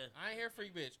 Yeah. I ain't hear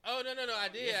Freak Bitch. Oh, no. I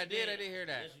did. Yes, I you did hear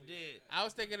that. Yes, you did. I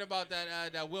was thinking about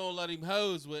that We Don't Let Him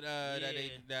Hose with I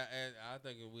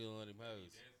think We Don't Let Him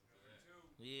Hose.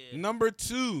 Yeah. Number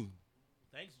 2.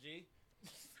 Thanks, G.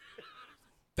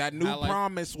 That New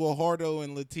Promise with Hardo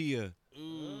and Latia.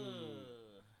 Ooh.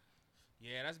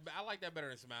 Yeah, I like that better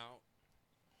than Smile.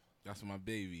 That's my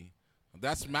baby.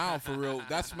 That Smile for real.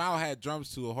 That Smile had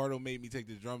drums to it. Hardo made me take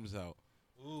the drums out.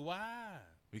 Ooh, why?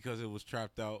 Because it was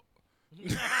trapped out. But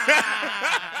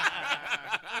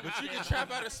you can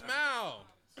trap out a Smile.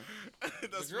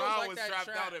 The Smile was trapped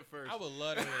out at first. I would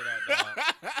love to hear that, dog.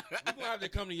 We're going to have to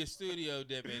come to your studio,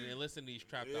 Dippin', and listen to these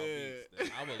trapped out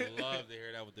beats. I would love to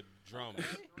hear that with the drums.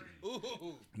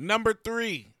 Ooh. Number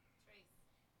 3.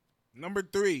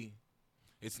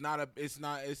 It's not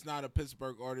a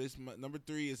Pittsburgh artist. Number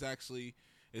 3 is actually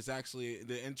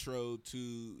the intro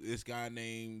to this guy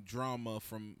named Drama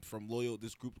from Loyal.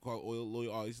 This group called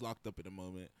Loyal. Oh, he's locked up at the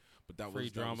moment, but that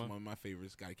was one of my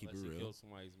favorites. Got to keep it real. Killed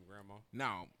somebody's grandma.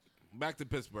 Now back to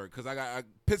Pittsburgh because I got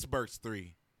Pittsburgh's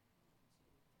 3.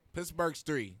 Pittsburgh's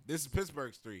 3. This is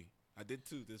Pittsburgh's 3. I did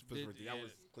 2. This is Pittsburgh's 3. That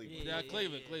was Cleveland. Yeah,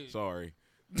 Cleveland. Sorry.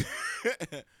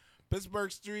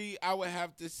 Pittsburgh's 3, I would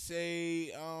have to say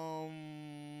It's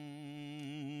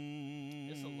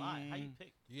a lot. How you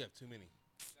pick? You have too many.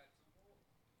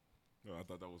 No, I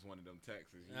thought that was one of them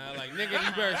texts. Like, nigga,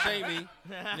 you better say me.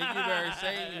 Nigga, you better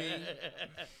say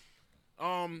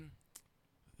me.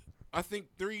 I think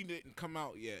 3 didn't come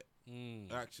out yet,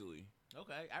 actually.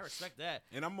 Okay, I respect that.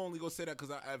 And I'm only going to say that because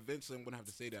I eventually I'm going to have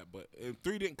to say that. But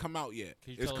 3 didn't come out yet.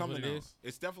 Can you It's tell us coming what it out. is?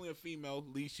 It's definitely a female,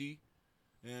 Leashy.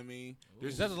 You know what I mean?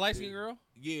 Is that the light-skinned girl?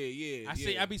 Yeah.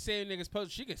 I be saying niggas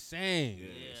post. She can sing. Yeah,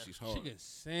 she's hard. She can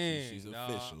sing. She's dog.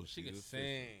 official. She can She's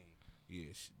sing. Yeah,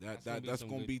 that's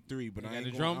gonna be 3, but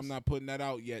I'm not putting that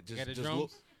out yet. Just drums?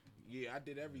 look. Yeah, I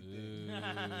did everything.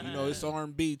 You know, it's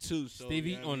R&B too. So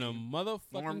Stevie on a motherfucking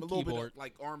a little keyboard, bit of,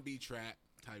 like R&B trap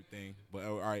type thing. But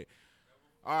all right.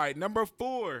 Number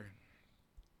 4,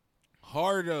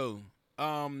 Hardo,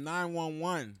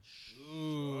 911.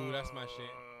 Ooh, that's my shit.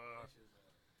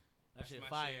 That shit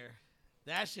fire.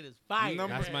 That shit is fire.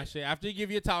 That's my shit. After you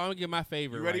give your top, I'm gonna give my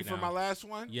favorite. You ready right for now. my last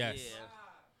one? Yes. Yeah.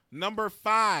 Number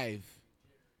 5,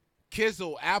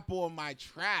 Kizzle, Apple of My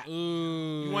Trap.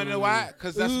 Ooh. You want to know why?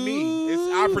 Because that's me.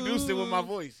 I produced it with my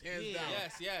voice. Hands down.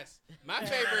 Yes. My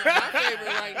favorite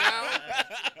right now.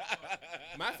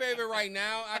 My favorite right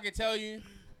now, I can tell you.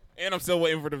 And I'm still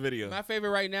waiting for the video. My favorite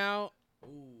right now,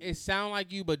 it sound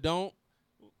like you, but don't.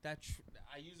 I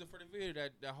use it for the video.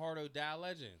 That Hardo Die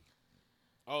Legend.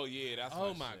 Oh yeah, that's.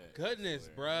 Oh my goodness,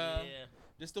 bruh. Yeah.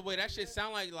 Just the way that shit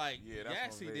sound like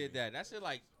that's he my did that. That shit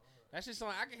sound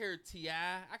like I can hear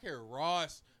T.I. I can hear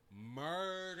Ross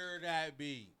murder that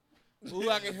beat. Ooh,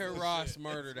 I can hear Ross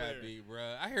murder that beat,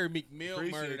 bruh. I hear Meek Mill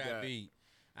murder that beat.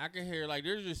 I can hear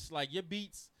there's just your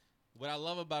beats. What I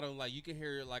love about them, you can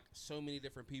hear so many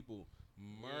different people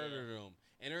murder them,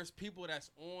 and there's people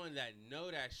that's on that know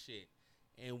that shit.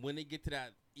 And when they get to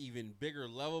that even bigger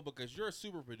level, because you're a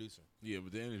super producer. Yeah,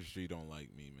 but the industry don't like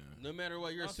me, man. No matter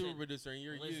what, you're a super producer, and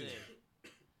you're used.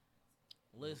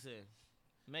 Listen.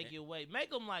 Make your way. Make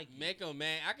them like you. Make them,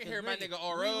 man. I can hear my nigga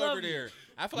RO over there.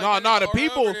 I feel the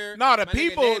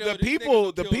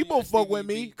people fuck with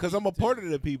me because I'm a part of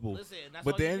the people. Listen,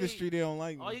 but the industry, they don't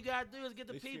like me. All you gotta do is get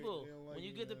the people. When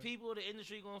you get the people, the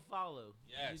industry gonna follow.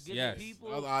 Yes, you get the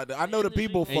people. I know the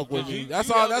people fuck with me. That's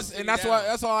all.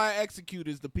 That's all I execute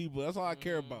is the people. That's all I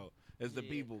care about is the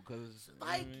people. Cause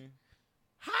how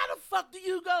the fuck do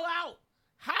you go out?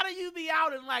 How do you be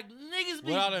out and niggas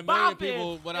be without a million bopping?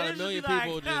 people? Without a million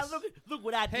people, just look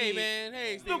what I did. Hey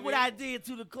man, look what I did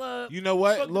to the club. You know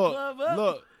what?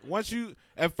 Look. Once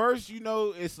at first,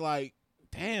 it's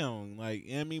damn, you know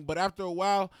what I mean? But after a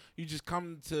while, you just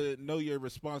come to know your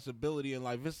responsibility in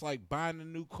life. It's like buying a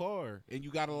new car and you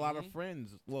got a lot of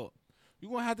friends. Look, you're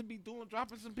going to have to be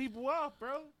dropping some people off,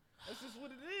 bro. That's just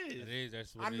what it is. It is.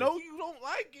 That's what I know you don't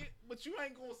like it, but you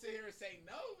ain't going to sit here and say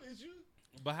no, is you?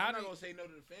 But how I'm not gonna say no to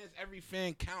the fans. Every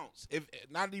fan counts. If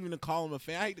not even to call them a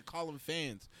fan, I hate to call them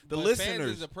fans. The listeners,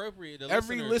 fans is appropriate.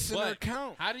 Every listener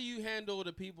counts. How do you handle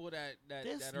the people that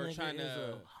are trying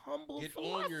to get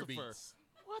on your beats?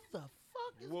 What the fuck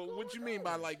is going what you mean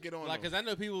by get on? Because I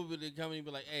know people would come and be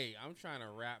like, "Hey, I'm trying to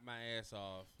rap my ass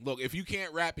off." Look, if you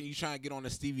can't rap and you trying to get on the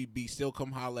Stevie B, still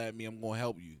come holler at me. I'm gonna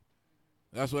help you.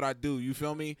 That's what I do. You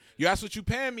feel me? That's what you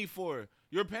paying me for.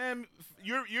 You're paying.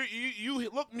 You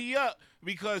look me up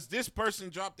because this person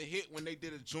dropped a hit when they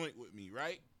did a joint with me,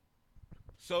 right?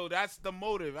 So that's the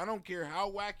motive. I don't care how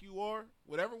whack you are.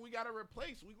 Whatever we gotta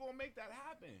replace, we gonna make that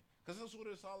happen. Cause that's what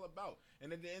it's all about.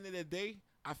 And at the end of the day,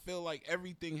 I feel like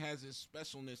everything has its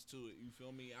specialness to it. You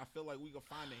feel me? I feel like we can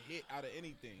find a hit out of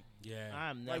anything. Yeah.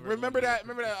 I'm never remember that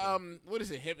what is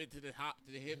it? Hip it to the hop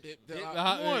to the hip. Come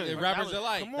on, the rappers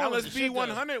alike. Come on, let's be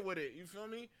 100 with it. You feel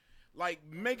me?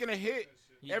 Making a hit.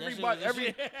 Everybody.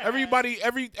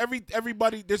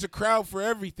 There's a crowd for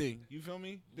everything. You feel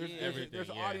me? There's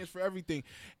an audience for everything.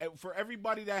 And for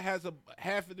everybody that has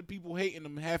half of the people hating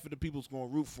them, half of the people's going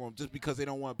to root for them just because they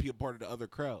don't want to be a part of the other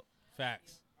crowd.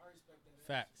 Facts.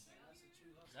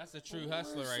 That's a true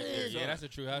hustler right there. Yeah, that's a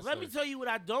true hustler. Let me tell you what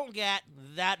I don't got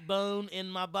that bone in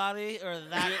my body or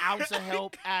that ounce of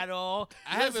help at all.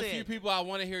 I have a few people I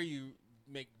want to hear you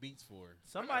make beats for.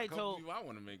 Somebody told you I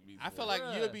want to make beats. I feel like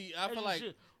you'll be. I feel like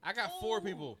I got 4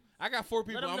 people. I'm gonna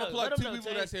plug 2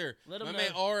 people that's here. My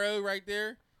man RO right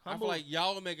there. I feel like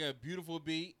y'all will make a beautiful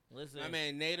beat. Listen, my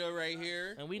man NATO right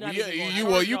here. And we not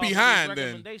you behind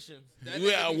then.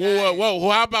 Whoa!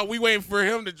 How about we waiting for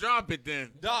him to drop it then?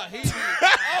 Dog, he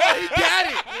got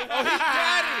it.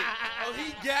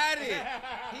 He got it.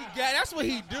 That's what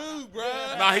he do, bro.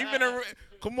 Nah, he been around.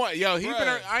 Come on, yo, he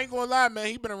been. I ain't gonna lie, man.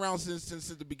 He been around since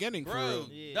the beginning, bro. For real.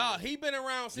 Yeah. Dog, he been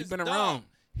around since. He been around.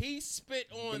 He spit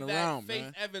on that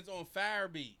Faith Evans on Fire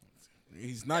beat.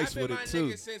 He's nice with it my too.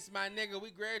 Nigga since my nigga,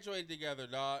 we graduated together,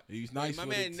 dog. He's nice my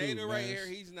with man it too, Nader man. right here,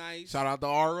 he's nice. Shout out to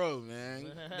RO,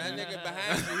 man. That nigga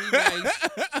behind you, he nice.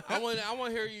 I want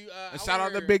to hear you. And shout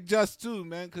out to Big Just too,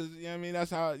 man, because you know what I mean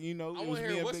that's how you know. I want to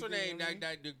hear what's her name,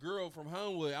 that the girl from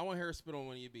Homewood. I want to hear her spit on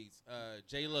one of your beats.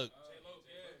 J Look.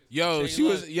 Yo, J she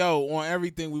Look. was on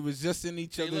everything. We was just in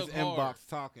each other's inbox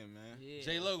talking, man. Yeah.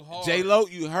 J Look hard. J Lo,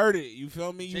 you heard it. You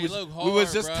feel me? J Look hard, we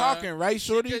was just bruh. talking, right,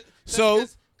 shorty?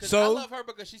 Cause I love her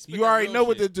because she spit you that already real know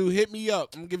what to shit. do. Hit me up.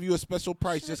 I'm gonna give you a special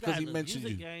price just because he mentioned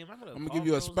you. I'm gonna give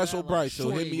you a special price,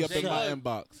 so hit me up in my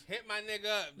inbox. Hit my nigga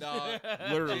up, dog.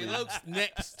 Literally. J Look's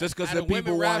next. Just because Out the of women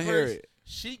people want to hear rappers, it.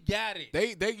 She got it.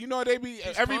 They, you know, they be She's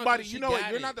everybody. confident, You she know, what, got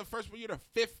you're it. not the first, but you're the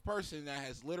fifth person that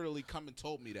has literally come and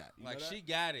told me that. You Like know that? she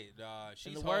got it, dog. She's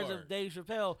In the hard. words of Dave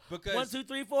Chappelle, Because 1, 2,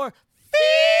 3, 4.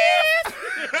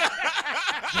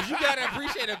 Cause you gotta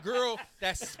appreciate a girl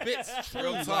that spits truth.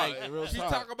 Real talk, Like real she talk.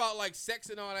 talk about like sex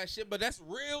and all that shit, but that's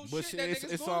real But shit. That it's,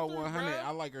 niggas it's going all through, 100. bruh. I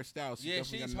like her style. She Yeah,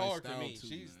 definitely she's got a nice hard to style me.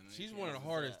 too, She's man. one of the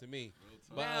hardest to me.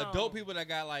 But Now- adult people that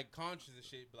got like conscious and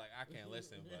shit, be like, I can't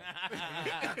listen.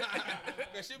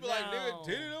 Cause she be like, nigga,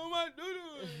 did it on my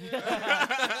doo-doo.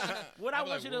 What I I'm want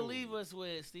like, you to whoa. leave us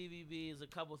with, Stevie B, is a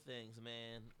couple things,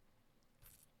 man.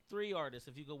 3 artists,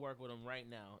 if you could work with them right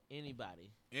now.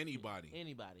 Anybody. Anybody.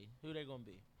 Who they gonna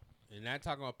be? And not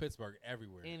talking about Pittsburgh,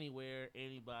 everywhere. Anywhere,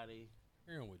 anybody.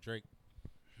 Hearing with Drake.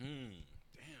 Damn,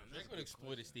 Drake would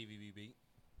exploit a Stevie B beat.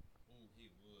 Ooh, he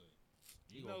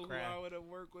would. You You gonna know who cry. I would have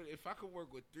worked with? If I could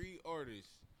work with 3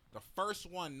 artists, the first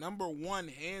one, number 1,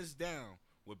 hands down,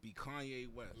 would be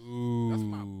Kanye West. Ooh. That's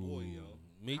my boy, yo.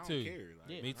 Me I don't too. care, like,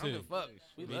 Yeah, Me I don't too. give a fuck.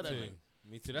 We Me love that too. nigga.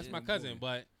 Me too. That's Yeah, my boy. cousin,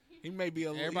 but He may be a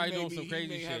Everybody he may doing be, some he crazy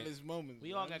may have shit. his moments.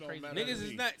 We all It got don't crazy matter niggas to is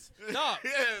me. nuts. Dog.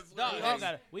 Yes,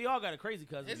 Dog, We all got a crazy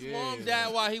cousin. His Yeah. mom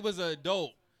died while he was an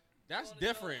adult. That's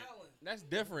different. That's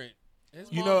different.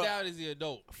 His You mom know- died as the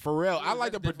adult. Pharrell, I Yeah,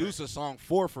 like to that's produce a song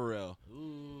for Pharrell.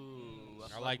 Ooh, I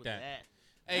fuck like with that.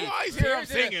 Hey, You always hear him Tierra did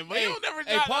a- singing, but hey, you don't never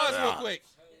Hey, drop pause that real out. quick.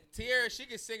 Tierra, she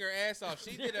can sing her ass off.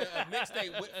 She did a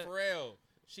mixtape with Pharrell.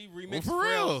 She remixed Well,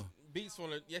 Pharrell. Pharrell's beats on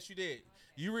the. Yes, you did.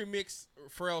 You remix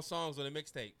Pharrell songs on the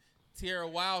mixtape. Tierra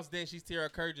Wiles, then she's Tierra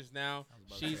Curtis now.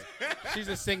 She's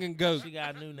a singing goat. She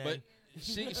got a new name. But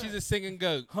she's a singing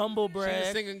goat. Humble She's brag.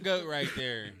 a singing goat right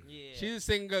there. Yeah. She's a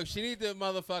singing goat. She needs to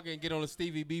motherfucking get on a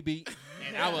Stevie B beat.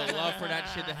 And I would love for that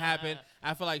shit to happen.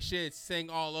 I feel like she'd sing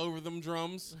all over them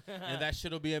drums. And that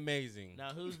shit'll be amazing.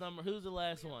 Now who's the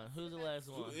last one? Who's the last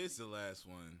one? Who is the last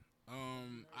one?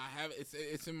 I have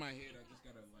it's in my head. I just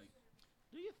gotta like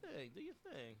Do your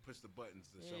thing. push the buttons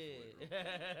to shuffle it.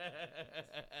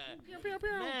 Yeah.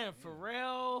 Man,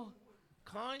 Pharrell,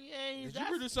 Kanye. Did you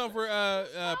produce something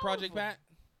for Project Pat?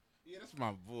 Yeah, that's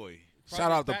my boy. Project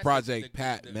Shout out to Pat's Project the-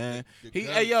 Pat, the- man. the Hey,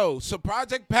 goat. yo, so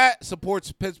Project Pat supports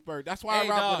Pittsburgh. That's why Hey, I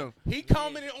rock dog, with him. he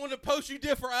commented on the post you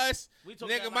did for us. We took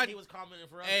Nigga, that my- like he was commenting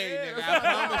for us. Hey, Yeah. nigga, I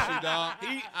promise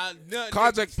you, dog.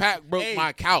 Project Pat broke Hey.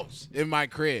 my couch in my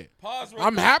crib. Pause real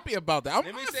I'm quick. happy about that.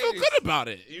 Let me I say feel this. good about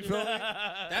it. You feel me?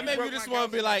 That made me broke just my want couch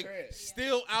to be in my like, crib.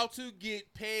 still out to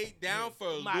get paid down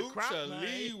for My crop Lucha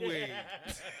money. Leeway.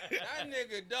 That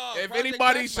nigga, dog. If Project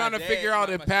anybody's Pat's my trying to dad, figure out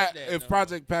my if Pat, stepdad, if no.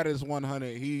 Project Pat is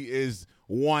 100, he is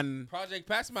one. Project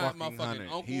Pat's my fucking motherfucking 100.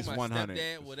 uncle, He's my 100,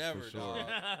 stepdad, for whatever, sure. dog.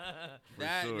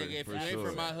 That sure, nigga, if for you ain't sure.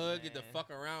 from my hood, get the fuck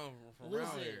around from around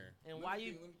Listen, here. and why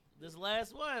you this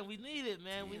last one? We need it,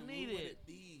 man. We need it.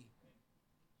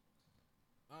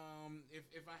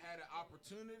 If I had an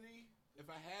opportunity,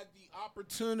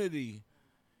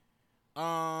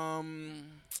 damn,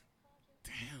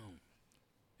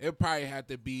 it probably had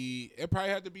to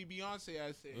be Beyonce.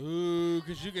 I say Ooh,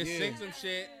 cause you can Yeah. sing some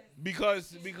shit.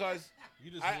 because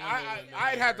You just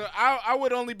I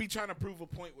would only be trying to prove a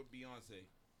point with Beyonce.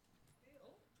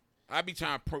 I'd be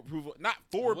trying to prove not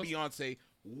for What's- Beyonce.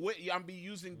 I'm be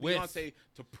using With. Beyonce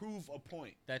to prove a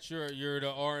point. that you're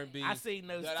the R&B. I seen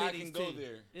those That titties I can go too.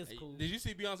 there. It's cool. Did you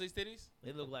see Beyonce's titties?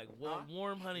 They look like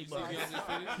warm honey You see buns.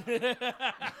 Beyonce's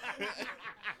titties?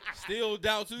 Still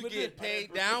doubt to But get the-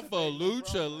 paid down for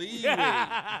Lucha Leeway.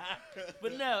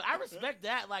 But no, I respect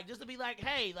that. Like, just to be like,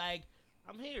 hey, like,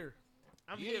 I'm here.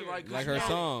 I'm here. Like you her know,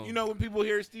 song. You know, when people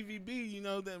hear Stevie B, you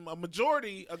know, then a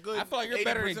majority, a good. I feel like you're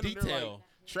better than 80% of them are Detail.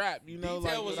 Like, trap, you know,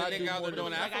 Detail like was what a I do nigga out more there than-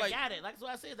 doing that. Like, I feel I like- got it. Like, that's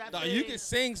what I said. Dog, you can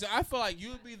sing, so I feel like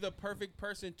you'd be the perfect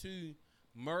person to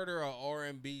murder a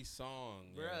R&B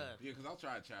song. Bruh. Yeah, because I'll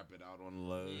try to trap it out on the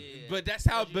low. Yeah. But that's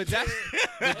how. But that's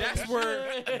You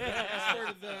where should. that's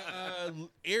where the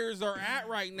ears are at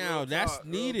right now. Real That's talk,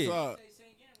 real needed, talk.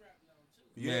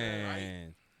 Yeah, man.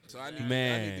 right. So I need,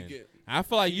 Man. I need to get. I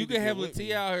feel like You you need to could get have with me.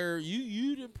 Latia out here.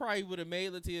 You probably would have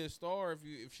made Latia a star if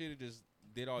she'd have just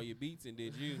did all your beats and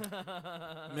did you.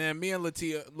 Man, me and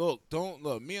Latia,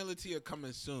 me and Latia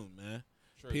coming soon, man.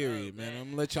 Sure Period, man. I'm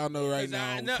gonna let y'all know right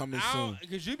now I'm coming soon.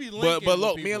 Because you be linking But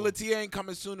look, with me and people. Latia ain't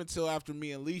coming soon until after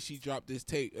me and Leashy drop this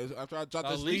tape. After I drop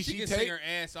this Leashy Leashy can tape, sing her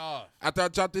ass off. after I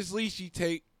drop this Leashy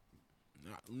tape,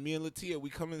 me and Latia, we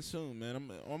coming soon, man.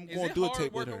 I'm going to do a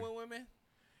tape with her. With women?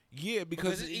 Yeah,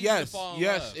 because it's easy yes, to fall in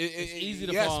yes, love. It's easy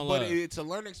to yes, fall in but love. it's a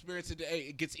learning experience.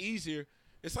 It gets easier.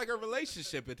 It's like a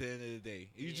relationship at the end of the day.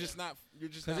 You're just not.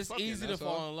 Because it's easy to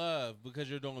fall in love because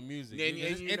you're doing music. And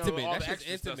it's you intimate. know, all That's the just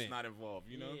extra intimate. stuff's not involved.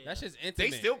 You know, That's just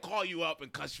intimate. they still call you up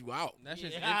and cuss you out. That's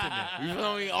just intimate. You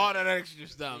feel me? All that extra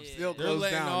stuff still They're goes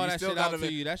letting down. all You that still shit gotta out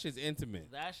to you. That's just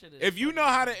intimate. That shit is if you know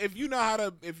how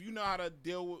to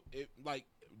deal with it, like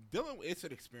dealing with it's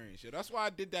an experience. That's why I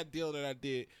did that deal that I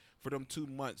did for them 2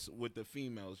 months with the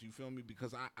females. You feel me?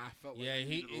 Because I felt like I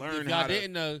needed to learn if y'all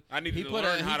didn't know, I needed he to put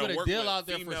learn how to a work deal with out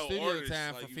there for female studio artists,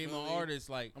 time like, for you female feel me? artists.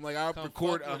 Like I'm like, I'll come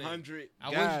record fuck with it. 100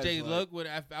 I guys, wish Jay like- Luck would.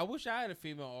 I wish I had a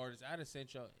female artist. I'd have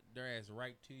sent y'all their ass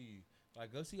right to you.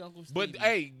 Like, go see Uncle Stevie. But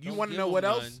hey, you Don't want to give know him what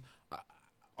none. else?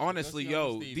 Honestly, Go see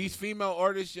Uncle yo, Stevie. these female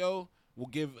artists, yo, will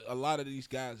give a lot of these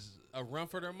guys A run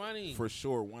for their money. for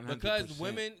sure 100%.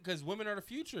 Because women are the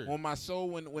future. On my soul,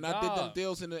 when I did them Dog.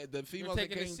 deals and the females that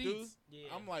taking the came through, seats.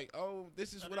 I'm like, oh,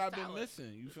 this is what I've been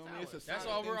missing. You feel me? It's a That's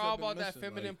sign all of we're things all I've been about. That missing,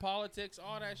 feminine like- politics,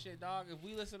 all that shit, dog. If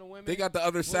we listen to women, They got the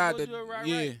other side we'll that do it right,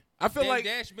 yeah. right. I feel Dame like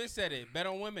Dash been said it. Bet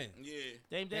on women. yeah.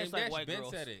 Dame Dash Dame like Dash white been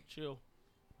girls. said it. Chill.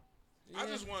 I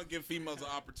just want to give females an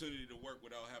opportunity to work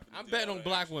without having to I'm do betting all on the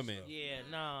black extra women. stuff. Yeah,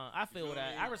 nah, I feel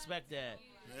that. I respect that.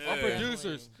 Our Yeah.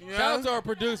 producers. Yeah. Shout out to our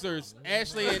producers,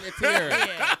 Ashley and Atira.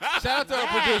 Yeah. Shout out to our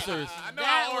producers. I know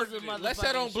That I was the ordered it. Let's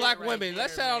shout on motherfucking black shit right women.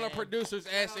 Let's there, shout out our man. producers,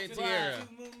 Ashley and Tierra.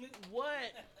 What?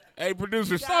 Hey,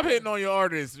 producer, You stop gotta- hitting on your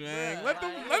artists, man. Bruh, Let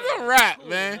them like, rap, cool,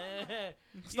 man.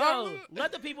 Stop. Yo,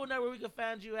 let the people know where we can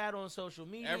find you at on social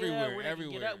media. Everywhere, where they can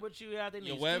everywhere. Get up with you out there.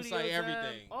 Your website,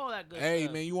 everything. All that good Hey,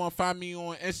 stuff. man, you want to find me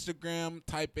on Instagram,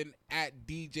 type in at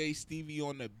DJ Stevie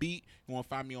on the beat. You want to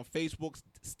find me on Facebook,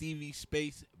 Stevie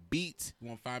Space Beats. You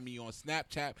want to find me on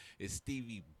Snapchat, it's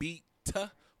Stevie Beat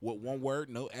with one word,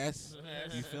 no S.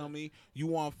 You feel me? You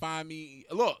want to find me,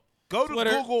 look, go to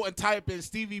Twitter. Google and type in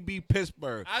Stevie B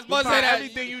Pittsburgh. I was You'll about to say find that.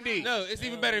 everything you need. No, it's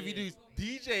even better if you do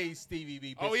DJ Stevie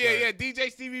B. Oh, yeah, DJ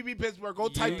Stevie B Pittsburgh. Go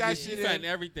type that shit You find in.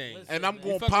 everything. Listen, And I'm man.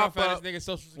 going to Fuck around, pop find up this nigga's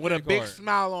social with a security big card.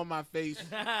 smile on my face.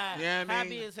 Yeah, I Happy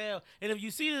mean? as hell. And if you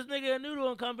see this nigga at Noodle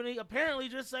and Company, apparently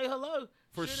just say hello.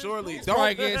 For Shit is surely. cool. Don't.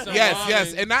 Probably getting some Yes.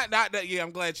 ramen. And not that. Yeah,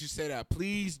 I'm glad you said that.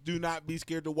 Please do not be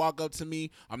scared to walk up to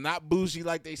me. I'm not bougie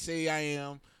like they say I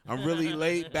am. I'm really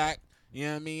laid back. You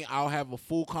know what I mean? I'll have a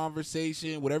full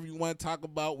conversation. Whatever you want to talk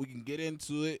about, we can get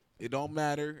into it. It don't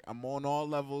matter. I'm on all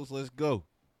levels. Let's go.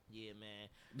 Yeah, man.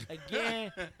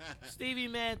 Again, Stevie,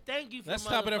 man, thank you for Let's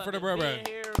top it up for the motherfucking bro, being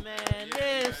here, man.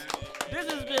 This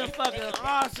has been fucking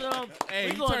awesome.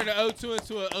 Hey, We you turned the 02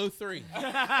 into a 03.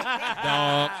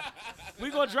 Dog. We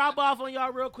gonna drop off on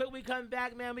y'all real quick. We come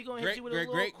back, man. We gonna hit Great, you with a great,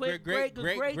 little quick great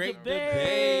debate,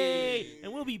 debate.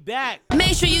 and we'll be back.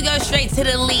 Make sure you go straight to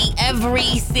the league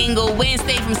every single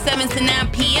Wednesday from 7 to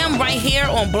 9 p.m. right here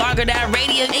on Blogger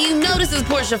Radio. And you know this is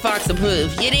Portia Fox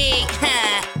approved. You dig?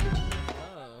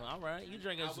 Oh, all right. You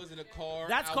drinking? I was in a car.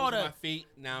 That's I called was a- on my feet.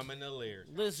 Now I'm in the lyrics.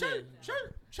 Listen,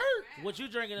 Chirp. what you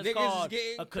drinking is Niggas is called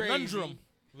getting a conundrum. crazy.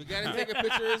 We gotta take a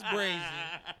picture of this brazy.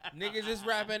 Niggas is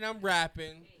rapping, I'm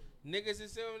rapping. Niggas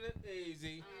is doing it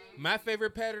easy. My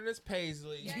favorite pattern is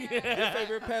Paisley. Your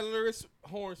favorite peddler is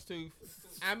Hornstooth.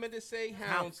 I'm gonna say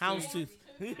Houndstooth. Houndstooth.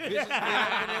 Bitches get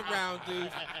up in a round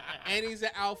tooth. Annie's an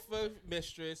alpha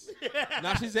mistress.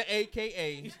 Now she's an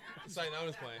AKA. Sorry, no, I'm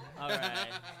just playing. All right.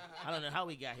 I don't know how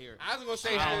we got here. I was gonna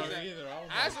say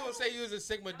you was a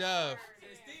Sigma Dove,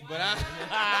 but I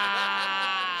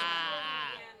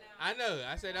I know.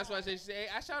 I said that's why I said she said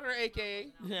I shot her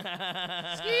AKA.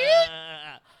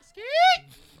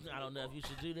 I don't know if you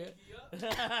should do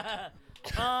that.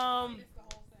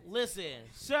 Listen.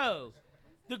 So,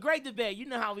 the great debate. You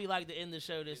know how we like to end the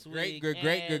show this week. Great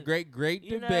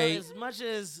You know, debate. as much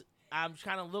as I'm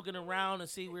kind of looking around to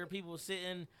see where people are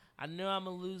sitting, I know I'm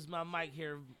gonna lose my mic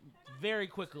here very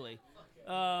quickly.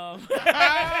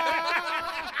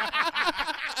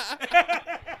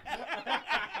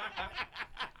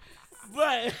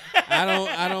 But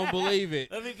I don't believe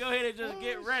it. let me go ahead and just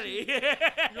get ready. Go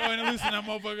ahead and loosen that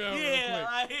motherfucker up real Yeah,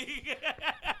 quick.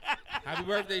 like Happy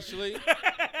birthday, Shlee.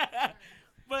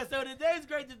 But so today's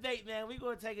great debate, man, we're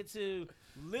gonna take it to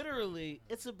literally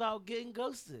it's about getting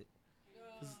ghosted.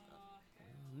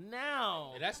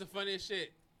 Now And that's the funniest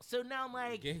shit. So now I'm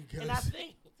like, Getting and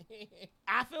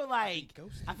I feel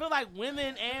like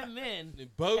women and men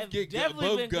both have get definitely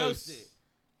both been ghosts. ghosted.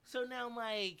 So now I'm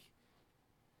like,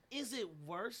 is it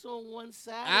worse on one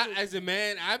side? As a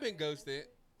man, I've been ghosted.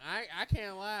 I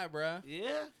can't lie, bro.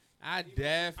 Yeah. I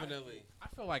definitely. I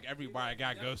feel like everybody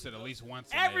got ghosted at least once.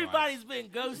 Everybody's been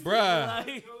ghosted.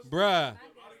 Bruh.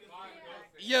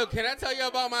 Yo, can I tell you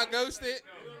about my ghosted?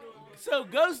 So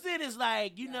ghosted is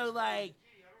like, like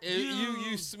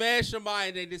you smash somebody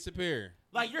and they disappear.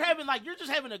 Like you're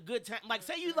just having a good time. Like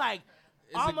say you like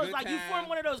almost like you form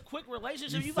one of those quick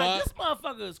relationships. You like, this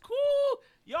motherfucker is cool.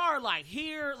 Y'all are like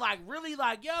here, like really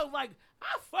like, yo, like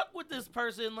I fuck with this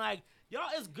person. Like y'all,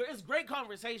 it's great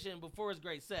conversation before it's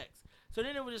great sex. So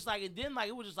then it was just like, and then like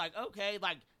it was just like, okay,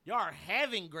 like y'all are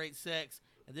having great sex,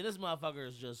 and then this motherfucker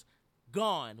is just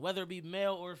gone, whether it be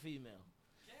male or female.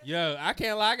 Yo, I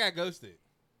can't lie, I got ghosted.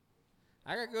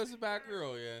 I got ghosted by a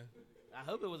girl, yeah. I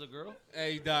hope it was a girl.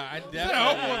 Hey, dog, I definitely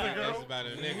got ghosted by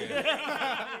a nigga.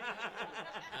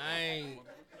 I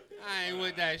ain't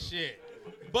with that shit.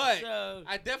 But So,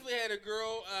 I definitely had a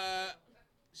girl,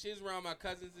 she was around my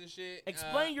cousins and shit.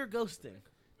 Explain your ghosting.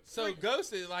 So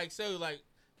ghosted, like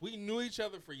we knew each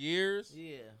other for years.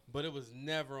 Yeah. But it was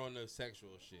never on no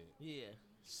sexual shit. Yeah.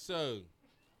 So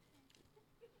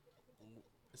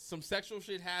some sexual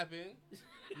shit happened.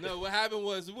 No, what happened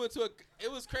was it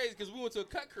was crazy because we went to a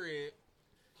cut crib.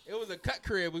 It was a cut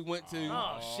crib we went to.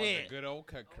 Oh, shit. The good old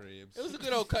cut cribs. It was a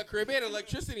good old cut crib. It had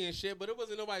electricity and shit, but it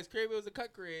wasn't nobody's crib. It was a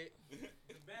cut crib.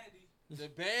 The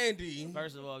bandy.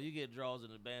 First of all, if you get draws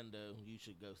in the bando, you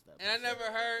should ghost that person. And I never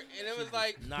heard, and it was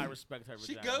like. Not respect her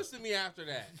She vagina. ghosted me after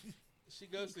that. She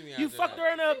ghosted me after that. You fucked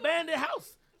her in an abandoned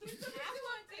house.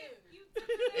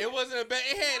 It wasn't a bed.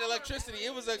 It had electricity.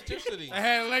 It was electricity. I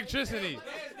had electricity.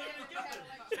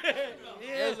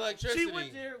 It was electricity. She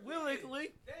went there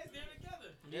willingly.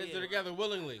 They was there together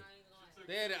willingly.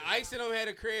 They had ice in them, had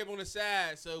a crib on the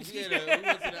side, so we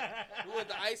went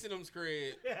to ice in them's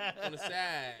crib on the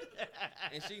side,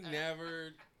 and she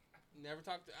never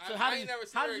talked to. So I ain't never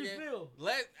seen how her did you again. feel?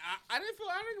 I didn't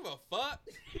give a fuck.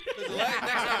 Cause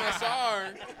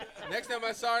next time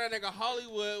I saw her, that nigga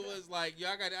Hollywood was like, yo,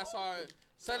 I saw her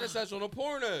such and such on a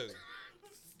porno.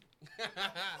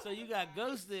 So you got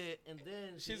ghosted, and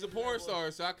then She's a porn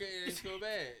star, so I didn't feel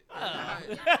bad.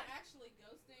 Actually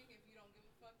ghosting if you don't give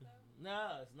a fuck though?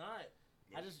 No, it's not.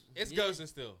 It's ghosting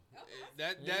still.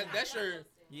 That's your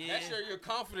Yeah. that's your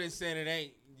confidence saying it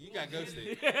ain't. You got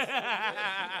ghosted.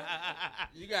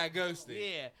 You got ghosted.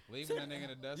 Yeah. Leaving that nigga in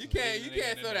the dust. You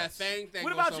can't throw that thing What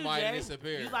on about you, somebody Jay? and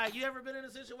disappear. You ever been in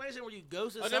a situation where you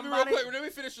ghosted Let me somebody? Let me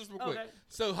finish this real quick. Okay.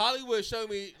 So Hollywood showed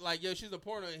me like, yo, she's a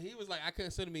porno, and he was like, I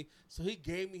couldn't send me, so he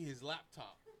gave me his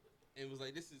laptop and was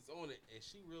like, this is on it, and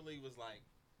she really was like,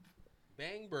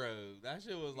 bang, bro. That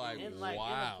shit was like, in, wow. in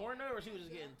the porno, or she was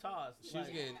just getting tossed? She was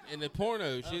getting in the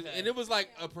porno, and it was like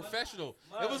a professional.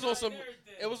 It was on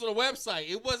It was on a website.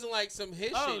 It wasn't like some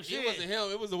hit Oh, shit. It wasn't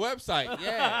him. It was a website.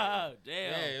 Yeah.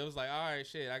 Damn. Yeah, it was like, all right,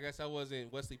 shit. I guess I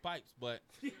wasn't Wesley Pipes, but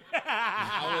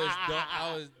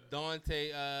I was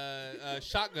Dante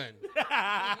shotgun.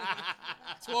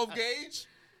 12 gauge.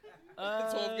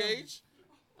 12 gauge.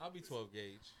 I'll be 12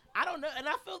 gauge. I don't know, and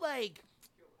I feel like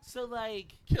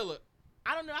Killer.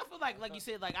 I don't know. I feel like you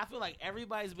said, I feel like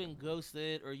everybody's been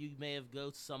ghosted, or you may have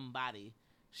ghosted somebody.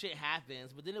 Shit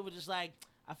happens, but then it was just like,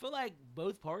 I feel like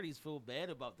both parties feel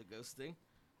bad about the ghosting.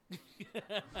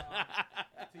 Whoever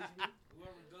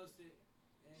ghosted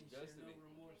ain't share no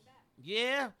remorse.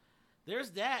 Yeah,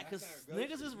 there's that, because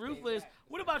niggas is ruthless.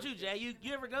 What about you, Jay?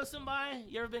 You ever ghost somebody?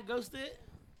 You ever been ghosted?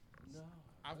 No.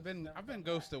 I've been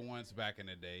ghosted once back in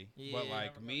the day, but Yeah.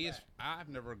 like me, I've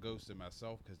never ghosted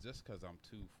myself because I'm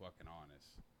too fucking honest.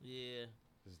 Yeah.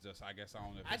 It's just, I guess I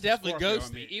don't know. If I it's definitely a Scorpio in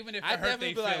ghosted. me. Even if I it hurt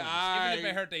definitely their be like, feelings, even if alright.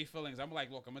 it hurt their feelings, I'm like,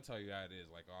 look, I'm gonna tell you how it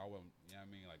is. Like, oh, I wouldn't, you know what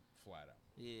I mean? Like, flat out.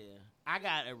 Yeah. I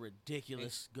got a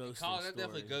ridiculous ghosting Colin, story. I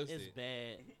definitely ghosted. It's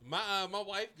bad. My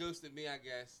wife ghosted me, I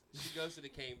guess. She ghosted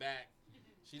and came back.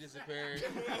 She disappeared.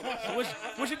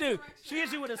 What you do? She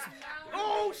hit you with a...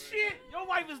 Oh, shit! Your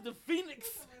wife is the Phoenix.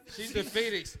 She's the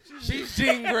Phoenix. She's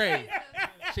Jean Grey.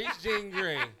 She's Jean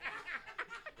Grey.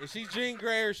 Is she Jean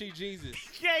Grey or she Jesus?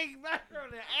 Came back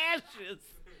from the ashes.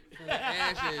 From the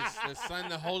ashes, the Son,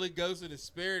 the Holy Ghost, and the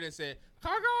Spirit, and said,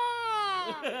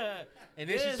 "Caca!" And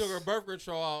then she took her birth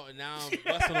control out, and now I'm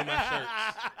busting on my shirts.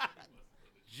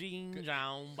 Jing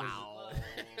Jong Bao.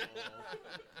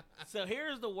 So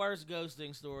here's the worst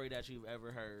ghosting story that you've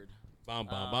ever heard. Bum,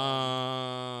 bum,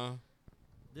 bum.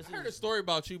 I heard a story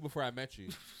about you before I met you.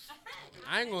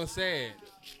 I ain't gonna say it.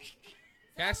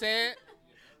 Can I say it?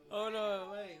 Hold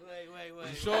on, wait.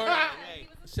 You sure? Wait.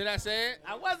 Should I say it?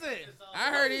 I wasn't.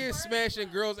 I heard he is smashing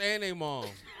girls and their moms.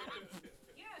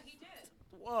 Yeah, he did.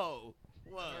 Whoa.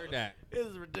 I heard that. This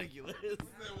is ridiculous.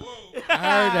 I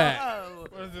heard that. Whoa.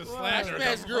 What is this Whoa. I slander?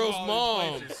 smashed girls'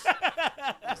 moms,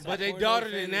 but they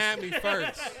daughter than at me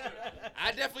first.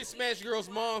 I definitely smashed girls'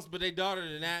 moms, but they daughter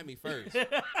than at me first.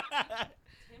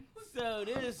 So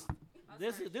this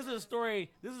is a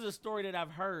story. This is a story that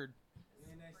I've heard.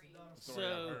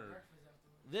 So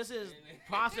this is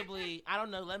possibly, I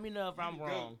don't know. Let me know if I'm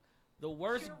wrong. The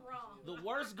worst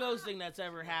ghosting that's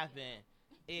ever happened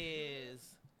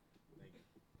is,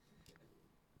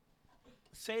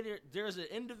 say there's an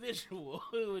individual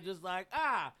who was just like,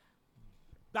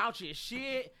 about your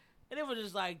shit. And it was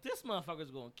just like, this motherfucker's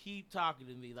going to keep talking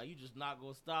to me. Like, you just not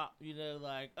going to stop. You know,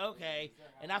 like, okay.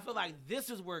 And I feel like this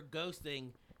is where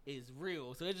ghosting is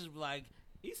real. So it's just like,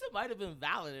 Issa might have been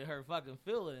valid in her fucking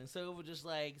feelings. So it was just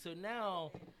like, so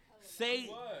now, say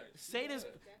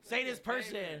this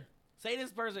person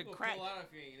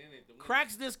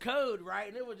cracks this code, right?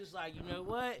 And it was just like, you know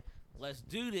what? Let's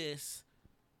do this.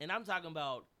 And I'm talking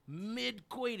about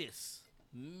mid-coitus.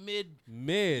 Mid.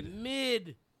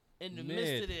 In the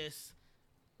midst of this,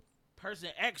 person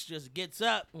X just gets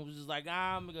up and was just like,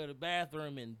 I'm going to go to the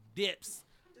bathroom and dips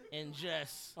and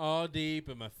just. All deep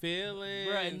in my feelings.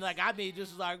 Bruh, and like, I mean,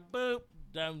 just like, boop,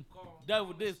 done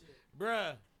with this.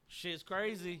 Bruh, shit's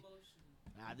crazy.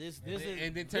 Nah, this is.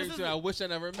 And then turns to, I wish I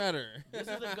never met her. This is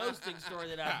a ghosting story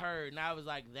that I've heard. And I was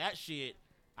like, that shit,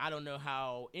 I don't know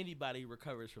how anybody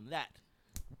recovers from that.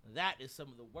 That is some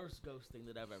of the worst ghosting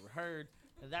that I've ever heard.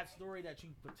 And that story that you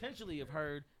potentially have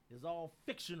heard is all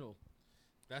fictional.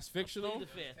 That's fictional?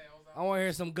 I want to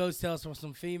hear some ghost tales from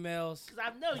some females.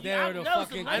 Because I know you. They're the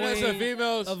fucking I know some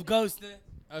females of ghosting.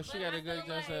 Oh, she got a good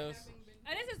ghost tales.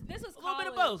 This was a little bit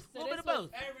of both. A little bit of both.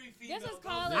 This was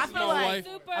college. This is my wife.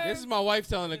 This is my wife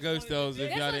telling the ghost tales.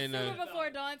 If y'all didn't know. This was before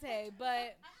Dante,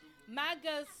 but my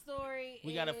ghost story.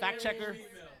 We got a fact checker.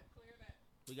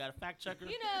 We got a fact checker.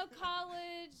 You know,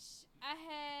 college. I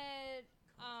had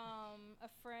a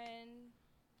friend.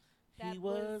 That he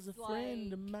was a friend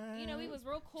like, of mine. You know, he was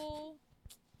real cool,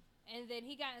 and then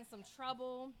he got in some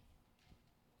trouble.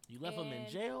 You left him in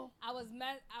jail? I was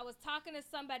talking to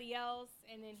somebody else,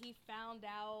 and then he found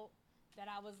out that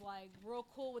I was like real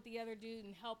cool with the other dude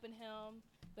and helping him,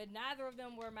 but neither of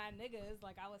them were my niggas.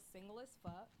 Like, I was single as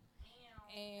fuck.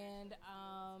 And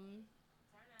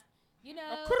you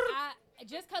know,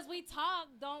 just because we talk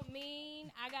don't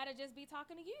mean I gotta just be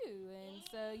talking to you, and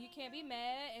so you can't be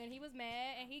mad. And he was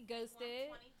mad, and he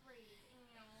ghosted.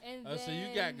 And so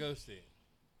you got ghosted.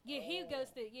 Yeah, he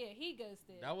ghosted. Yeah, he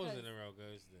ghosted. That wasn't a real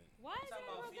ghosting. Why is it a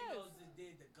real ghost?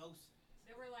 Did the ghost?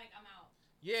 They were like, I'm out.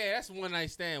 Yeah, that's one night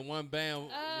stand. One bam,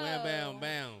 wham, bam,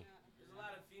 bam. There's a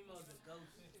lot of females that ghost.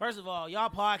 First of all,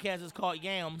 y'all podcast is called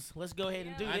Yams. Let's go ahead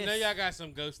and do this. I know y'all got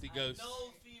some ghosty ghosts.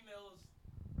 No females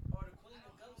are the queen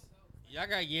of ghosts. Y'all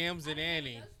got Yams and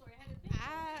Annie.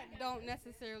 I don't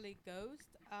necessarily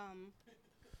ghost.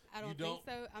 I don't think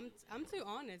so. I'm too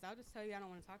honest. I'll just tell you I don't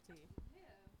want to talk to you.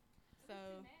 So,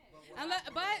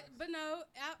 but no,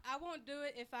 I won't do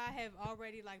it if I have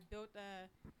already like built a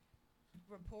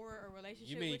rapport or relationship.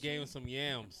 You mean you gave him some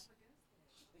yams?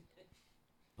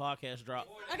 Podcast drop.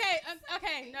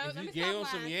 Okay, no. If let you me gave stop him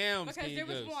some lying, yams, because there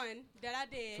was ghost? one that I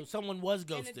did. So someone was and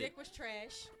ghosted. the dick was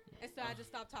trash, and so I just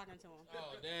stopped talking to him.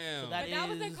 Oh damn! So But that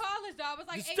was in college, though. I was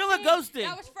like, it's 18. still a ghosting.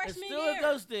 That was freshman It's still year. a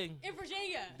ghosting. In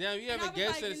Virginia. Damn, you And haven't I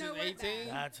was ghosted like, you know since what, 18?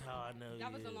 That's how I know That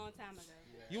you. was a long time ago.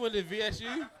 You went to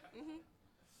VSU?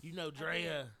 You know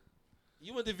Drea.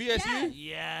 You went to VSU?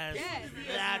 Yes. Yes.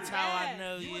 That's how I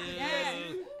know you.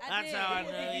 Yes. That's how I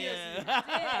know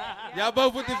you. Y'all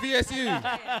both went to VSU.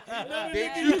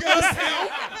 Did you go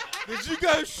Did you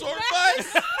go short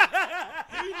bus?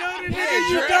 You know the nigga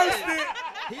you ghosted.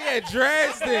 He had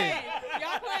dreads then.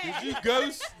 Y'all playing. Did you go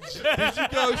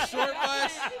short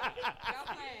bus? Y'all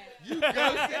playing. You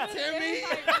ghosted Timmy?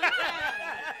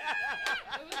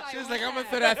 She was like, I'm gonna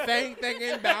throw that thing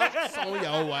and bounce on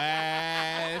your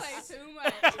ass. Too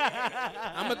much.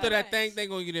 I'm gonna throw that thing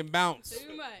on you and bounce.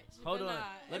 Too much. Hold But on.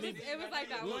 Nah, it was like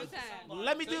that one time.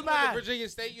 Let me So do you went to my. Virginia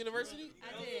State University?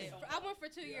 I did. I went for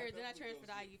 2 years, then I transferred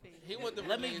to IUP. He went to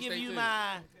Let Virginia me give State you too.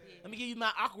 my. Let me give you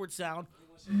my awkward sound.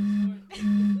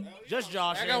 Just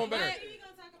Josh. I got one better.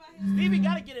 Stevie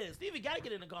gotta get in. Stevie gotta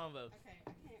get in the convo. Okay,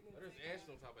 I can't move. There's Ash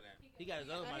on top of that. He got his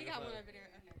own He got one microphone. over there.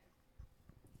 Okay.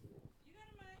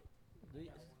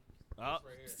 Oh. Oh,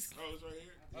 it's right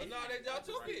here. Oh, no, y'all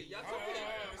took it. Y'all took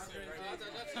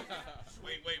it.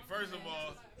 Wait.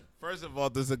 First of all,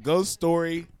 does a ghost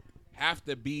story have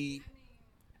to be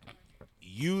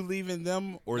you leaving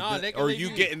them or No, they can or leave you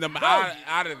you. getting them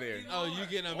out of there? Oh, you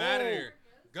getting them out of there.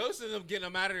 Ghosting them, getting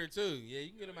them out of there, too. Yeah, you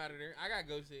can get them out of there. I got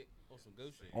ghosted on some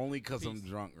ghost shit. Only because I'm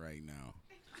drunk right now.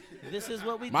 This is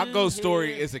what we do. My ghost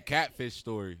story here. is a catfish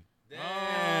story.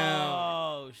 Damn.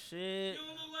 Oh, shit.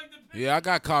 Yeah, I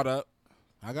got caught up.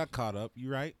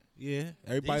 You right? Yeah.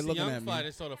 Everybody DC looking Young at Fly me.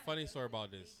 just told a funny story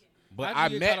about this. But How'd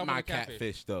I you get caught met up on my the catfish?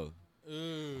 catfish, though.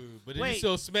 Ooh, but did Wait. you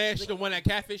still smash the one that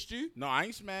catfished you? No, I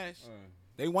ain't smashed.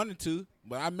 They wanted to,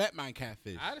 but I met my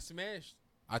catfish. I'd have smashed.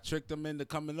 I tricked them into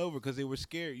coming over because they were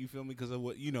scared. You feel me? Because of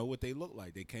what they look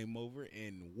like. They came over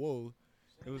and whoa,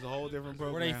 it was a whole different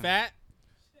program. Were they fat?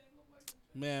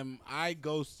 Man, I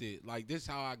ghosted. Like this,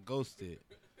 how I ghosted.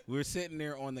 We were sitting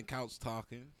there on the couch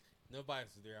talking, Nobody's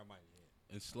there. I might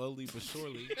get. and slowly but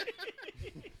surely,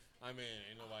 I mean,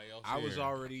 ain't nobody else. I here.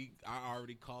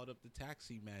 already called up the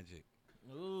taxi magic,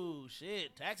 Ooh,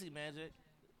 shit. Taxi magic.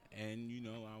 and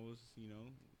I was,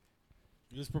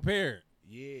 You was prepared.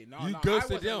 yeah, no, You no, ghosted I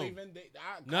wasn't them. leaving.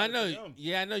 No, I know.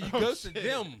 Yeah, I know. You Oh, ghosted shit.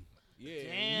 them. Yeah,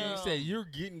 Damn. You said you're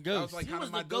getting that was ghosted. like He kind was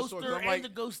of the my ghost story. ghoster 'cause I'm and like, the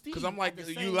ghostee. Because I'm like, at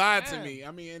the you same lied to time. me. I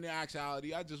mean, in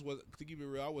actuality, I just was, to keep it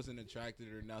real, I wasn't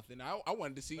attracted or nothing. I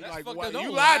wanted to see, But that's like, fucked why up. Don't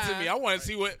you lied to lie. me. I want to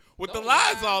see what the Don't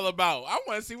lie's lie. all about. I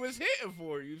want to see what's hitting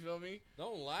for. You feel me?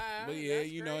 Don't lie. But yeah,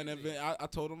 That's and crazy. then I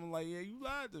told him, like, yeah, you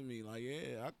lied to me. Like,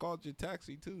 yeah, I called your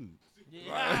taxi, too.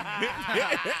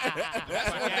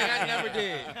 That's one thing I never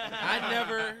did. I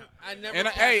never. And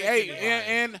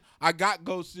and I got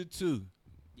ghosted, too.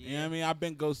 Yeah. You know what I mean? I've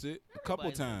been ghosted a couple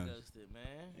Everybody's been times. Ghosted, man.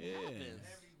 Yeah.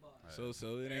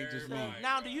 So it ain't just me.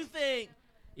 Now, do you think?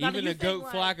 now, do Even you the think, goat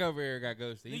like, flock over here got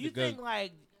ghosted. Do He's you a goat. think,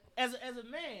 like, as a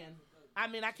man? I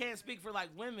mean, I can't speak for like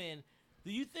women.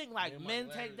 Do you think like men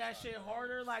take that shit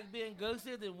harder, like being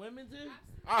ghosted, than women do?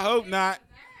 I hope not.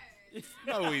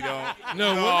 No, we don't.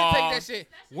 No, women take that shit.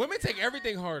 Women take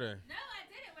everything harder. No, I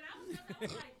didn't. When I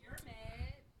was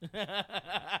you're mad.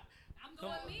 I'm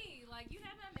going me. Like, you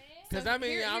have my man. Cause I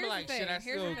mean, I'm here's like, the shit.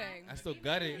 thing. I still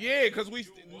got it. Yeah, because we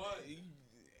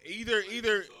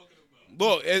either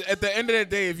look at the end of the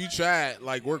day, if you try it,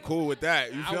 like we're cool with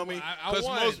that. You feel me? I Because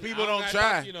won. most people I don't gotta try.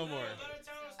 talk to you no more.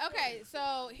 Okay,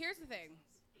 so here's the thing.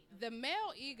 The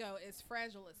male ego is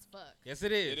fragile as fuck. Yes,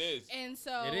 it is. It is. And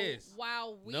so It is.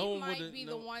 while we No one might would- be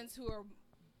no- the ones who are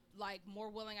like more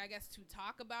willing, I guess, to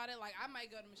talk about it, like I might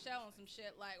go to Michelle on some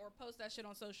shit, like, or post that shit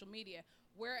on social media.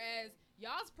 Whereas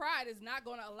y'all's pride is not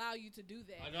going to allow you to do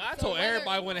that. I know, I told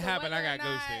everybody when it happened, I whether got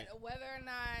or not- ghosted. Whether or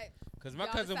not Cause my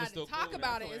y'all cousin was decide still to talk cool.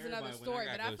 about I it told is another everybody when story,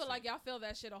 got but I feel ghosted. like y'all feel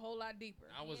that shit a whole lot deeper.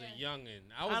 I was Yeah. a youngin.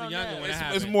 I I was a don't youngin know. when it It's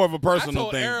happened. more of a personal I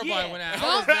told thing. everybody Yeah. when I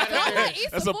Don't was not let embarrassed. Issa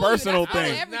That's a fool you. personal That's not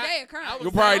thing. an everyday I occurrence. was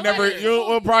You'll probably not never embarrassed.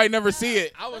 we'll probably never see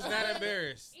it. I was not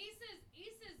embarrassed.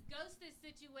 Issa's ghosted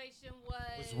situation It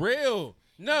was real.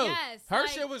 No, Yes, her like-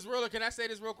 shit was real. Can I say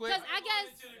this real quick? Because I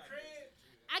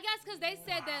guess because they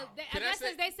said that. I Can I guess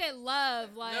say- because they said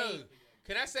love. Like, No.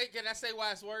 Can I say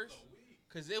why it's worse?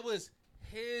 Because it was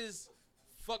his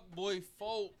fuckboy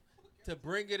fault to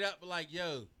bring it up. Like,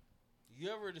 yo, you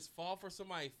ever just fall for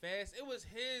somebody fast? It was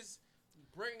his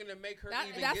bringing to make her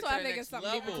even That's get why to I the think next it's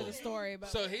something level. deeper to the story. But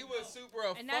So he was super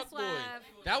a And that's why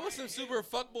fuckboy. That was some super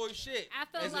fuckboy shit. I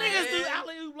feel As a like- Niggas do man,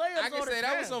 alley-oop layups I can all the say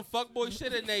that was time. some fuckboy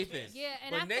shit at Nathan. Yeah,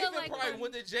 and but I Nathan feel like probably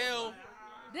went to jail.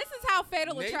 this is how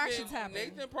fatal attractions Nathan, happen.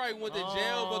 Nathan probably went to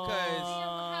jail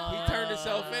because he turned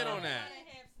himself in on that.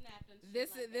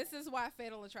 This is why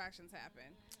fatal attractions happen.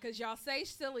 Because y'all say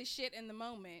silly shit in the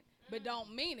moment, but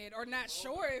don't mean it, or not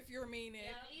sure if you're mean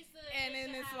it. And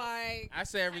then it's like, I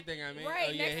say everything I mean. right,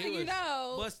 Oh, yeah, next he thing you was.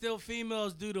 know, But still,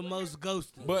 females do the most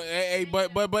ghosting.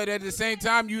 But but at the same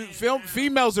time,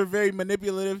 females are very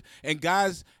manipulative, and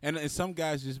guys and some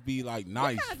guys just be like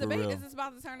nice what kind of for debate real. is this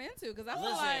about to turn into? Because I feel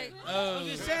Listen, like I'm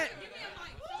just saying,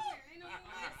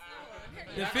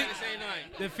 the, fe-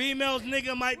 the female's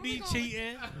nigga might be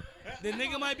cheating. The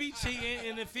nigga might be cheating,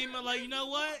 and the female like, you know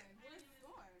what?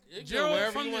 You can go Gerald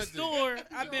wherever from you the want to. store,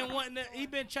 I've been wanting to. He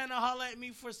been trying to holler at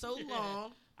me for so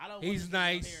long, I don't He's want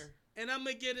nice. and I'm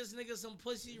gonna get this nigga some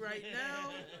pussy right now,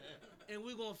 and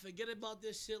we're gonna forget about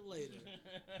this shit later.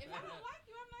 if I don't like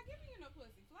you, I'm not giving you no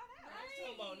pussy.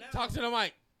 Flat out. Talk to the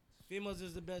mic. Females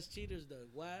is the best cheaters though.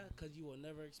 Why? Because you will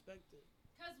never expect it.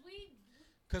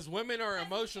 Because women are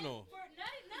emotional.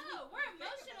 No, we're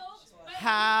emotional. but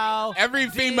How Every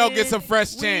female gets a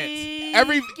fresh chance. we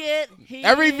Every get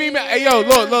female. Hey yo,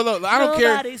 look. I don't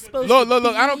care. Nobody's supposed Look. to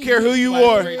I don't be care who you Like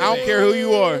are. Ray I don't care who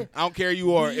you are. J. I don't care who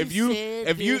you are. We If you said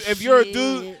if you're a this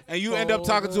dude shit and you end up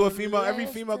talking to a for female, the every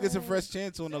last female gets a time. fresh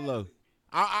chance on the low.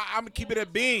 I'm gonna keep it a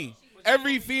bean.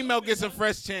 Every female gets a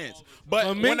fresh chance. But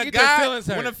But men when a get their guy, feelings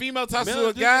hurt. when a female talks Men to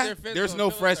a do get guy, their feelings there's hurt. no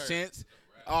Feelings fresh hurt. chance.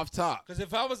 off top. Because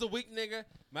if I was a weak nigga,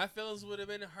 my feelings would have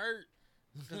been hurt.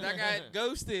 Because I got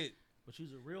ghosted. But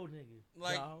you's a real nigga.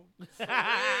 Like, dog. for real.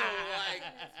 Like,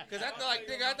 because I thought, like,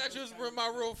 nigga, I thought you was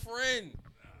my real friend.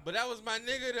 But that was my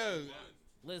nigga, though.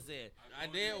 Listen. I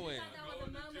did win.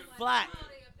 Flat.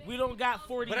 We don't got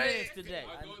 40 minutes today.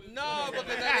 No, because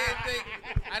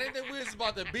I didn't think we was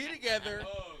about to be together.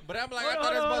 But I'm like, I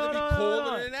thought it was about to be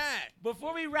cooler than that.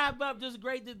 Before we wrap up this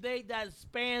great debate that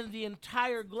spans the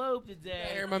entire globe today.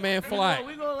 Here, my man Flack.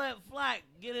 We're going to let Flack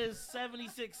get his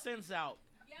 76 cents out.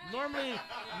 Normally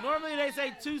they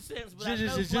say 2 cents, but I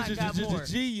know Flack got more.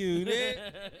 G-Unit.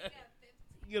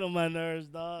 Get on my nerves,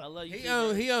 dog. I love you.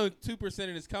 He owned 2%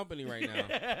 of his company right now.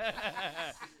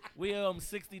 We owe him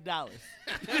 $60.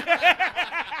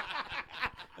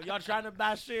 If y'all trying to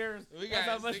buy shares, We that's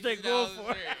got how much they go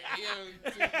for. He owned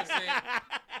 2%,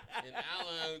 and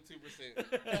Alan owned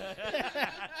 2%.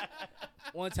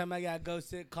 One time I got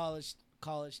ghosted college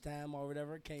time or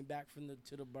whatever. Came back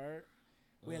to the bird.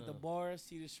 We at the bar.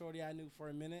 See the shorty I knew for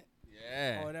a minute.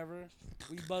 Yeah. Or whatever.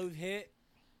 We both hit.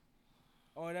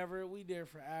 Or whatever. We there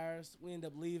for hours. We end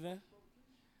up leaving.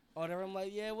 Or whatever. I'm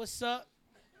like, yeah, what's up?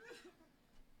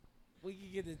 We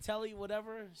can get the telly,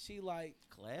 whatever. She like,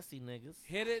 classy niggas.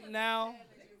 Hit it now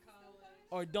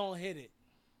or don't hit it.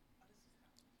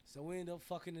 So we end up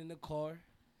fucking in the car.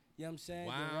 You know what I'm saying?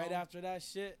 Wow. Then right after that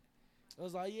shit, it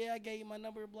was like, yeah, I gave you my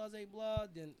number, blah, blah.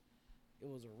 Then it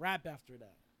was a wrap after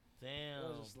that. Damn.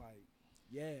 It was just like,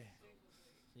 yeah.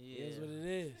 It is what it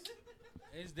is.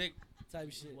 His dick.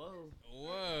 Type shit. Whoa.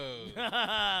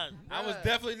 I was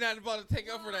definitely not about to take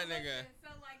up for that nigga. So,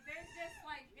 like, there's just,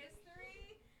 like,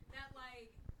 history that,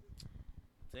 like...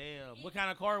 Damn. What kind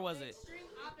of car was it? Extreme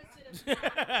opposite of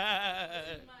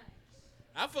that.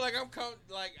 I feel like I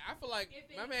feel like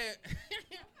my man...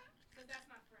 Because that's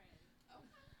my friend.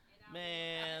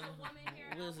 Man,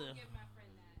 listen.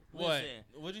 What?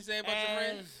 What'd you say about your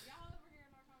friend?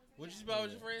 What'd you say about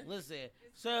your friend? Listen.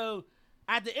 So,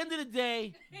 at the end of the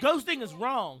day, ghosting is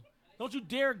wrong. Don't you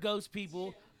dare ghost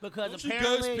people because Don't you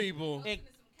apparently ghost people.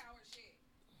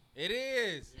 It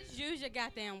is. Just use your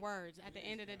goddamn words at the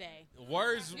end of the day.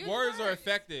 Words are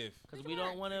effective. Because we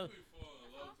don't want to.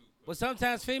 But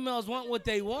sometimes females want what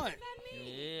they want.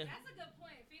 Yeah. That's a good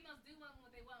point. Females do want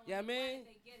what they want. Yeah, I mean,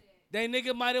 they get it. they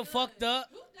nigga might have fucked up.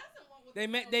 They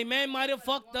man might have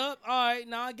fucked up. All right,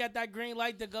 now I got that green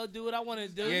light to go do what I want to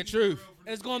do. Yeah, truth.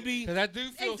 It's gonna be. Because I do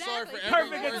feel sorry for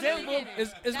Perfect example.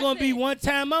 It's gonna be one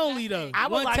time only though. I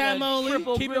would One like time a only.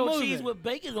 triple Keep it grilled moving. cheese with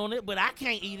bacon on it, but I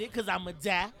can't eat it because I'm a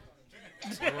die.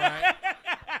 Right.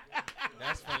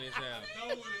 That's funny as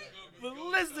hell. But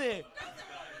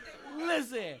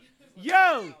listen,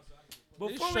 yo.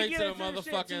 Before Straight we get to into the this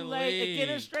shit motherfucking too late, league.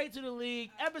 getting straight to the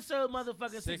league, episode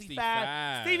motherfucking 65.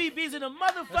 65. Stevie B's in the Let's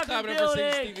motherfucking clap it up for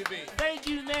building. Stevie B. Thank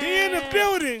you, man. He in the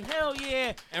building. Hell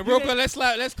yeah. And real quick, let's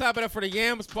clap it up for the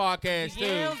Yams podcast too.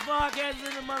 Yams podcast is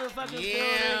in the motherfucking building.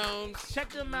 Yams. Check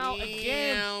them out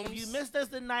again. If you missed us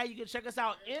tonight, you can check us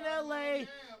out in LA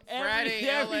every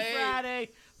Friday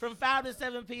from 5 to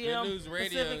 7 p.m. Good News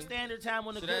Radio. Pacific Standard Time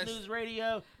on the So Good that's- News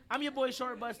Radio. I'm your boy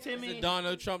Short Bus Timmy. It's the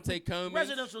Donald Trump take Comey.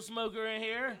 Residential smoker in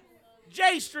here.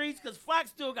 J Streets, because Flock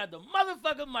still got the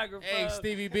motherfucking microphone. Hey,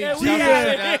 Stevie B. Yeah, Shout we your got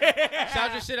shit it. out.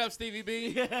 Shout your shit out, Stevie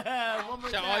B. Yeah, one more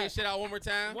Shout time. all your shit out one more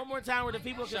time. One more time where the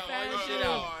people can Shout all your find shit you.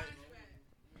 out.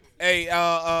 Hey,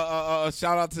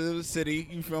 shout out to the city.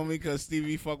 You feel me? Because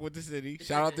Stevie fuck with the city.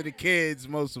 Shout out to the kids,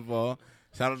 most of all.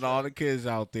 Shout out to all the kids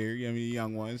out there. You know what I mean,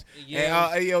 young ones. Yeah.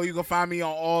 Hey, yo, you can find me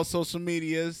on all social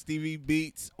medias, Stevie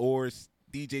Beats or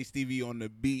DJ Stevie on the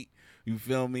beat. You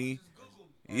feel me?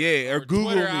 Yeah, or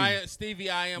Google Twitter, me. Stevie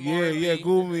IM. Yeah,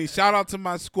 Google me. Shout out to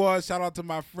my squad. Shout out to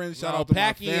my friends. Shout out to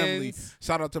my family. Packians.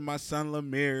 Shout out to my son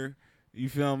Lemire. You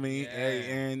feel me? Yeah.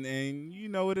 Hey, and you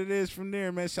know what it is from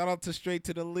there, man. Shout out to Straight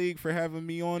to the League for having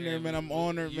me on there, man. I'm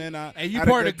honored, man. And you had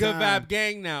a part of the Good time. Vibe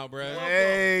gang now, bro.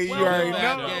 Hey, you Welcome. already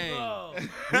Welcome. know.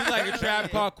 He's like a Tribe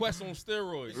Called Quest on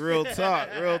steroids. Real talk,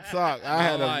 real talk. I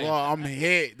had Life. I'm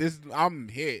hit. I'm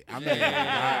hit. I mean,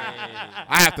 Yeah.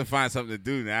 I have to find something to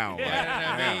do now. Like,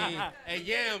 I mean, hey,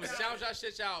 Yams, shout y'all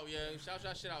shit out, yo. Shout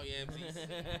y'all shit out, Yamsies.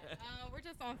 We're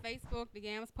just on Facebook, the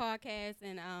Yams Podcast,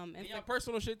 and Y'all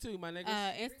personal shit too, my niggas.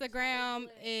 Instagram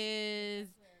is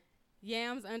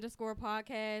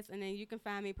Yams_podcast, and then you can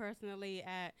find me personally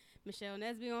at Michelle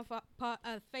Nesby on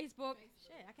Facebook.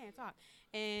 Shit, I can't talk.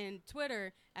 And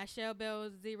Twitter at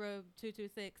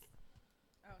ShellBells0226.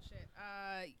 Oh shit.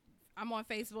 I'm on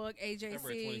Facebook, February AJC.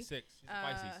 26. She's a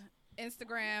Pisces.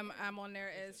 Instagram, I'm on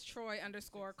there as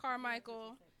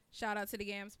Troy_Carmichael. Shout out to the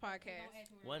Yams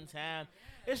podcast. One time.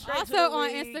 It's straight Also to the on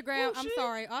league. Instagram, Oh, I'm shit.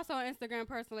 sorry. Also on Instagram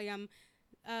personally, I'm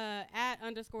at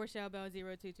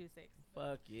 _Shellbell0226.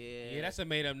 Fuck yeah. Yeah, that's a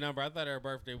made up number. I thought her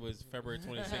birthday was February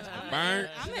 26th. I'm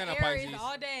She's an not Aries Pisces.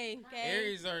 all day. Okay?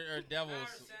 Aries are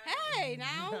devils. Hey,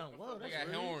 now. Whoa, They that's got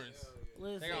rude. horns.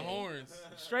 Listen, They got horns.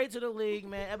 Straight to the league,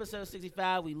 man. Episode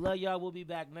 65. We love y'all. We'll be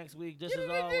back next week, just as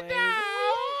always.